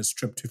Shaun on his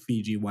trip to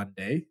Fiji one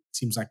day.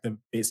 Seems like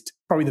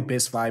probably the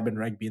best vibe in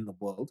rugby in the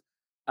world.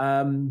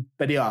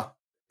 But yeah,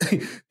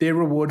 their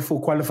reward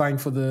for qualifying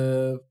for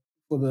the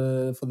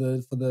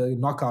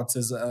knockouts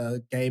is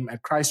a game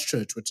at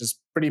Christchurch, which is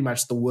pretty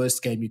much the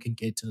worst game you can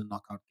get in a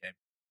knockout game.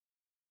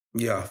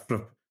 Yeah,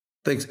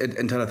 thanks,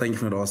 and Thala, thank you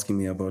for not asking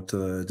me about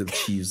the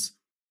Chiefs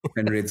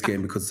and Reds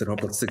game because it's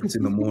up at 6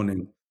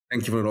 a.m.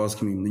 Thank you for not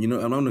asking me.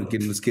 I'm not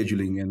getting the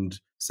scheduling and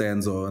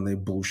Sanzo and they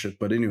bullshit.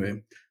 But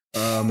anyway,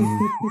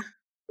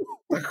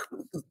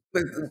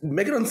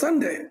 make it on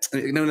Sunday.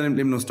 No, let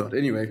me not start.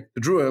 Anyway,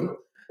 the Drua.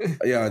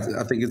 Yeah,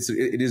 I think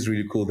it is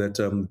really cool that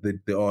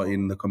they are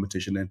in the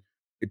competition and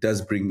it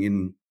does bring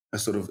in a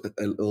sort of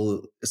a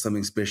little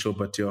something special.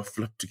 But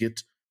flip to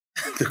get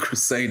the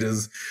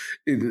Crusaders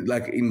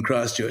in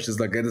Christchurch is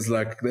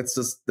that's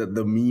just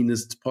the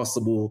meanest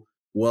possible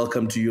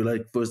welcome to you,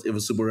 like first ever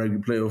Super Rugby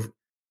playoff.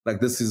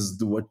 Like this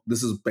is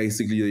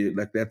basically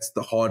like that's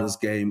the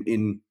hardest game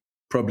in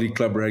probably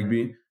club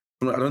rugby.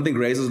 I don't think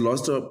Razor's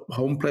lost a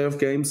home playoff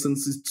game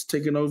since it's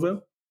taken over,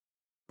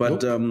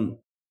 but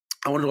nope.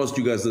 I wanted to ask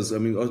you guys this. I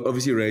mean,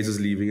 obviously Razor's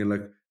leaving and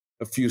like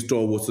a few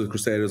stalwarts of the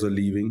Crusaders are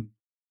leaving.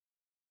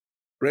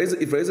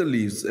 If Razor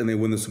leaves and they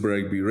win the Super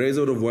Rugby,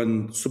 Razor would have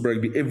won Super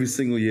Rugby every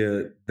single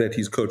year that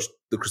he's coached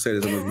the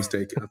Crusaders, I'm not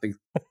mistaken, I think,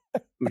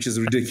 which is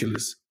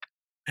ridiculous.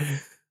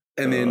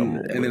 And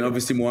then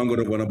obviously Moanga would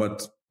have won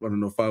about,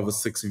 5 or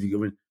 6 if you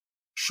go in.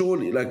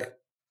 Surely, like,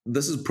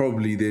 this is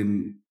probably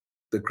then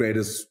the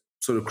greatest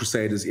sort of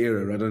Crusaders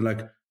era, right? And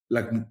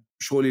like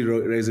surely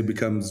Razor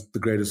becomes the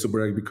greatest Super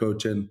Rugby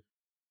coach and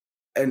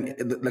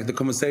like the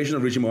conversation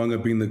of Richie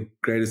Moanga being the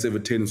greatest ever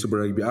 10 in Super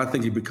Rugby, I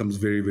think it becomes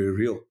very, very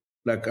real.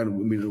 Like, I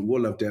mean,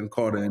 we'll love Dan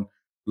Carter and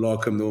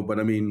Larkham though, but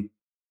I mean,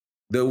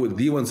 the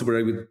one Super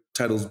Rugby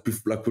titles,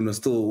 like when there were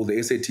still all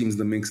the SA teams in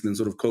the mix and then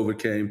sort of COVID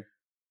came,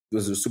 there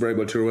was a Super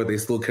Rugby Aotearoa, they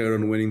still carried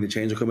on winning. They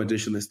changed the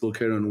competition, they still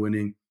carried on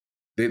winning.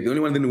 The only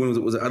one that didn't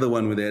win was the other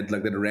one where they had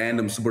like that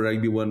random Super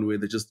Rugby one where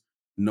they just,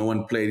 no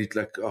one played it.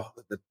 Like, I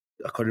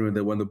can't remember,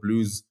 they won the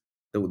Blues,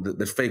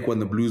 that fake won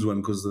the Blues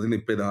one because I think they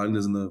played the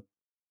Highlanders in the...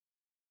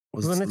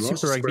 Wasn't it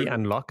Super Rugby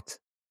Unlocked?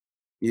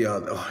 Yeah,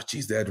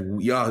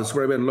 the Super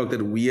Rugby Unlocked,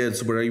 that weird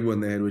Super Rugby one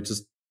they had, which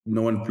just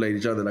no one played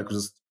each other.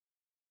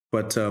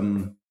 But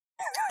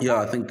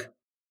I think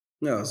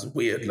it's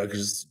weird. Like,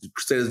 just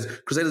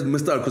Crusaders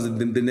missed out because they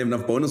didn't have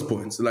enough bonus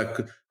points. Like,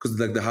 because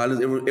like the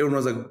Highlanders, everyone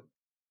was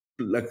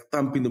like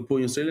thumping the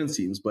poor Australian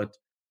teams. But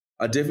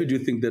I definitely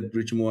do think that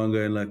Richie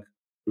Moanga and like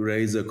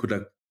Razor could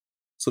like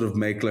sort of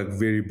make like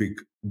very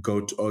big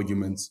GOAT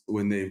arguments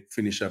when they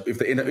finish up. If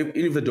they end up, even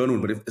if they don't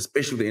win, but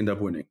especially if they end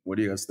up winning. What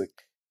do you guys think?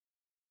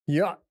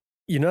 Yeah,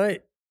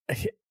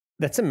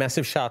 that's a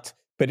massive shout,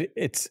 but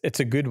it's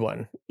a good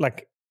one.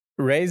 Like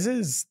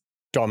Razor's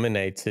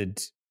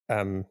dominated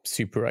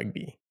Super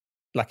Rugby.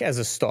 Like as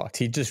a start,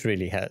 he just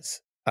really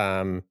has.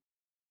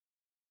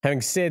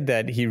 Having said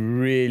that, he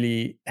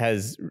really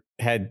has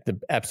had the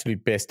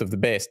absolute best of the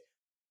best.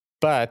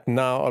 But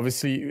now,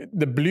 obviously,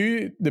 the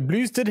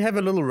Blues did have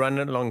a little run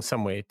along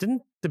somewhere.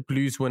 Didn't the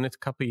Blues win it a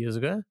couple of years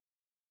ago?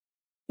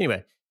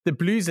 Anyway, the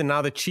Blues and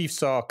now the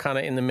Chiefs are kind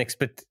of in the mix,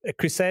 but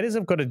Crusaders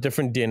have got a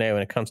different DNA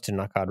when it comes to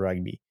knockout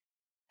rugby.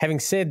 Having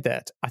said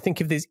that, I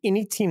think if there's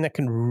any team that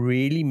can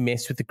really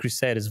mess with the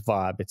Crusaders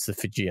vibe, it's the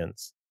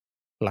Fijians.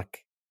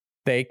 Like,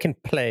 they can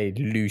play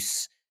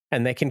loose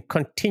and they can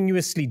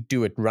continuously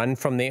do it, run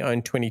from their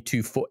own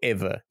 22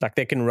 forever. Like,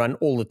 they can run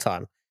all the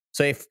time.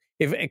 So if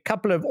a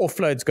couple of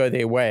offloads go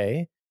their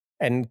way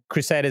and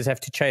Crusaders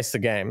have to chase the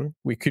game,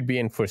 we could be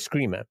in for a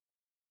screamer.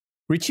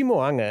 Richie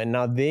Mo'unga,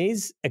 now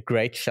there's a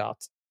great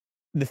shout.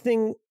 The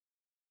thing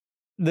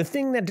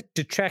that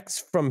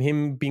detracts from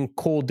him being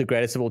called the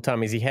greatest of all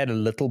time is he had a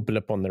little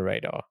blip on the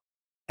radar.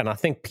 And I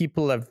think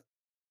people have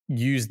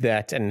used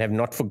that and have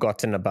not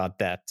forgotten about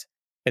that.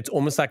 It's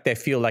almost like they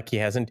feel like he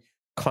hasn't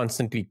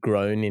constantly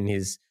grown in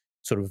his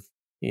sort of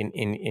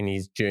in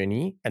his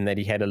journey, and that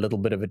he had a little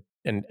bit of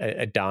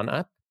a down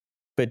up.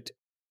 But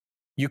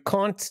you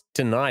can't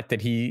deny it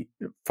that he,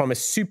 from a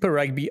Super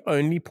Rugby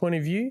only point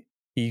of view,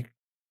 he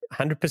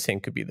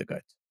 100% could be the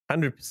GOAT.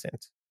 100%.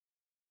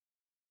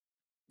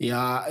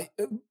 Yeah,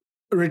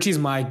 Richie's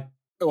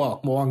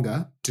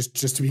Mo'unga,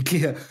 just to be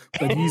clear,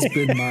 but he's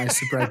been my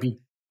Super Rugby.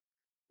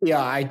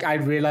 Yeah, I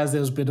realized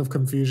there was a bit of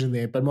confusion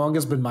there, but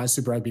Mo'unga's been my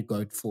Super Rugby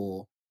GOAT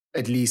for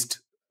at least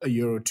a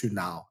year or two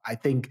now. I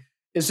think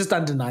it's just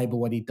undeniable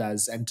what he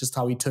does and just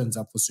how he turns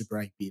up for Super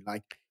Rugby.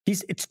 Like,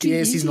 he's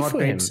not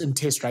great in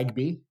Test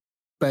rugby,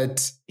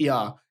 but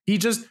yeah, he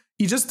just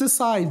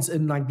decides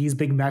in like these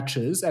big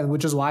matches, and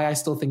which is why I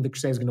still think the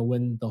Crusaders are going to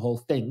win the whole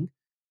thing.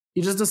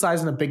 He just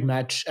decides in a big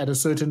match at a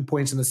certain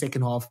point in the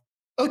second half,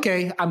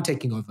 okay, I'm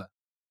taking over.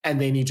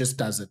 And then he just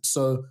does it.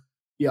 So,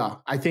 yeah,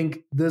 I think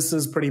this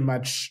is pretty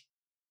much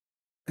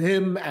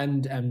him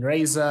and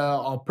Razor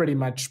are pretty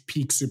much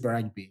peak Super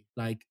Rugby.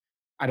 Like,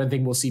 I don't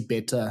think we'll see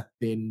better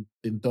than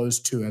those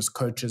two as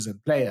coaches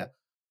and player.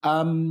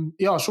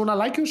 Yeah, Shaun, I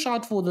like your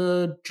shout for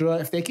the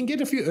Drua. If they can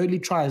get a few early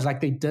tries like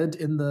they did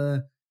in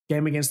the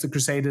game against the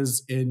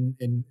Crusaders in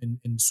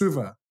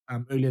Suva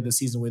earlier this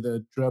season, where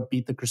the Drua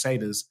beat the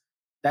Crusaders,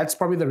 that's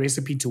probably the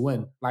recipe to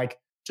win. Like,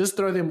 just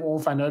throw them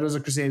off. I know it was a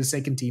Crusaders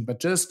second team,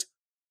 but just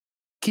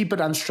keep it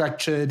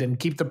unstructured and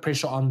keep the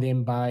pressure on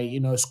them by,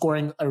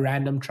 scoring a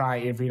random try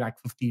every like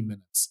 15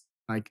 minutes.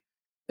 Like,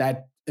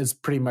 that is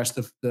pretty much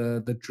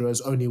the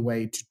Drua's only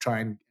way to try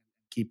and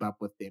keep up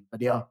with them.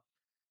 But yeah,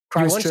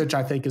 Christchurch,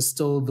 I think, is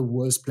still the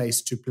worst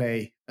place to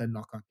play a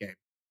knockout game.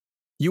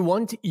 You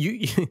want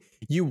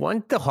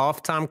the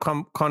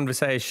halftime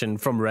conversation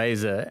from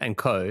Razor and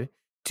co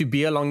to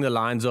be along the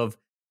lines of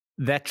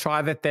that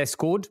try that they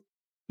scored,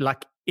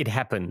 like, it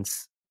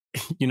happens,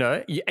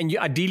 and you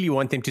ideally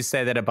want them to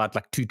say that about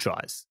like 2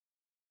 tries,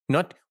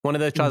 not one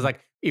of those tries like,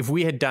 if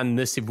we had done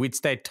this, if we'd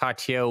stayed tight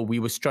here, or we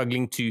were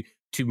struggling to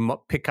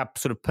pick up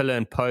sort of pillar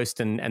and post,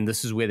 and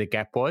this is where the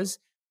gap was,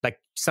 like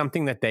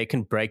something that they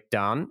can break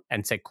down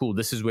and say, cool,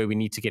 this is where we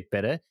need to get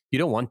better. You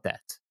don't want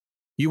that.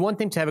 You want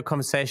them to have a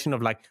conversation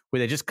of like, where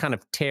they just kind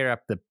of tear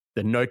up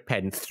the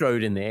notepad and throw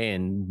it in the air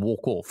and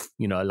walk off,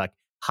 like,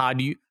 how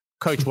do you,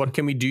 coach, what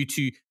can we do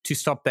to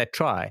stop that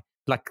try?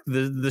 Like,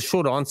 the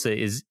short answer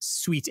is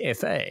sweet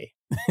FA.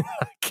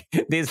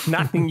 Like, there's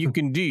nothing you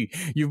can do.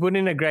 You put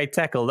in a great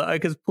tackle. The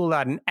Oakers pull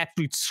out an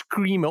absolute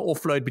screamer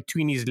offload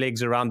between his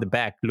legs around the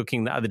back,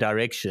 looking the other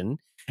direction.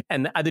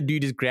 And the other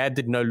dude has grabbed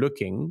it, no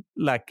looking,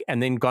 like,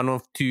 and then gone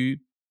off to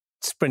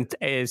sprint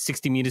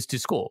 60 meters to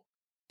score.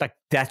 Like,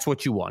 that's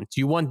what you want.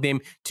 You want them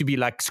to be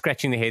like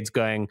scratching their heads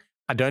going,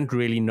 I don't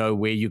really know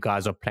where you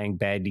guys are playing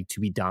badly to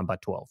be down by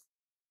 12.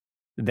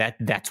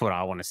 That's what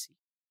I want to see.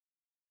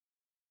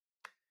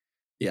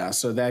 Yeah,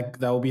 so that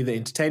will be the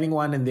entertaining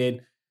one. And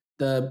then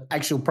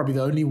probably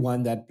the only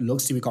one that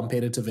looks to be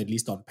competitive, at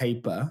least on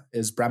paper,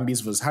 is Brumbies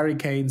versus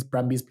Hurricanes.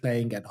 Brumbies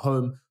playing at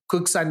home.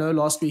 Kooks, I know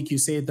last week you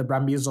said the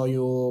Brumbies are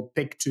your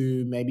pick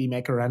to maybe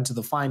make a run to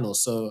the final.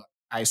 So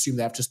I assume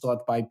they have to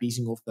start by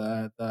beating off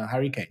the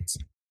Hurricanes.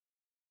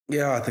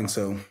 Yeah, I think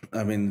so.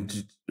 I mean,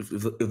 if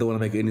they want to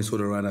make any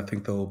sort of run, I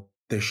think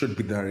they should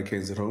beat the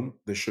Hurricanes at home.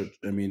 They should.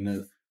 I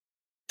mean,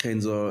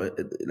 Canes are,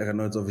 like, I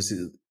know it's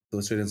obviously the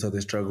Australian side,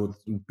 they struggled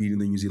beating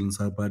the New Zealand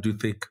side, but I do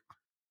think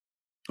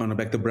on the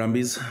back the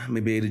Brumbies,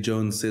 maybe Eddie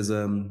Jones says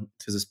a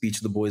speech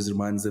to the boys,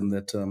 reminds them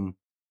that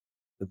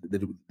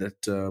that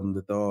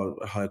they are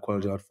a high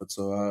quality outfit.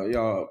 So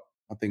yeah,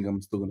 I think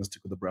I'm still going to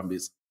stick with the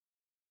Brumbies.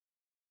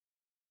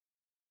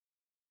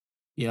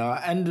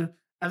 Yeah, and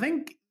I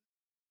think,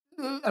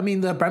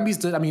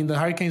 the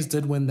Hurricanes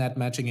did win that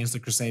match against the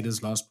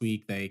Crusaders last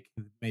week. They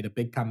made a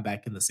big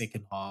comeback in the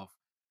second half.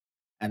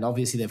 And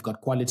obviously they've got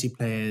quality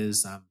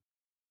players,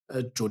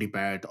 Jordy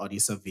Barrett, Adi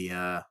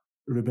Savia,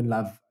 Ruben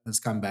Love has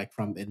come back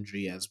from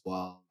injury as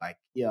well. Like,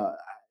 yeah,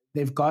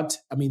 they've got,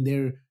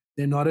 they're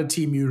not a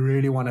team you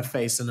really want to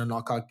face in a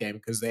knockout game,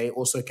 because they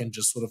also can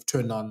just sort of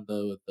turn on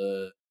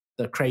the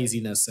the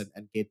craziness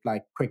and get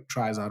like quick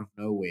tries out of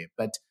nowhere.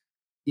 But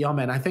yeah,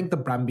 man, I think the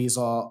Brumbies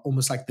are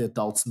almost like the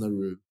adults in the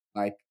room.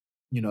 Like,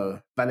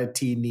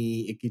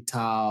 Valentini,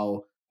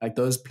 Ikitau, like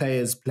those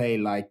players play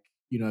like,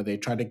 they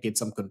try to get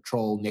some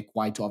control. Nick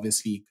White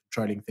obviously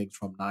controlling things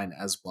from 9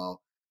 as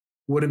well.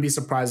 Wouldn't be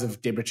surprised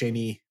if Deborah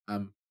Cheney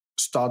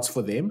starts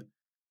for them.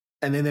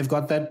 And then they've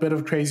got that bit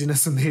of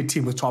craziness in their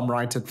team with Tom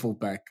Wright at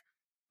fullback.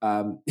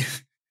 I'm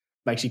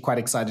actually quite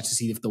excited to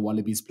see if the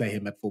Wallabies play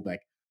him at fullback.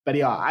 But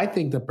yeah, I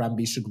think the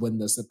Brumbies should win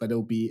this, but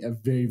it'll be a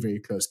very, very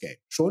close game.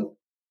 Shaun?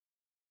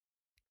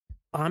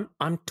 I'm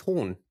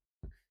torn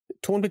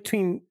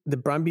between the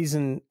Brumbies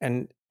and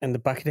the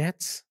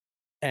Bucketheads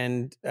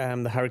and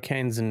the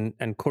Hurricanes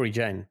and Corey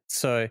Jane.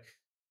 So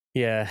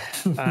yeah,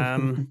 I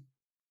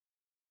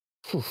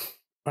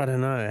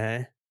don't know.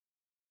 Eh?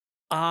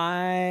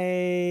 I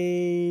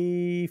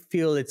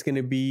feel it's going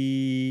to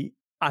be.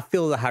 I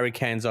feel the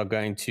Hurricanes are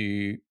going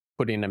to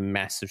put in a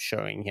massive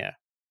showing here.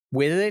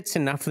 Whether it's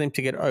enough for them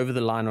to get over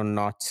the line or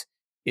not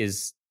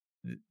is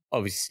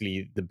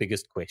obviously the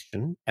biggest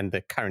question and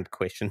the current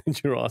question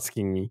that you're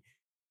asking me.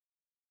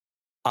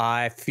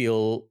 I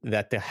feel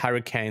that the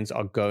Hurricanes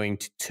are going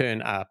to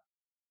turn up,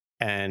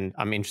 and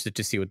I'm interested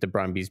to see what the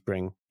Brumbies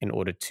bring in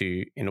order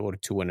to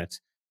win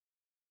it.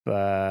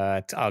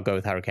 But I'll go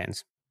with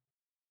Hurricanes.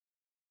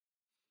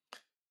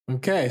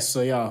 Okay,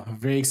 so yeah,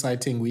 very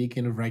exciting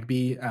weekend of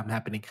rugby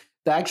happening.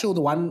 The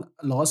one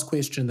last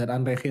question that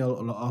Andre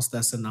Geel asked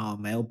us in our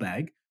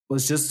mailbag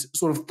was just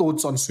sort of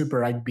thoughts on Super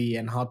Rugby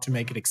and how to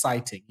make it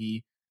exciting.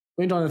 He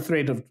went on a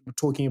thread of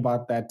talking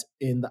about that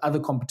in the other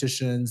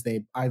competitions, they're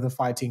either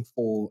fighting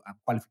for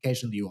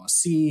qualification in the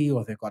URC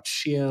or they've got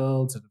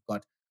shields and they've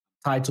got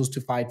titles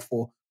to fight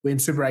for. When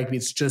Super Rugby,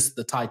 it's just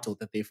the title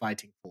that they're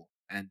fighting for.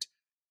 And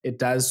it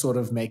does sort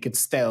of make it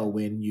stale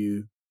when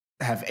you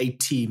have 8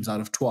 teams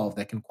out of 12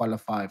 that can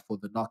qualify for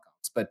the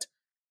knockouts. But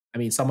I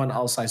mean, someone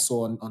else I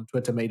saw on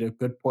Twitter made a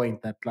good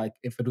point that like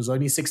if it was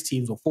only 6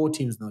 teams or 4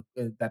 teams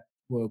that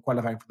were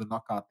qualifying for the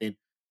knockout, then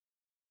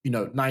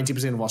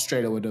 90% of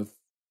Australia would have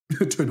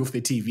turned off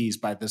their TVs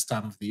by this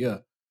time of the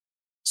year.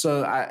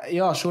 So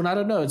Shaun, I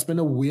don't know. It's been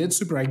a weird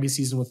Super Rugby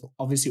season with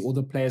obviously all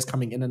the players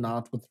coming in and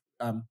out with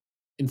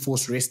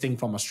enforced resting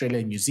from Australia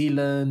and New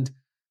Zealand,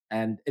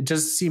 and it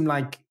just seemed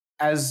like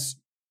as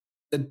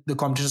the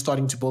competition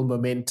starting to build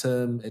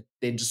momentum, it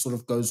then just sort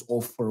of goes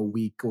off for a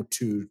week or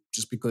two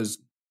just because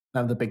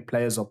none of the big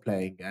players are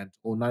playing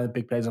or none of the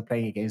big players are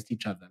playing against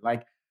each other.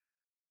 Like,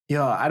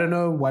 I don't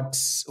know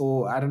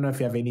I don't know if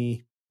you have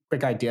any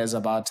quick ideas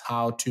about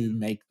how to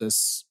make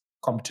this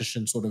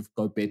competition sort of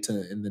go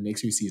better in the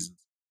next few seasons.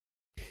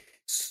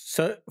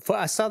 So for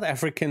us South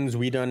Africans,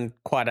 we don't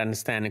quite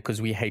understand it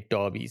because we hate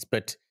derbies.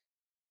 But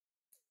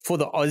for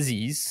the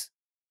Aussies,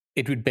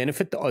 it would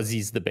benefit the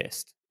Aussies the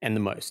best and the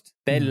most.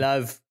 They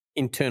love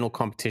internal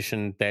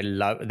competition. They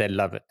love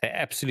it. They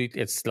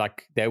absolutely. It's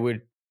like they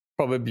would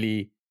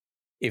probably,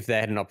 if they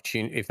had an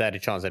opportunity, if they had a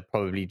chance, they'd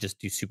probably just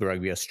do Super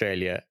Rugby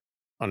Australia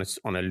on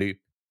a loop.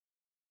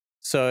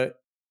 So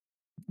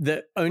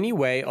the only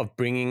way of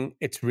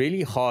it's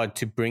really hard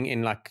to bring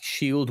in like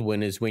shield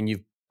winners when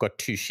you've got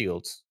 2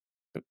 shields.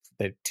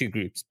 They're 2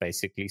 groups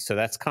basically. So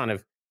that's kind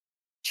of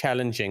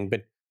challenging.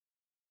 But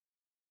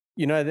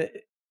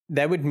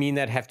that would mean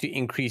they'd have to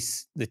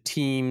increase the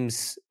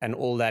teams and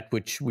all that,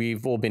 which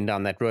we've all been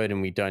down that road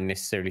and we don't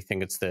necessarily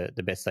think it's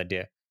the best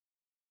idea.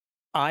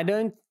 I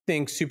don't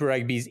think Super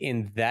Rugby is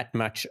in that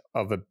much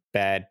of a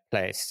bad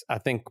place. I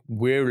think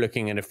we're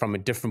looking at it from a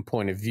different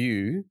point of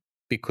view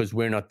because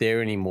we're not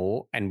there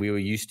anymore and we were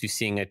used to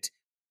seeing it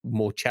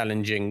more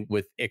challenging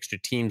with extra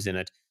teams in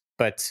it.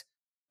 But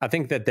I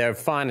think that they're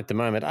fine at the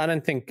moment. I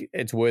don't think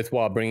it's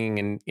worthwhile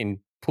bringing in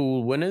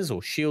pool winners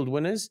or shield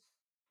winners.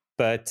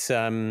 But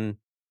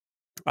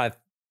I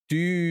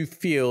do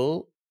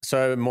feel,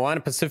 so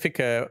Moana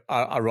Pacifica,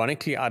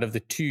 ironically, out of the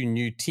 2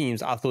 new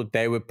teams, I thought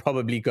they were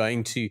probably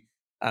going to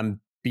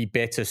be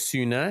better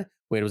sooner,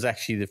 where it was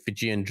actually the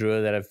Fiji and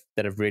Drua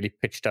that have really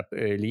pitched up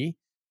early.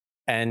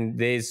 And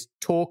there's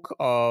talk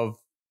of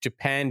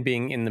Japan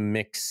being in the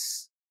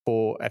mix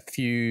for a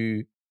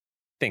few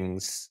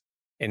things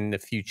in the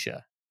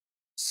future.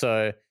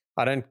 So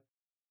I don't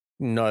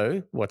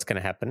know what's going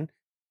to happen,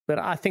 but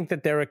I think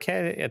that they're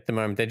okay at the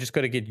moment. They just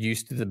got to get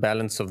used to the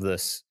balance of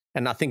this.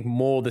 And I think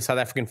more the South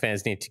African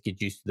fans need to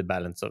get used to the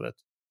balance of it.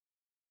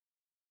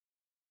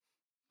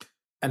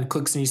 And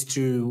Kooks needs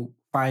to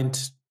find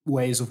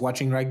ways of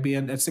watching rugby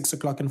at 6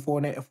 o'clock and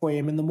 4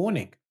 a.m. in the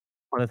morning.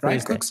 On a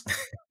right, Thursday. Kooks?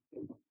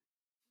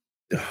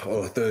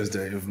 Oh,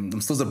 Thursday. I'm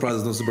still surprised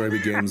there's no Super Rugby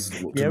games.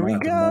 Here we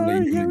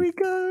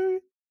go.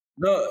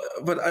 No,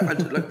 but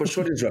but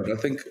Short is right. I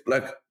think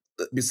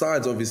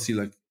besides obviously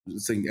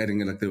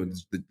adding in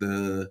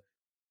the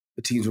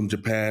teams from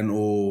Japan,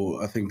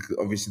 or I think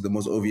obviously the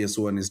most obvious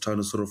one is trying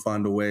to sort of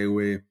find a way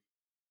where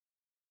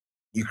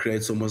you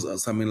create something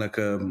like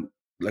the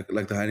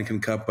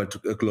Heineken Cup, but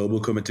a global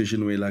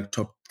competition where like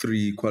top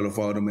 3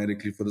 qualify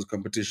automatically for this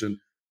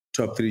competition,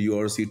 top 3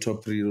 URC,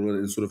 top 3,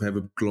 and sort of have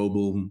a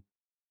global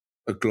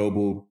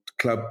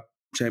club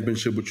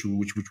championship, which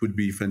would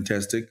be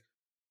fantastic.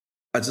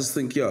 I just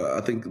think,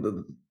 I think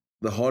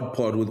the hard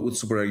part with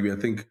Super Rugby, I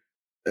think,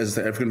 as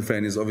an African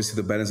fan, is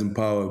obviously the balance in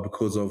power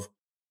because of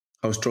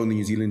how strong the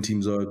New Zealand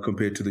teams are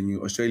compared to the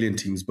new Australian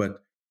teams.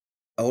 But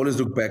I always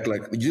look back,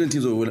 like the New Zealand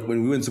teams,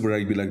 when we went Super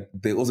Rugby, like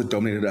they also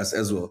dominated us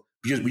as well.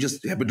 We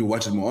just happened to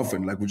watch it more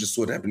often. Like we just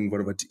saw it happening in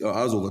front of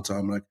our eyes all the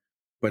time. Like,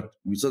 but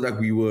we saw that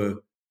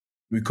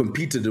we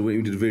competed and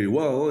we did very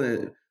well.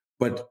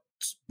 But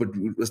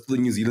still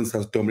New Zealand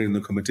starts dominating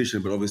the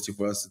competition. But obviously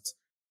for us,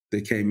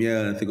 they came here,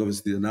 and I think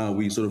obviously now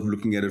we sort of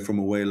looking at it from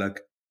a way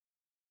like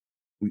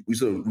we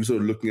sort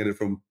of looking at it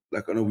from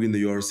like, I know we're in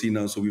the URC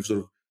now, so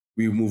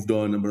we've moved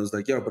on, and but it's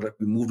like, but like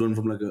we moved on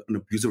from like an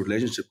abusive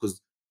relationship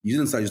because New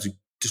Zealand side used to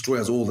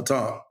destroy us all the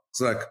time. It's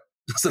like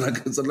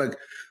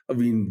I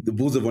mean, the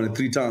Bulls have won it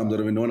 3 times, but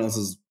I mean, no one else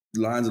has.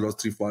 Lions have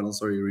lost 3 finals.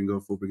 Sorry, Ringo,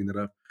 for bringing that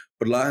up.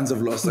 But Lions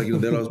have lost, like,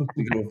 they lost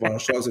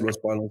finals. Sharks have lost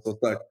finals. So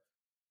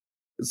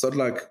it's not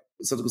like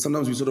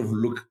sometimes we sort of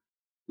look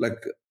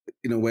like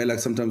in a way like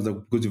sometimes like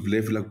because you've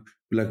left,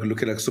 we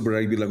look at like Super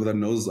Rugby like with our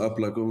nose up,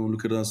 like, oh,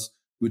 look at us.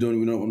 We don't,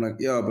 I'm like,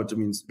 but I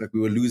mean, like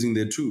we were losing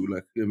there too.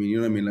 Like, I mean, you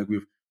know what I mean? Like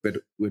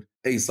with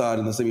A side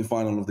in the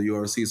semi-final of the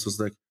URC. So it's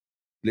like,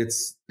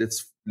 let's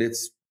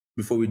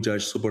before we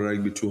judge Super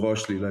Rugby too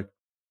harshly, like,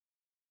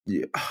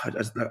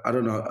 I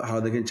don't know how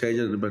they can change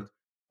it, but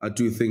I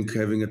do think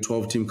having a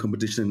 12-team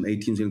competition and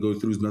 8 teams can go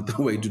through is not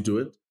the way to do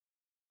it.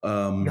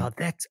 I'm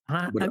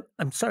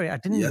sorry, I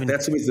didn't even.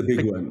 That's the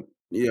big one.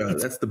 Yeah,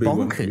 that's the big bonkers.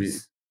 One for me.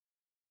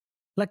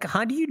 Like,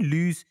 how do you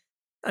lose?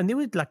 And there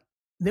were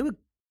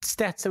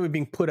stats that were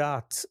being put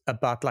out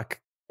about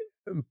like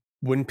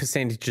win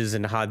percentages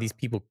and how these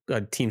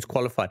teams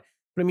qualified.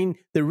 But I mean,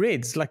 the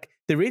Reds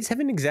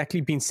haven't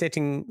exactly been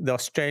setting the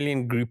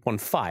Australian group on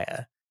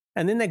fire,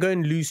 and then they go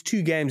and lose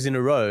 2 games in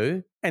a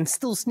row and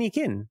still sneak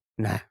in.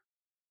 Nah.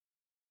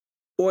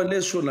 Or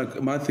unless, sure,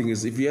 like my thing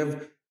is, if you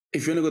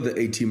only got the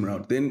 8-team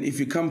route, then if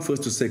you come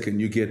first or second,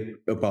 you get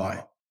a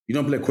bye. You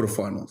don't play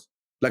quarterfinals.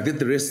 Like, let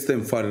the rest of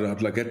them fight it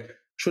out. Like, it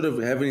should have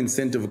an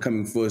incentive of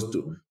coming first,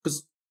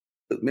 because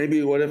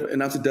maybe whatever.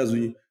 And after it does,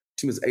 when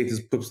team is 8 is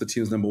puts the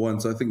team as number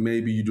 1. So I think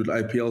maybe you do the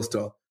IPL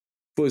style.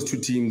 First 2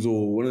 teams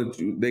or 1 or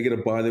 2, they get a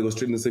bye. They go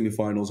straight in the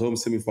semifinals, home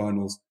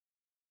semifinals.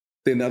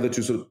 Then the other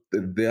 2,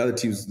 the other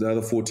teams, the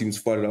other 4 teams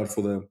fight it out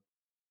for the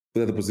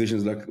other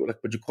positions. Like,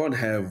 but you can't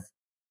have.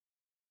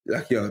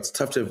 Like, it's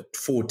tough to have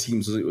 4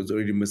 teams was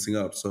already missing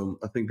out. So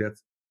I think that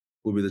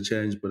will be the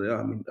change. But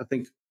I mean, I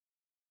think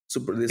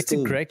it's a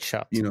great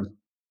shot. You know,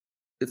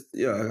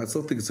 I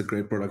still think it's a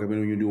great product. I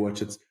mean, when you do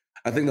watch it,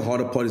 I think the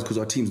harder part is because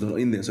our team's not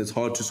in there, so it's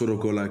hard to sort of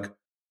go like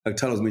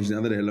Thala was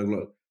mentioning the other day.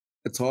 Like,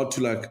 it's hard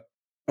to like.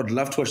 I'd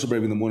love to watch the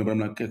Brave in the morning, but I'm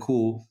like, okay,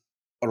 cool.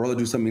 I'd rather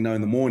do something now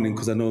in the morning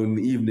because I know in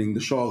the evening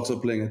the Sharks are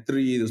playing at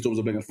 3, the Storms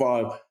are playing at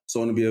 5, so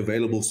I want to be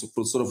available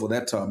for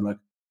that time. Like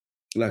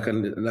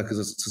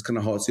it's kind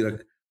of hard to see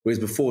like. Whereas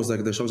before, it's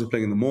like the Sharks are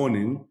playing in the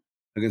morning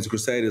against the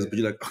Crusaders, but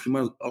you're like,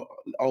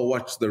 I'll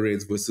watch the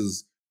Reds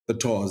versus the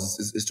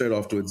Tars. It's straight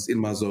afterwards in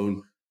my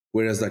zone.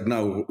 Whereas like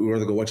now, we'd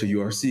rather go watch a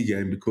URC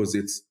game because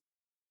it's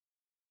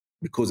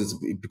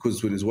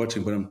when it's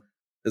watching. But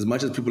as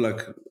much as people like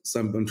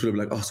I'm sure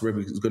like, so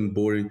Rugby is getting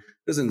boring.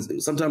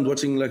 Listen, sometimes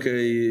watching like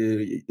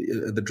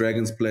the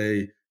Dragons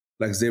play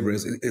like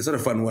Zebras, it's not a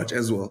fun watch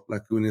as well.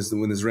 Like when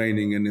it's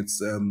raining and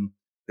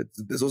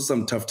there's also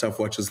some tough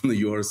watches in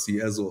the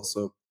URC as well.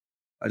 So.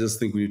 I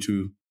just think we need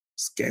to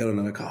scale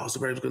and like,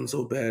 Super Rugby's gotten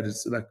so bad.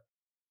 It's like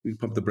we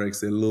pump the brakes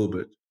there a little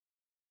bit.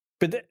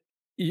 But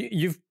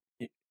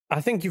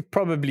I think you've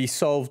probably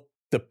solved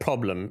the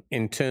problem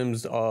in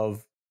terms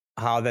of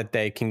how that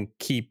they can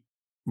keep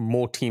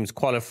more teams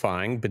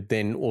qualifying, but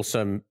then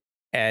also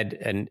add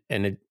an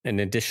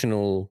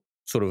additional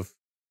sort of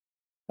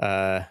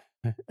an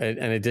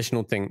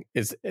additional thing.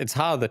 It's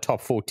how the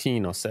top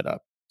 14 are set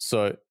up.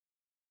 So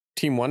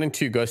team 1 and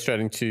 2 go straight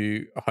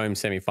into home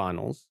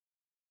semifinals.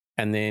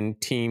 And then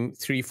team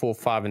 3, 4,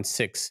 5, and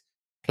 6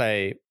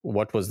 play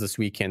what was this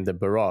weekend, the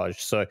barrage.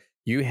 So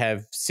you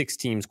have 6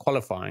 teams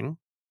qualifying,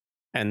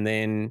 and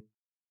then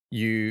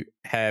you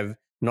have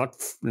not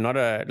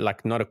a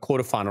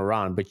quarterfinal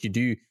round, but you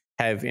do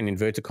have in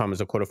inverted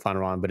commas a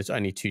quarterfinal round, but it's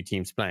only 2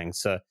 teams playing.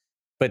 So,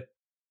 but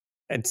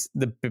it's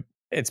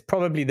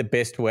probably the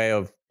best way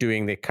of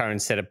doing their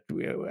current setup,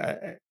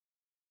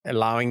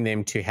 allowing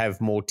them to have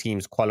more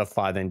teams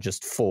qualify than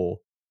just 4.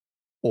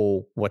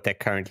 Or what they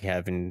currently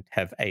have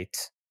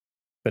 8.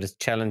 But it's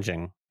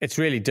challenging. It's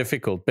really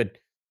difficult. But,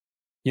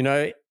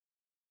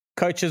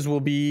 coaches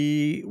will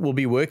be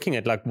working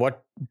it. Like,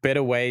 what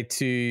better way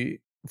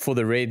for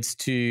the Reds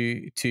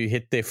to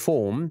hit their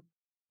form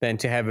than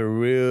to have a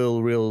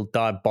real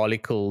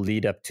diabolical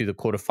lead up to the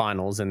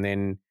quarterfinals and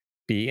then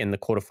be in the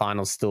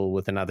quarterfinals still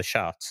with another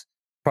shot.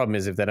 Problem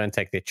is, if they don't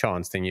take their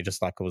chance, then you're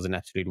just like, it was an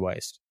absolute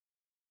waste.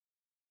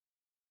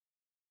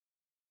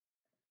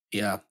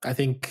 Yeah, I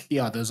think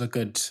that's a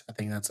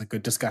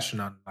good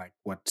discussion on like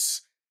what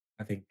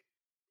I think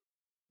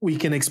we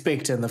can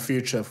expect in the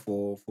future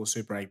for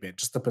Super Rugby,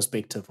 just the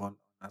perspective on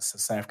us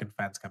as South African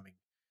fans coming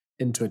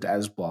into it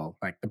as well.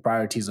 Like the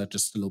priorities are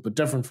just a little bit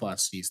different for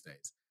us these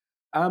days.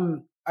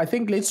 I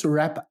think let's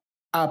wrap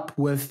up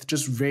with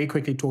just very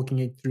quickly talking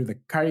it through the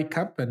Currie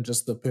Cup and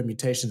just the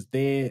permutations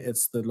there.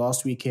 It's the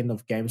last weekend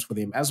of games for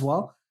them as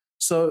well.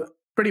 So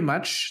pretty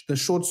much the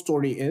short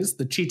story is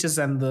the Cheetahs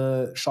and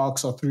the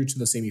Sharks are through to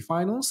the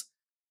semifinals.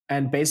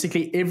 And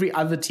basically every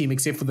other team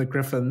except for the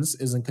Griffins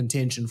is in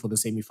contention for the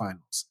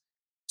semifinals.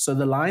 So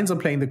the Lions are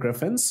playing the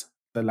Griffins,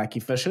 the Lucky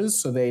Fishers.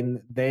 So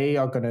then they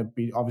are going to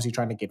be obviously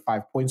trying to get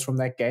 5 points from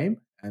that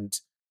game and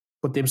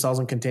put themselves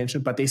in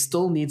contention. But they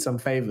still need some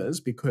favors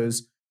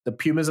because the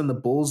Pumas and the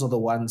Bulls are the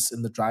ones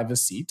in the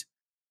driver's seat.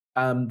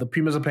 The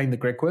Pumas are playing the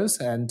Griquas,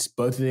 and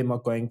both of them are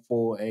going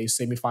for a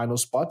semi-final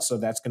spot. So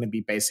that's going to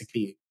be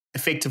basically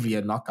effectively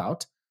a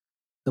knockout.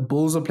 The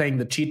Bulls are playing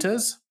the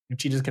Cheetahs. The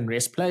Cheetahs can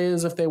rest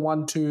players if they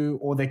want to,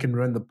 or they can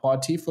ruin the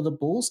party for the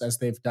Bulls, as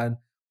they've done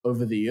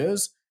over the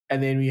years.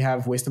 And then we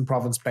have Western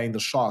Province playing the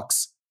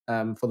Sharks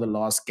for the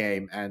last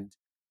game. And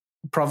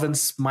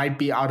Province might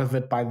be out of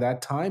it by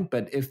that time,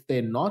 but if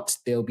they're not,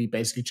 they'll be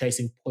basically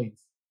chasing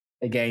points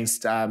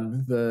against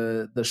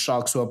the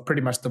Sharks, who are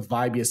pretty much the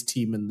vibiest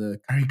team in the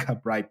Currie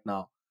Cup right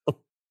now.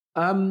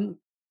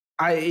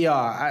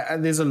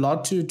 There's a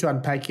lot to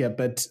unpack here,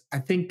 but I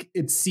think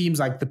it seems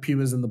like the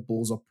Pumas and the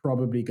Bulls are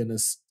probably gonna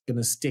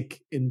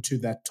stick into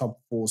that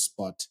top 4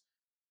 spot.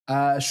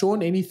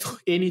 Shaun, any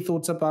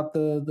thoughts about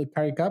the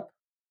Currie Cup?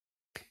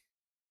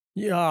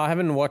 Yeah, I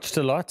haven't watched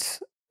a lot.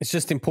 It's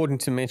just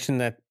important to mention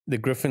that the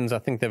Griffins, I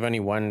think they've only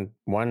won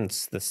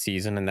once this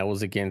season, and that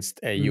was against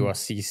a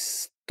URC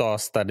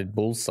star-studded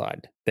Bulls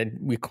side. That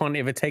we can't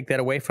ever take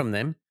that away from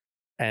them,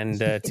 and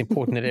it's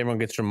important that everyone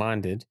gets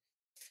reminded.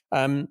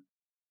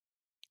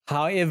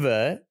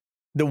 However,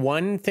 the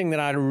one thing that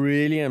I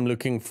really am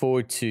looking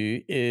forward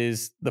to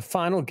is the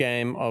final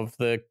game of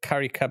the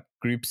Currie Cup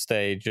group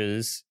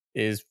stages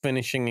is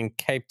finishing in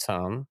Cape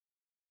Town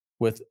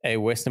with a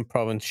Western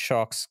Province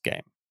Sharks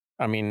game.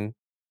 I mean,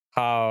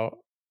 how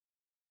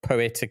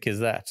poetic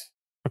is that?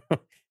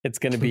 It's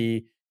going to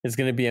be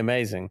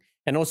amazing.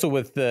 And also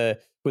with the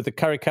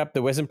Currie Cup,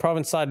 the Western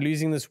Province side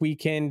losing this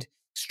weekend,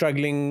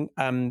 struggling.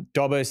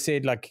 Dobbo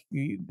said like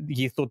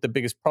he thought the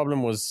biggest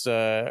problem was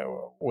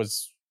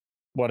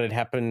what had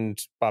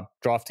happened by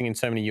drafting in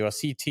so many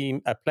URC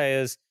team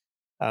players.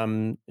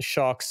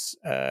 Sharks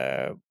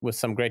with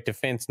some great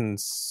defense and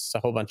a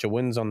whole bunch of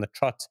wins on the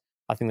trot.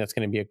 I think that's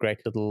going to be a great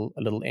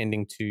little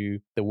ending to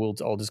the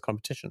world's oldest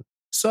competition.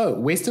 So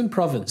Western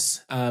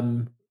Province,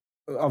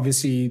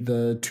 obviously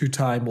the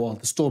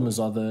Stormers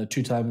are the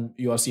 2-time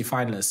URC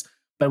finalists.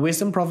 But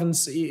Western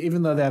Province,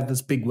 even though they have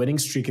this big winning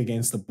streak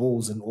against the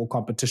Bulls in all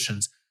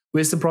competitions,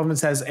 Western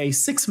Province has a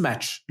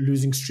 6-match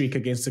losing streak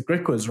against the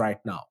Griquas right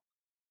now.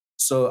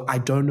 So I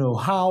don't know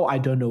how, I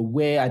don't know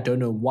where, I don't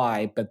know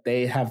why, but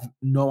they have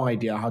no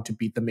idea how to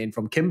beat the men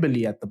from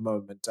Kimberley at the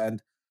moment.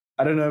 And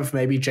I don't know if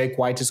maybe Jake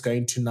White is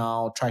going to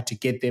now try to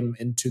get them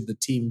into the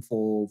team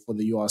for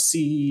the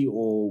URC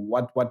or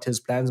what his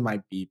plans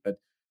might be.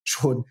 But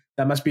Shaun,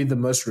 that must be the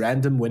most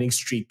random winning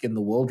streak in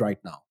the world right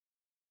now.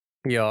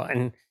 Yeah,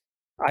 and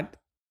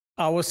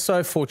I was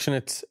so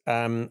fortunate.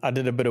 I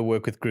did a bit of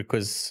work with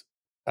Griquas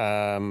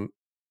a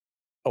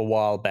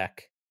while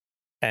back,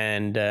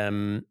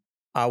 and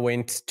I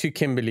went to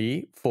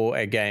Kimberley for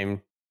a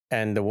game,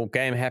 and the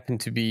game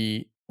happened to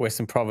be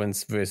Western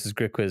Province versus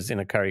Griquas in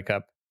a Currie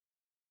Cup,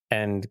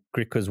 and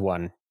Griquas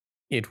won.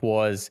 It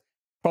was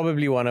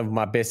probably one of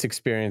my best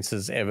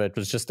experiences ever. It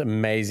was just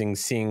amazing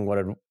seeing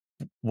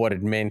what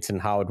it meant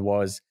and how it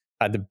was.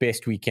 I had the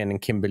best weekend in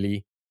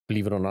Kimberley,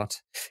 believe it or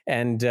not.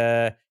 And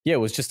it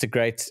was just a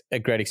great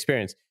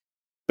experience.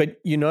 But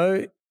you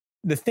know,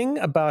 the thing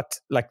about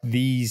like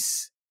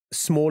these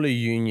smaller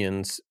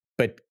unions,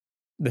 but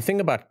the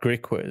thing about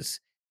Griquas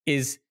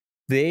is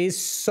there's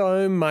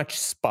so much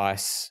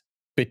spice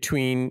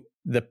between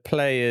the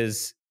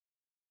players,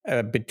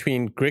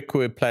 between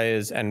Griqua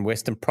players and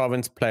Western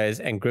Province players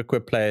and Griqua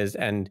players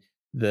and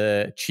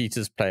the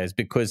Cheetahs players,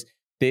 because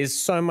there's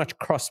so much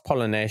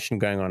cross-pollination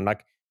going on.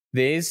 Like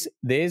there's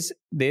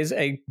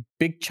a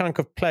big chunk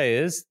of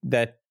players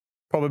that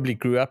probably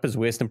grew up as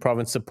Western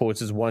Province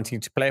supporters wanting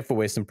to play for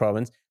Western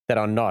Province that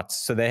are not.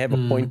 So they have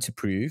a point to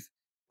prove.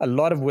 A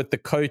lot of with the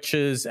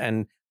coaches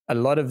and a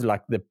lot of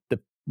like the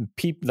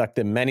people, like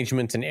the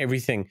management and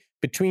everything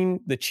between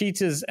the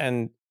Cheetahs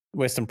and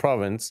Western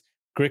Province,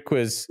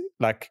 Griquas,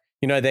 like,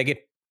 you know, they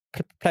get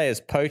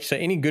players poached. So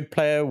any good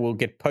player will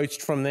get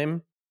poached from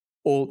them,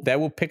 or they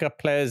will pick up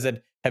players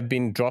that have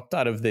been dropped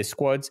out of their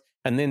squads,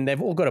 and then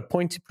they've all got a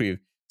point to prove.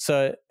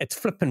 So it's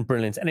flipping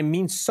brilliant. And it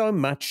means so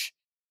much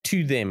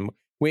to them.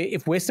 Where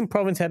if Western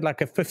Province had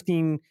like a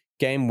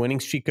 15-game winning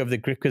streak of the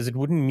Griquas, it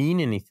wouldn't mean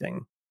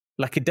anything.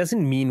 Like it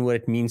doesn't mean what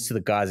it means to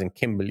the guys in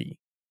Kimberley,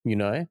 you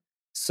know?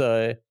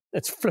 So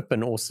it's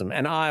flipping awesome.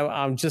 And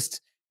I was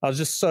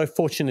just so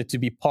fortunate to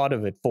be part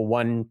of it for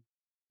one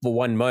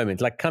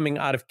moment. Like coming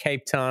out of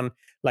Cape Town,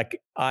 like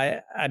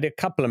I had a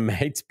couple of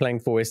mates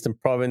playing for Western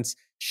Province.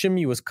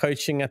 Shimmy was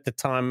coaching at the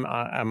time.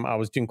 I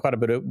was doing quite a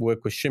bit of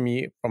work with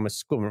Shimmy from a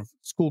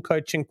school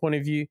coaching point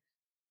of view.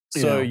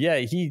 So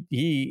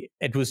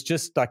it was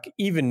just like,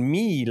 even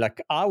me,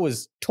 like I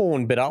was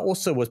torn, but I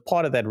also was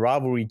part of that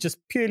rivalry just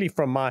purely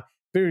from my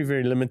very,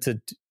 very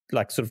limited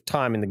like sort of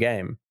time in the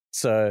game.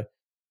 So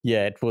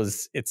yeah,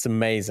 it's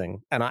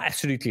amazing. And I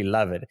absolutely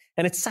love it.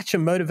 And it's such a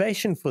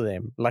motivation for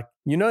them. Like,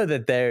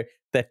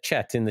 that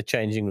chat in the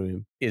changing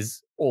room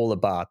is all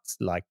about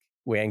like,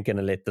 we ain't going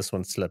to let this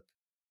one slip.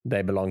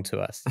 They belong to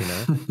us,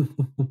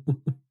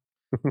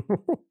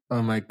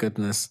 Oh my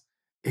goodness.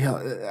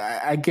 Yeah,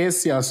 I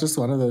guess, it's just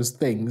one of those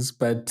things.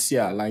 But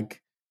yeah,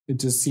 like it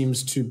just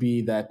seems to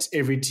be that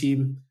every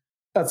team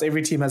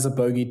has a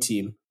bogey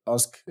team.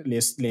 Ask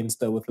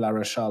Leinster with La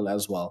Rochelle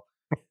as well.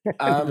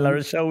 La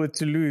Rochelle with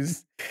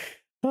Toulouse.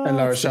 And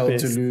La Rochelle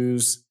to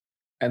lose.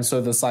 And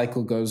so the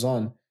cycle goes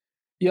on.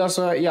 Yeah,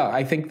 so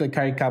I think the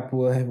Currie Cup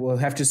will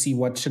have to see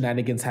what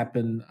shenanigans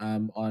happen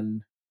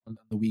on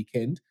the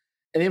weekend.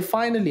 And then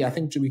finally, I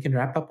think we can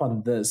wrap up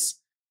on this.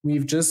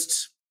 We've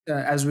just,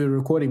 as we were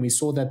recording, we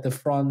saw that the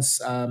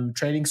France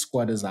training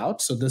squad is out.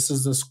 So this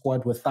is the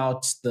squad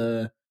without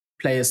the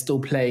players still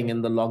playing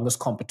in the longest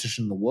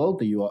competition in the world,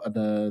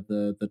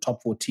 the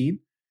top 14.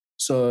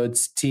 So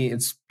it's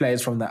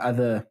players from the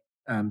other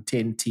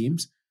 10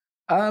 teams.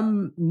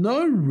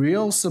 No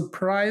real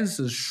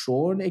surprises,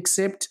 Shaun,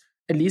 except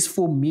at least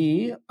for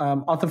me,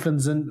 Arthur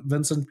Vincent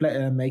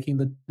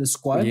making the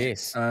squad.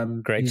 Yes,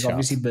 great. He's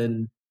obviously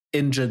been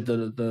injured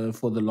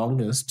for the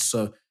longest,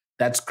 so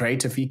that's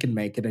great if he can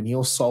make it, and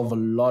he'll solve a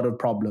lot of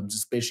problems,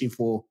 especially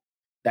for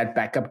that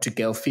backup to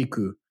Gail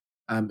Fiku,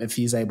 if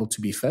he's able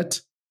to be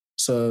fit.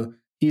 So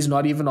he's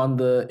not even on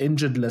the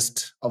injured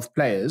list of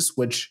players,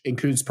 which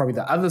includes probably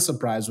the other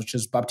surprise, which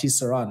is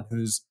Baptiste Saran,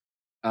 who's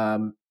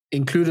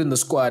included in the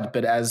squad,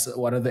 but as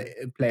one of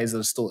the players that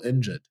are still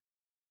injured.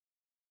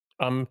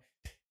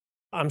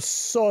 I'm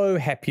so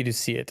happy to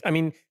see it. I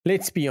mean,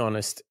 let's be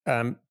honest.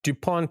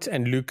 Dupont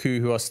and Luku,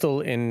 who are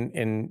still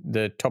in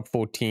the top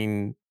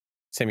 14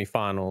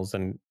 semifinals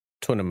and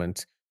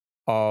tournament,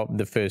 are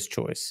the first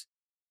choice.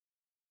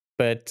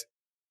 But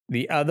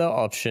the other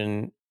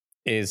option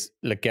is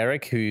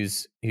Garrick,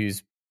 who's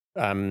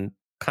kind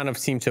of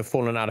seemed to have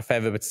fallen out of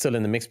favor, but still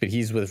in the mix. But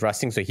he's with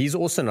Rusting, so he's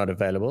also not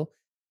available.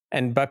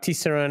 And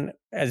Baptiste Saran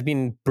has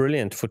been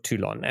brilliant for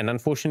Toulon, and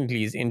unfortunately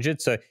he's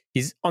injured, so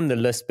he's on the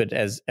list, but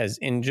as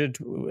injured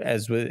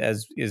as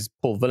is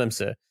Paul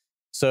Willemse.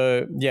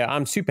 So yeah,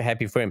 I'm super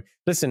happy for him.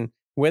 Listen,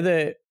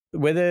 whether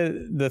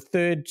the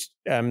third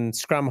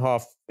scrum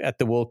half at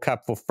the World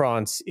Cup for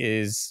France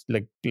is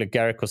Le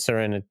Garrick or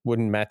Saran, it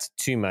wouldn't matter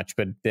too much,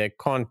 but they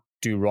can't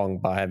do wrong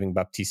by having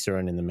Baptiste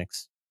Saran in the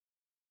mix.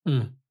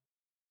 Mm.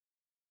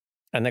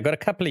 And they've got a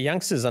couple of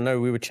youngsters. I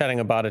know we were chatting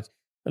about it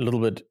a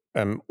little bit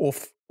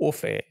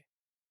off air,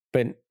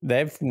 but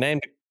they've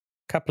named a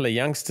couple of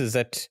youngsters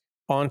that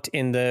aren't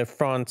in the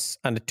France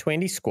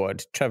under-20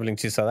 squad traveling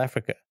to South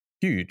Africa.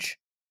 Huge.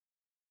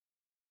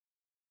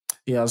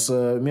 Yeah,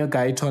 so Mir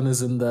Gaiton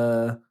is in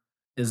the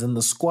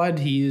squad.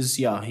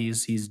 He's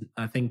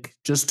I think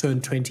just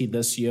turned 20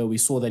 this year. We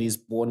saw that he's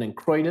born in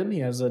Croydon. He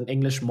has an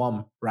English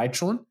mom, right,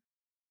 Shaun?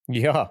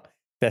 Yeah,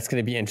 that's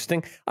going to be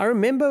interesting. I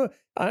remember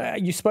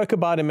you spoke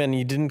about him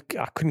and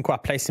I couldn't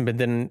quite place him, but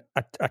then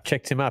I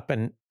checked him up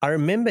and I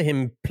remember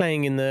him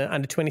playing in the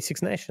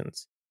under-26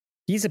 nations.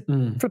 He's a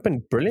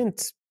flippin'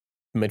 brilliant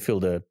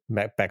midfielder,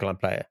 backline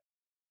player.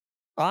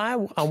 I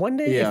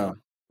wonder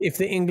if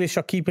the English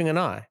are keeping an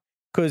eye,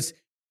 because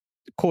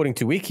according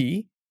to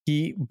Wiki,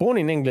 he born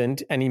in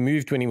England and he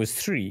moved when he was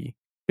 3,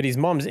 but his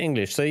mom's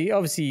English. So he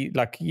obviously,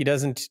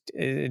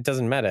 it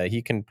doesn't matter.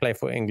 He can play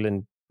for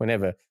England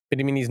whenever. But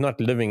I mean, he's not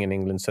living in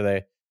England,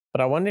 but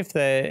I wonder if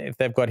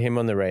they've got him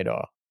on the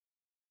radar.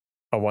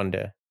 I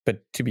wonder.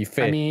 But to be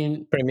fair,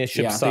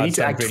 Premiership sides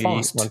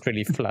aren't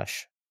really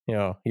flush.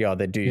 Yeah,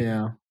 they do.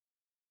 Yeah.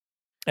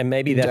 And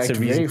maybe that's a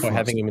reason for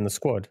having him in the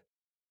squad.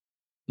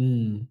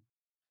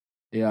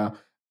 Yeah.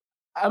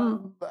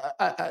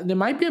 There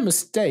might be a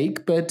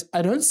mistake, but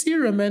I don't see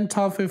Romain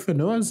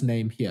Tafo-Fanoa's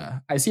name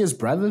here. I see his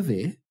brother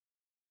there.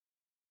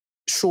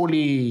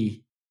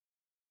 Surely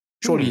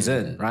he's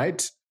in,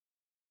 right?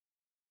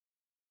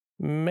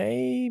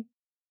 Maybe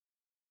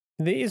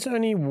there is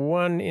only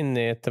one in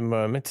there at the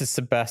moment. It's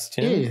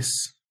Sebastian.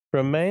 Yes.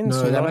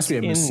 Romain's that must be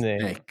a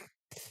mistake.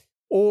 There.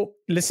 Or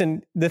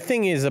listen, the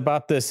thing is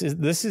about this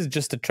is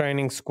just a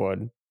training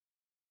squad.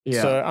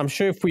 Yeah. So I'm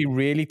sure if we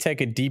really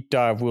take a deep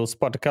dive, we'll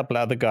spot a couple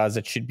of other guys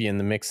that should be in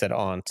the mix that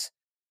aren't.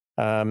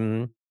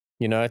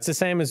 It's the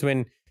same as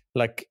when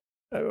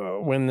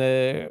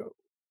they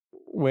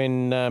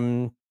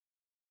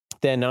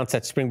announced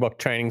that Springbok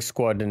training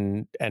squad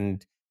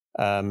and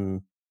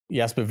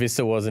Jasper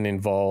Visser wasn't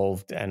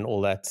involved and all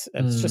that.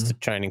 It's just a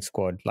training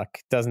squad. It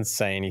doesn't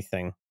say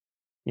anything,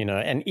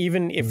 and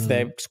even if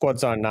their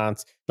squads are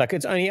announced,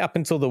 it's only up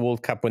until the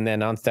World Cup when they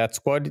announce that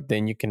squad,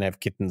 then you can have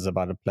kittens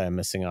about a player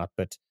missing out.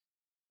 But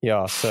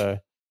yeah,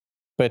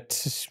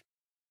 that's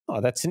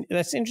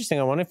interesting.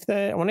 I wonder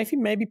if he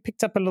maybe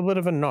picked up a little bit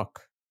of a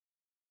knock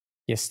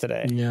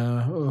yesterday.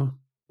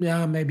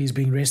 Yeah, maybe he's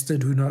being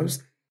rested. Who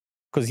knows?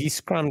 Because he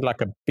scrummed like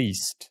a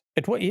beast.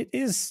 It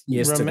is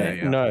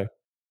yesterday. No,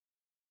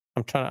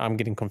 I'm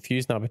getting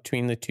confused now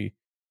between the two.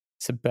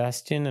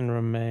 Sebastian and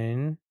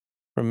Romain.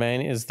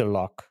 Romain is the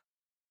lock,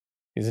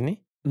 isn't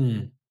he?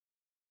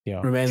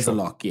 Yeah. Romain's the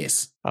lock,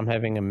 yes. I'm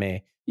having a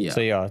mare. Yeah.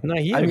 So yeah, no,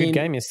 he had a good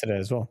game yesterday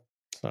as well.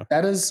 So.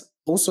 That is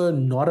also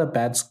not a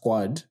bad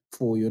squad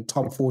for your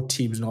top 4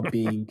 teams not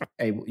being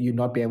able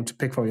to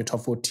pick from your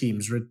top 4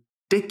 teams.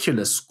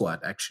 Ridiculous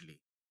squad, actually.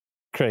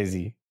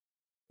 Crazy.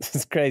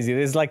 It's crazy.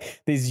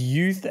 There's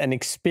youth and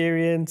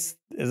experience.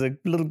 There's a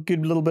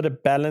little bit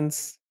of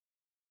balance.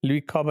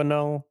 Louis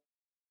Carbonell,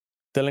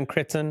 Dillyn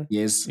Cretin.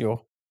 Yes.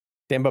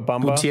 Demba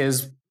Bamba.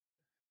 Gutierrez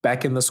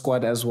back in the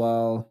squad as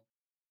well.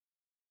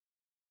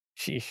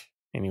 Sheesh.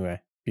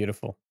 Anyway,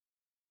 beautiful.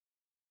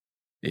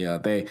 Yeah,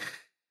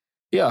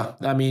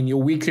 I mean,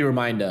 your weekly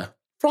reminder.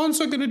 France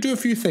are going to do a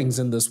few things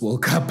in this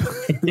World Cup,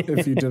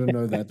 if you didn't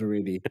know that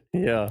already.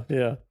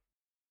 Yeah.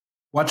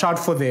 Watch out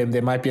for them.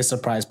 There might be a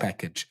surprise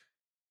package.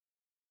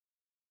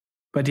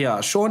 But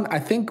yeah, Shaun, I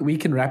think we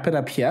can wrap it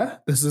up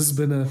here. This has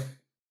been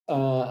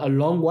a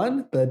long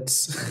one, but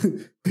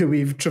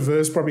we've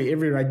traversed probably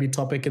every rugby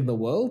topic in the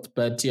world.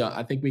 But yeah,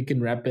 I think we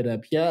can wrap it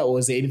up here. Or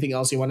is there anything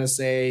else you want to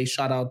say?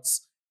 Shout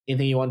outs?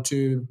 Anything you want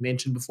to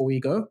mention before we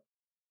go?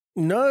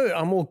 No,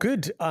 I'm all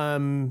good.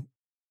 The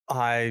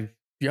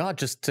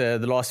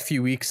last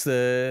few weeks,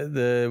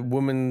 the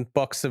women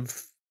box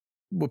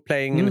were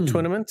playing in a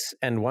tournament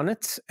and won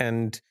it,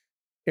 and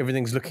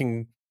everything's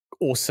looking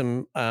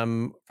awesome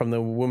from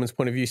the women's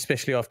point of view,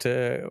 especially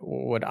after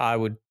what I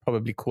would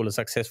probably call a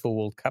successful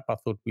World Cup. I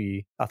thought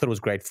it was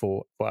great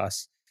for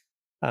us.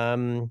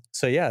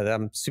 So yeah,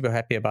 I'm super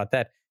happy about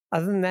that.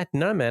 Other than that,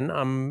 no man,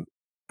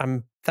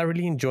 I'm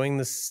thoroughly enjoying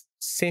this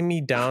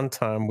semi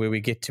downtime where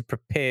we get to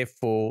prepare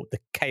for the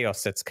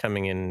chaos that's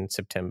coming in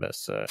September.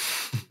 So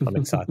I'm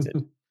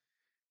excited.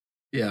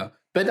 Yeah.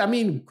 But I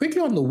mean, quickly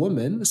on the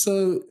women.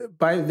 So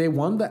they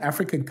won the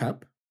African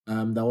Cup.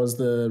 That was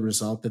the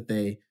result that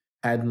they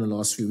had in the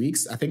last few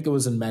weeks. I think it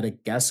was in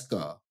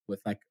Madagascar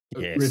with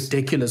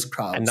ridiculous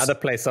crowds. Another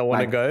place I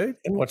want to go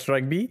and watch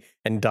rugby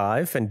and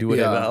dive and do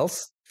whatever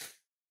else.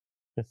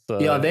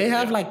 So, they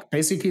have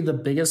basically the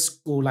biggest,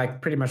 or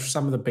pretty much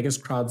some of the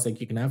biggest crowds that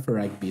you can have for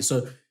rugby.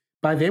 So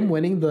by them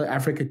winning the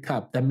Africa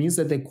Cup, that means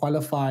that they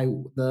qualify.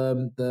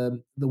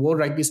 The World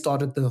Rugby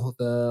started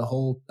the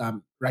whole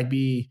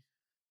rugby.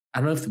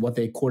 I don't know what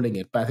they're calling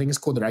it, but I think it's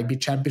called the Rugby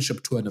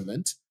Championship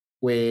Tournament,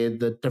 where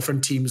the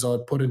different teams are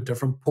put in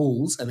different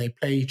pools and they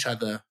play each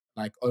other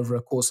over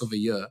a course of a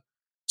year.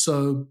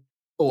 So,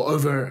 or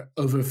over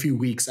a few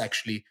weeks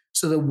actually.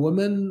 So the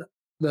women,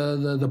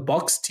 the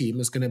box team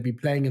is going to be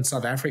playing in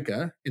South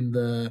Africa in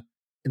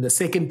the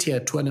second tier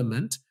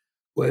tournament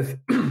with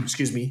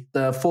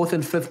the 4th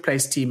and 5th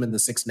place team in the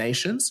Six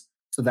Nations.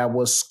 So that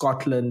was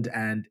Scotland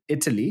and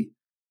Italy.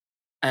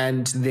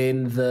 And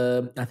then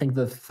I think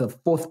the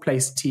 4th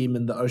place team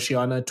in the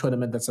Oceania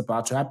tournament that's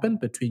about to happen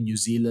between New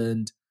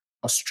Zealand,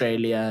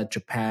 Australia,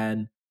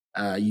 Japan,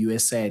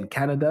 USA, and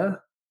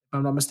Canada, if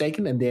I'm not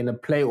mistaken. And then a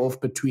playoff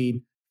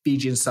between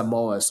Fiji and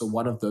Samoa, so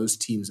one of those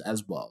teams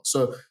as well.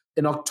 So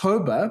in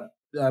October,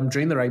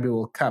 during the Rugby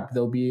World Cup,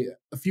 there'll be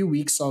a few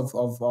weeks of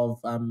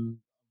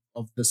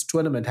this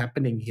tournament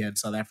happening here in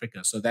South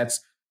Africa. So that's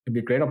going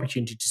to be a great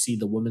opportunity to see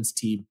the women's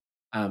team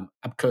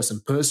up close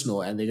and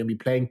personal, and they're going to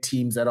be playing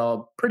teams that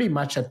are pretty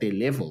much at their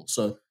level.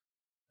 So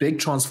big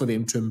chance for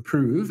them to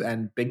improve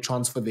and big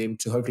chance for them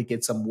to hopefully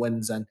get some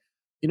wins. And,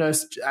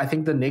 I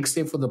think the next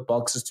step for the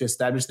Boks is to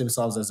establish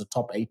themselves as a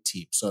top 8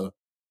 team. So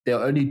they'll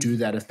only do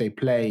that if they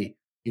play,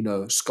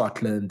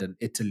 Scotland and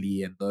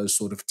Italy and those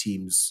sort of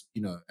teams,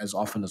 as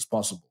often as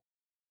possible.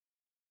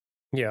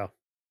 Yeah,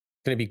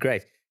 it's going to be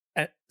great.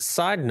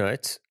 Side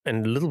note,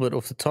 and a little bit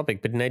off the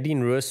topic, but Nadine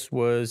Roos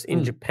was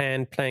in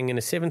Japan playing in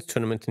a 7th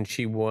tournament and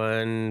she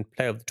won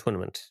Player of the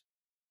Tournament.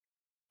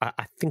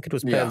 I think it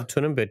was Player of the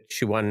Tournament, but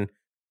she won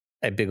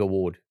a big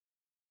award.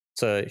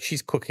 So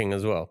she's cooking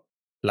as well.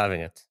 Loving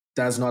it.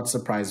 Does not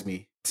surprise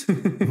me.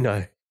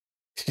 No,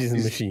 she's a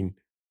machine.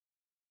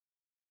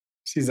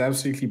 She's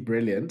absolutely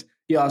brilliant.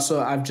 Yeah,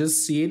 so I've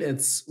just seen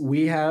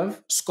we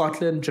have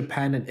Scotland,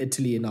 Japan, and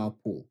Italy in our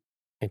pool.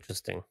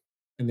 Interesting.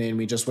 And then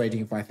we're just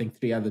waiting for, I think,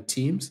 3 other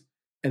teams.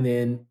 And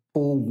then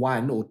pool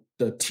 1, or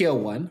the tier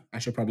 1, I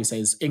should probably say,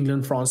 is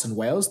England, France, and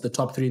Wales, the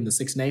top 3 in the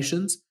Six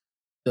Nations.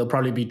 They'll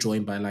probably be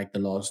joined by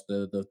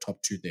the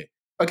top 2 there.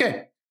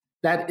 Okay,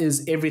 that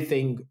is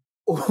everything.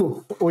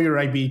 All your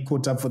rugby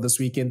caught up for this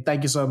weekend.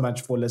 Thank you so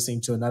much for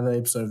listening to another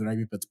episode of the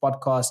RugbyBits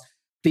podcast.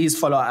 Please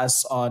follow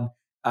us on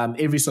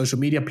every social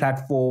media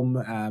platform,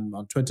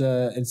 on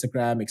Twitter,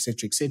 Instagram,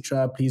 etc.,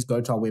 etc. Please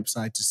go to our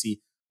website to see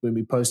when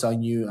we post our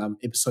new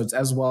episodes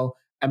as well.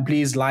 And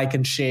please like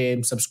and share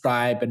and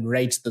subscribe and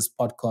rate this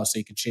podcast so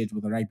you can share it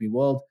with the rugby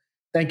world.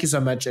 Thank you so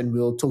much, and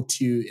we'll talk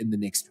to you in the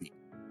next week.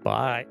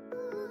 Bye.